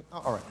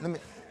right, let me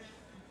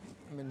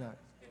not.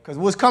 Because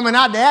what's coming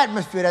out the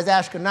atmosphere, that's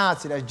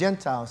Ashkenazi, that's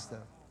Gentile stuff.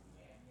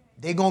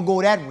 They're going to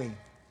go that way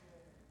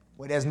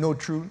where there's no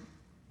truth.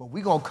 But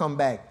we're going to come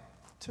back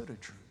to the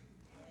truth.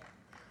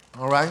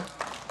 All right?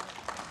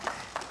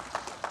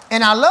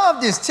 And I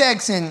love this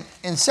text in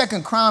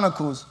 2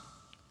 Corinthians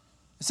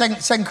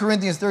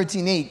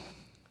 13:8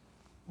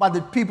 by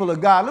the people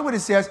of God. Look what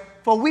it says.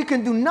 For we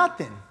can do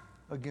nothing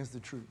against the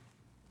truth,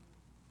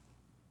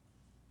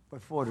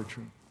 but for the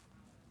truth.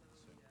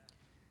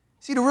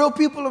 See, the real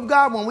people of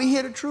God, when we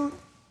hear the truth,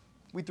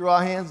 we throw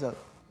our hands up.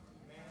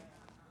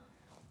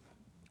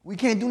 We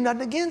can't do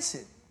nothing against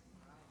it.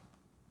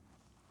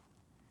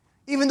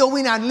 Even though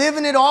we're not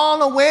living it all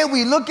the way,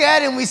 we look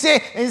at it and we say,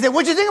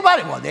 what you think about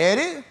it? Well, there it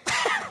is.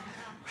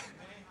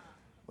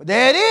 Well,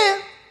 there it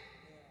is.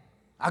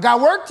 I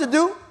got work to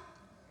do.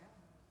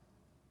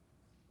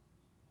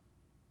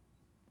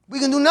 We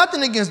can do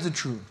nothing against the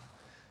truth.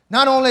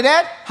 Not only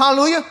that,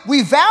 hallelujah,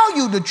 we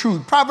value the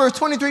truth. Proverbs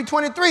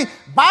 23:23,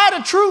 buy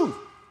the truth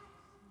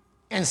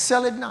and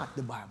sell it not,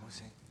 the Bible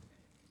says.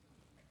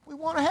 We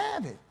want to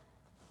have it.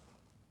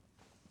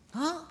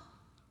 Huh?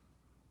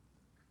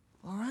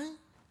 All right?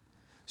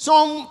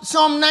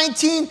 Psalm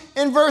 19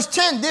 and verse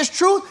 10, this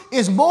truth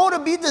is more to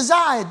be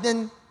desired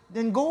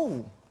than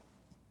gold.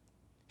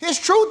 His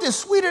truth is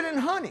sweeter than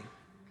honey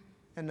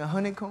and the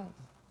honeycomb.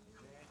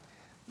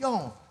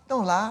 Yo,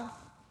 don't lie.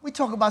 We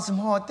talk about some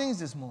hard things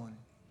this morning.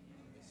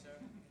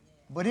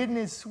 But isn't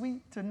it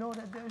sweet to know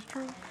that there's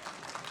truth?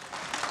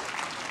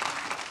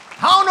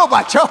 I don't know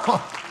about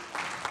y'all.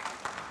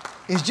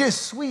 It's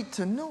just sweet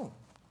to know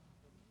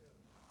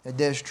that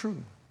there's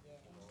truth.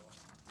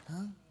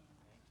 Huh?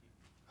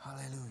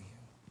 Hallelujah.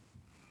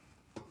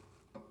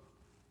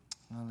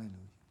 Hallelujah.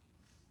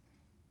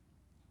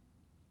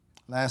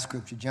 Last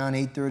scripture, John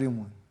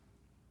 8:31.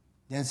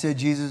 Then said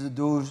Jesus to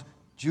those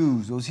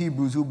Jews, those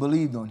Hebrews who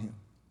believed on him,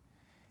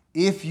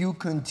 if you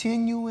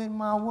continue in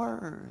my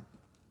word,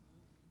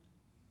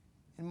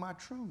 in my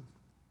truth,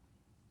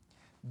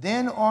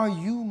 then are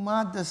you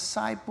my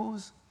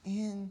disciples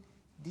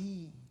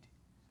indeed.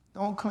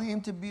 Don't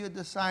claim to be a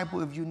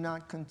disciple if you're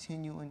not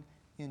continuing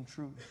in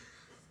truth.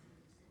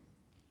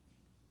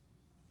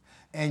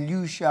 And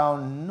you shall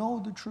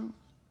know the truth,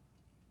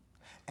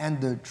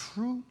 and the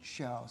truth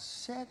shall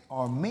set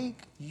or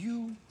make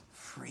you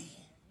free.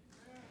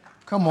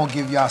 Come on,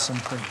 give y'all some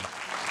praise.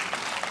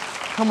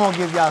 Come on,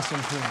 give y'all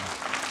some praise.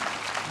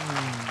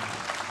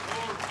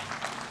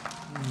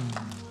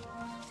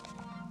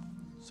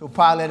 So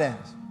Pilate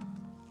asked,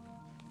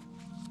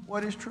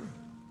 what is true?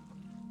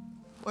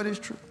 What is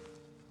true?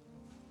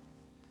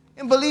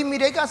 And believe me,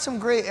 they got some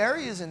gray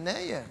areas in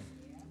there, yeah.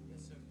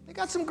 They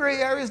got some gray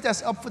areas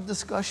that's up for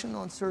discussion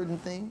on certain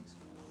things.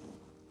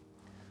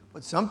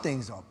 But some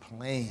things are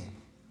plain.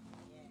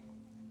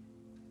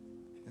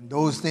 And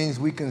those things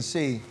we can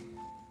say,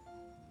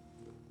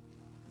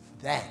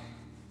 that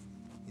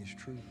is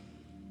true.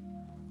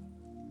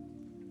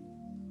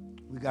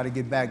 We got to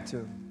get back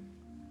to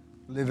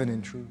living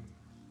in truth.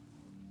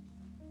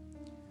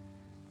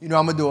 You know,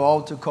 I'm going to do an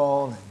altar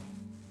call. And,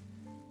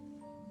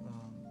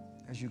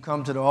 as you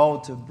come to the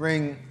altar,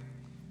 bring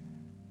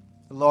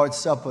the Lord's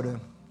Supper, the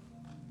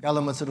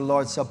elements of the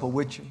Lord's Supper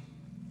with you.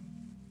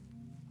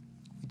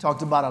 We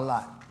talked about a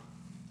lot.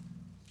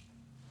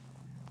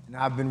 And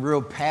I've been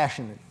real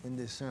passionate in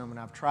this sermon.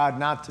 I've tried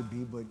not to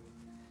be, but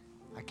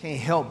I can't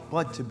help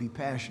but to be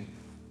passionate.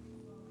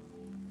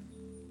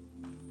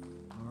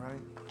 All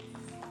right?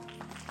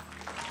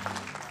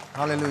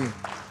 Hallelujah.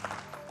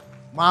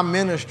 My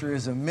ministry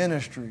is a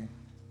ministry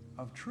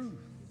of truth.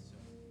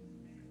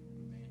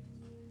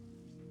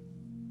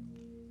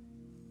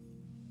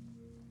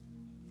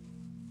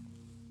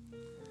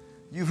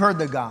 You've heard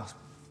the gospel.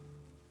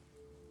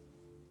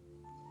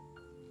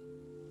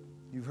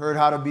 You've heard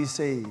how to be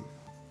saved.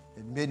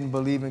 Admit and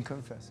believe and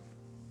confess.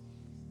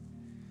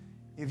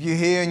 If you're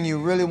here and you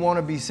really want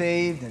to be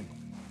saved and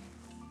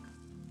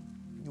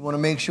you want to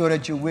make sure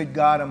that you're with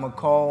God, I'm going to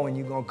call and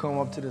you're going to come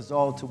up to this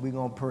altar. We're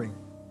going to pray.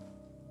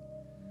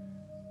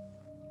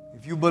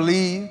 If you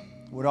believe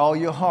with all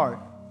your heart,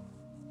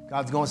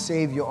 God's going to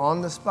save you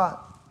on the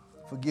spot,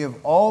 forgive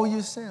all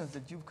your sins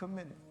that you've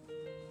committed,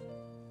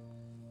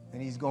 and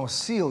he's going to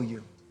seal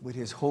you with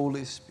his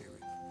Holy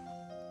Spirit.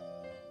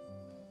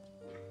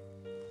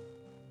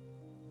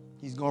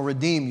 He's going to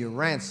redeem you,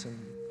 ransom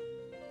you.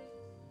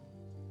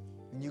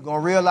 And you're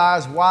going to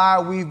realize why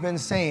we've been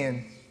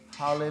saying,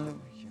 hallelujah,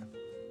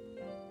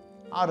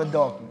 out of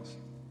darkness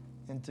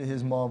into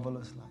his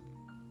marvelous light.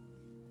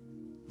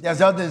 There's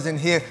others in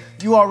here,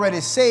 you already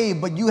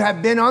saved, but you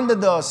have been under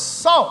the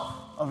assault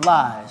of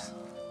lies.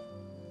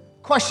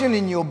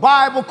 questioning your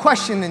Bible,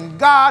 questioning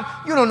God.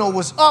 You don't know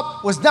what's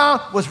up, what's down,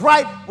 what's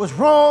right, what's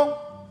wrong.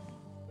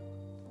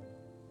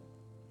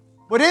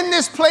 But in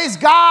this place,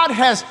 God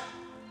has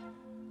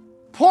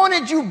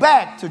pointed you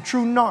back to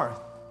true north.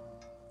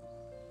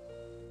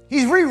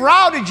 He's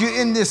rerouted you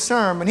in this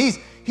sermon.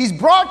 He's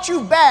brought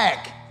you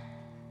back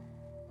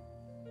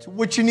to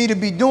what you need to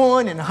be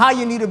doing and how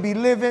you need to be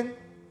living.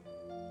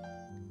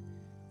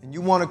 And you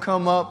want to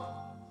come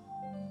up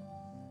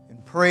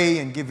and pray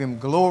and give him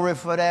glory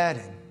for that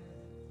and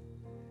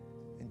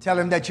tell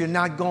him that you're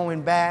not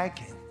going back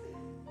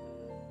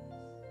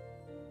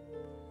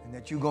and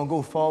that you're going to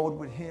go forward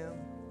with him.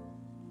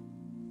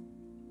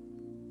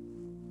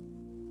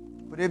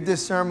 But if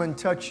this sermon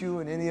touched you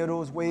in any of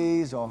those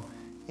ways or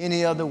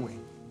any other way,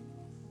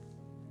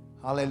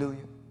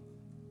 hallelujah.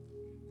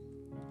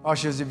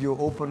 Ushers, if you'll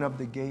open up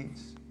the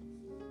gates,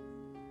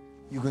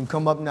 you can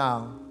come up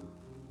now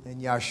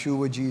in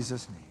Yeshua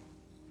Jesus' name.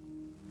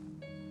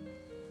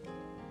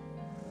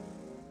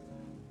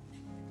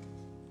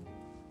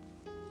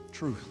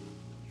 Truth.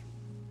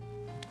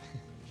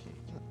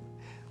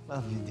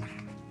 Love you,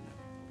 Deacon.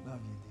 Love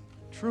you,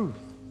 Deacon. Truth.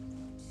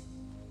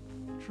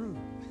 Truth.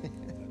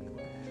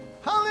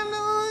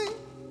 Hallelujah.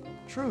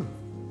 Truth.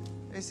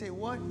 They say,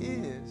 what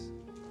is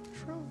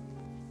truth?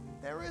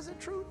 There is a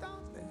truth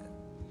out there.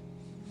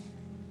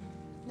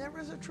 There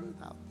is a truth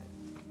out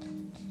there.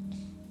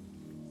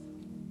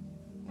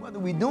 Whether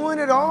we're doing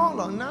it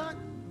all or not,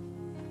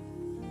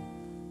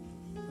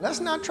 let's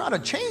not try to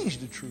change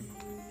the truth.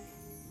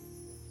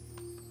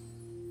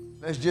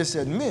 Let's just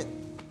admit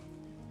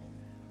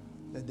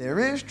that there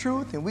is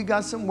truth and we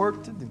got some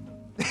work to do.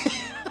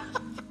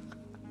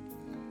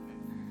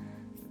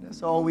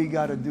 That's all we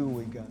got to do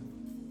with God.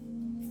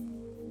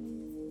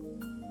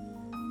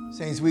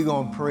 Saints, we're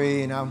going to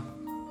pray, and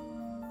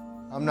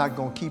I'm not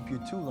going to keep you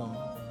too long.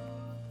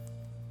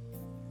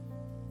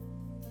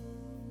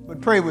 But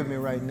pray with me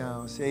right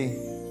now. Say,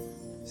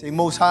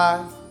 Most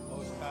High,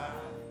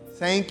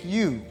 thank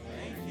you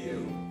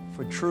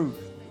for truth.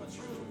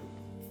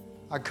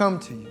 I come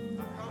to you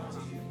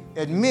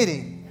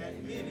admitting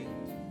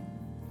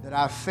that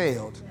I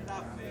failed.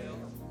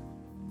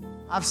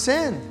 I've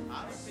sinned.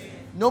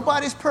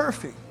 Nobody's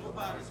perfect.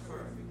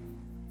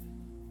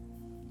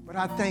 But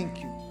I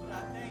thank you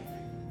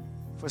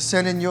for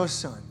sending your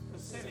son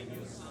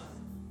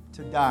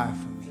to die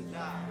for me.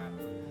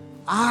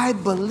 I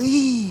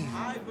believe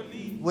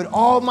with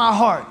all my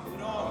heart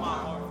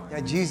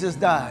that Jesus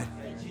died.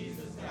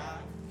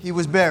 He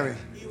was buried.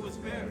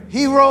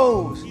 He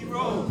rose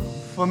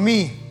for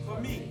me.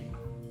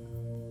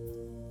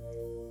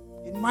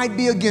 It might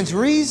be against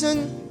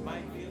reason.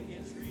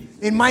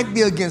 It might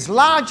be against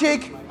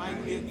logic.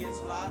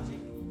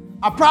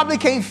 I probably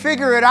can't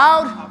figure it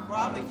out.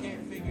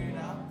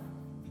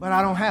 But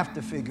I don't have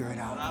to figure it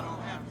out.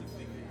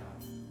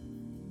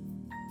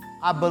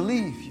 I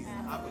believe you.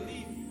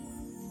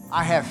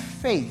 I have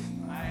faith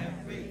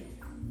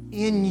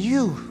in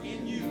you.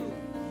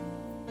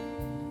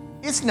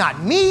 It's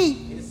not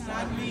me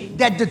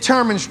that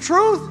determines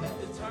truth.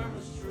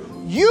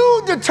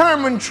 You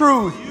determine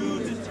truth.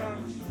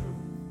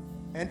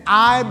 And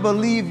I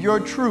believe your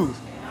truth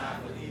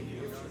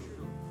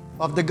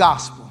of the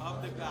gospel.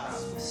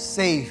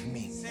 Save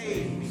me.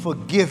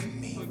 Forgive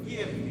me.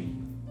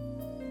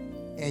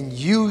 And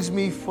use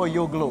me for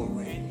your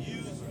glory.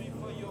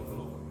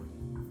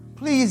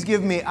 Please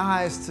give me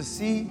eyes to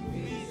see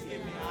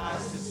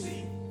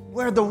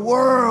where the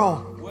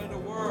world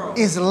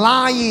is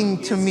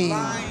lying to me.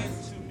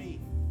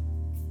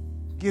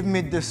 Give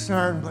me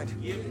discernment.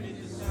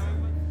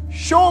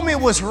 Show me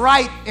what's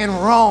right and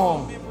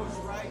wrong.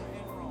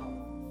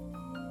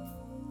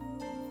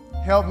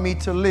 Help me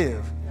to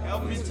live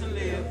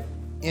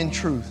in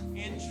truth.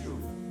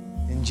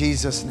 In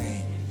Jesus'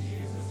 name.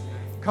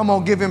 Come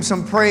on, give him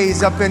some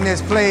praise up in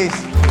this place.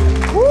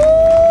 Woo!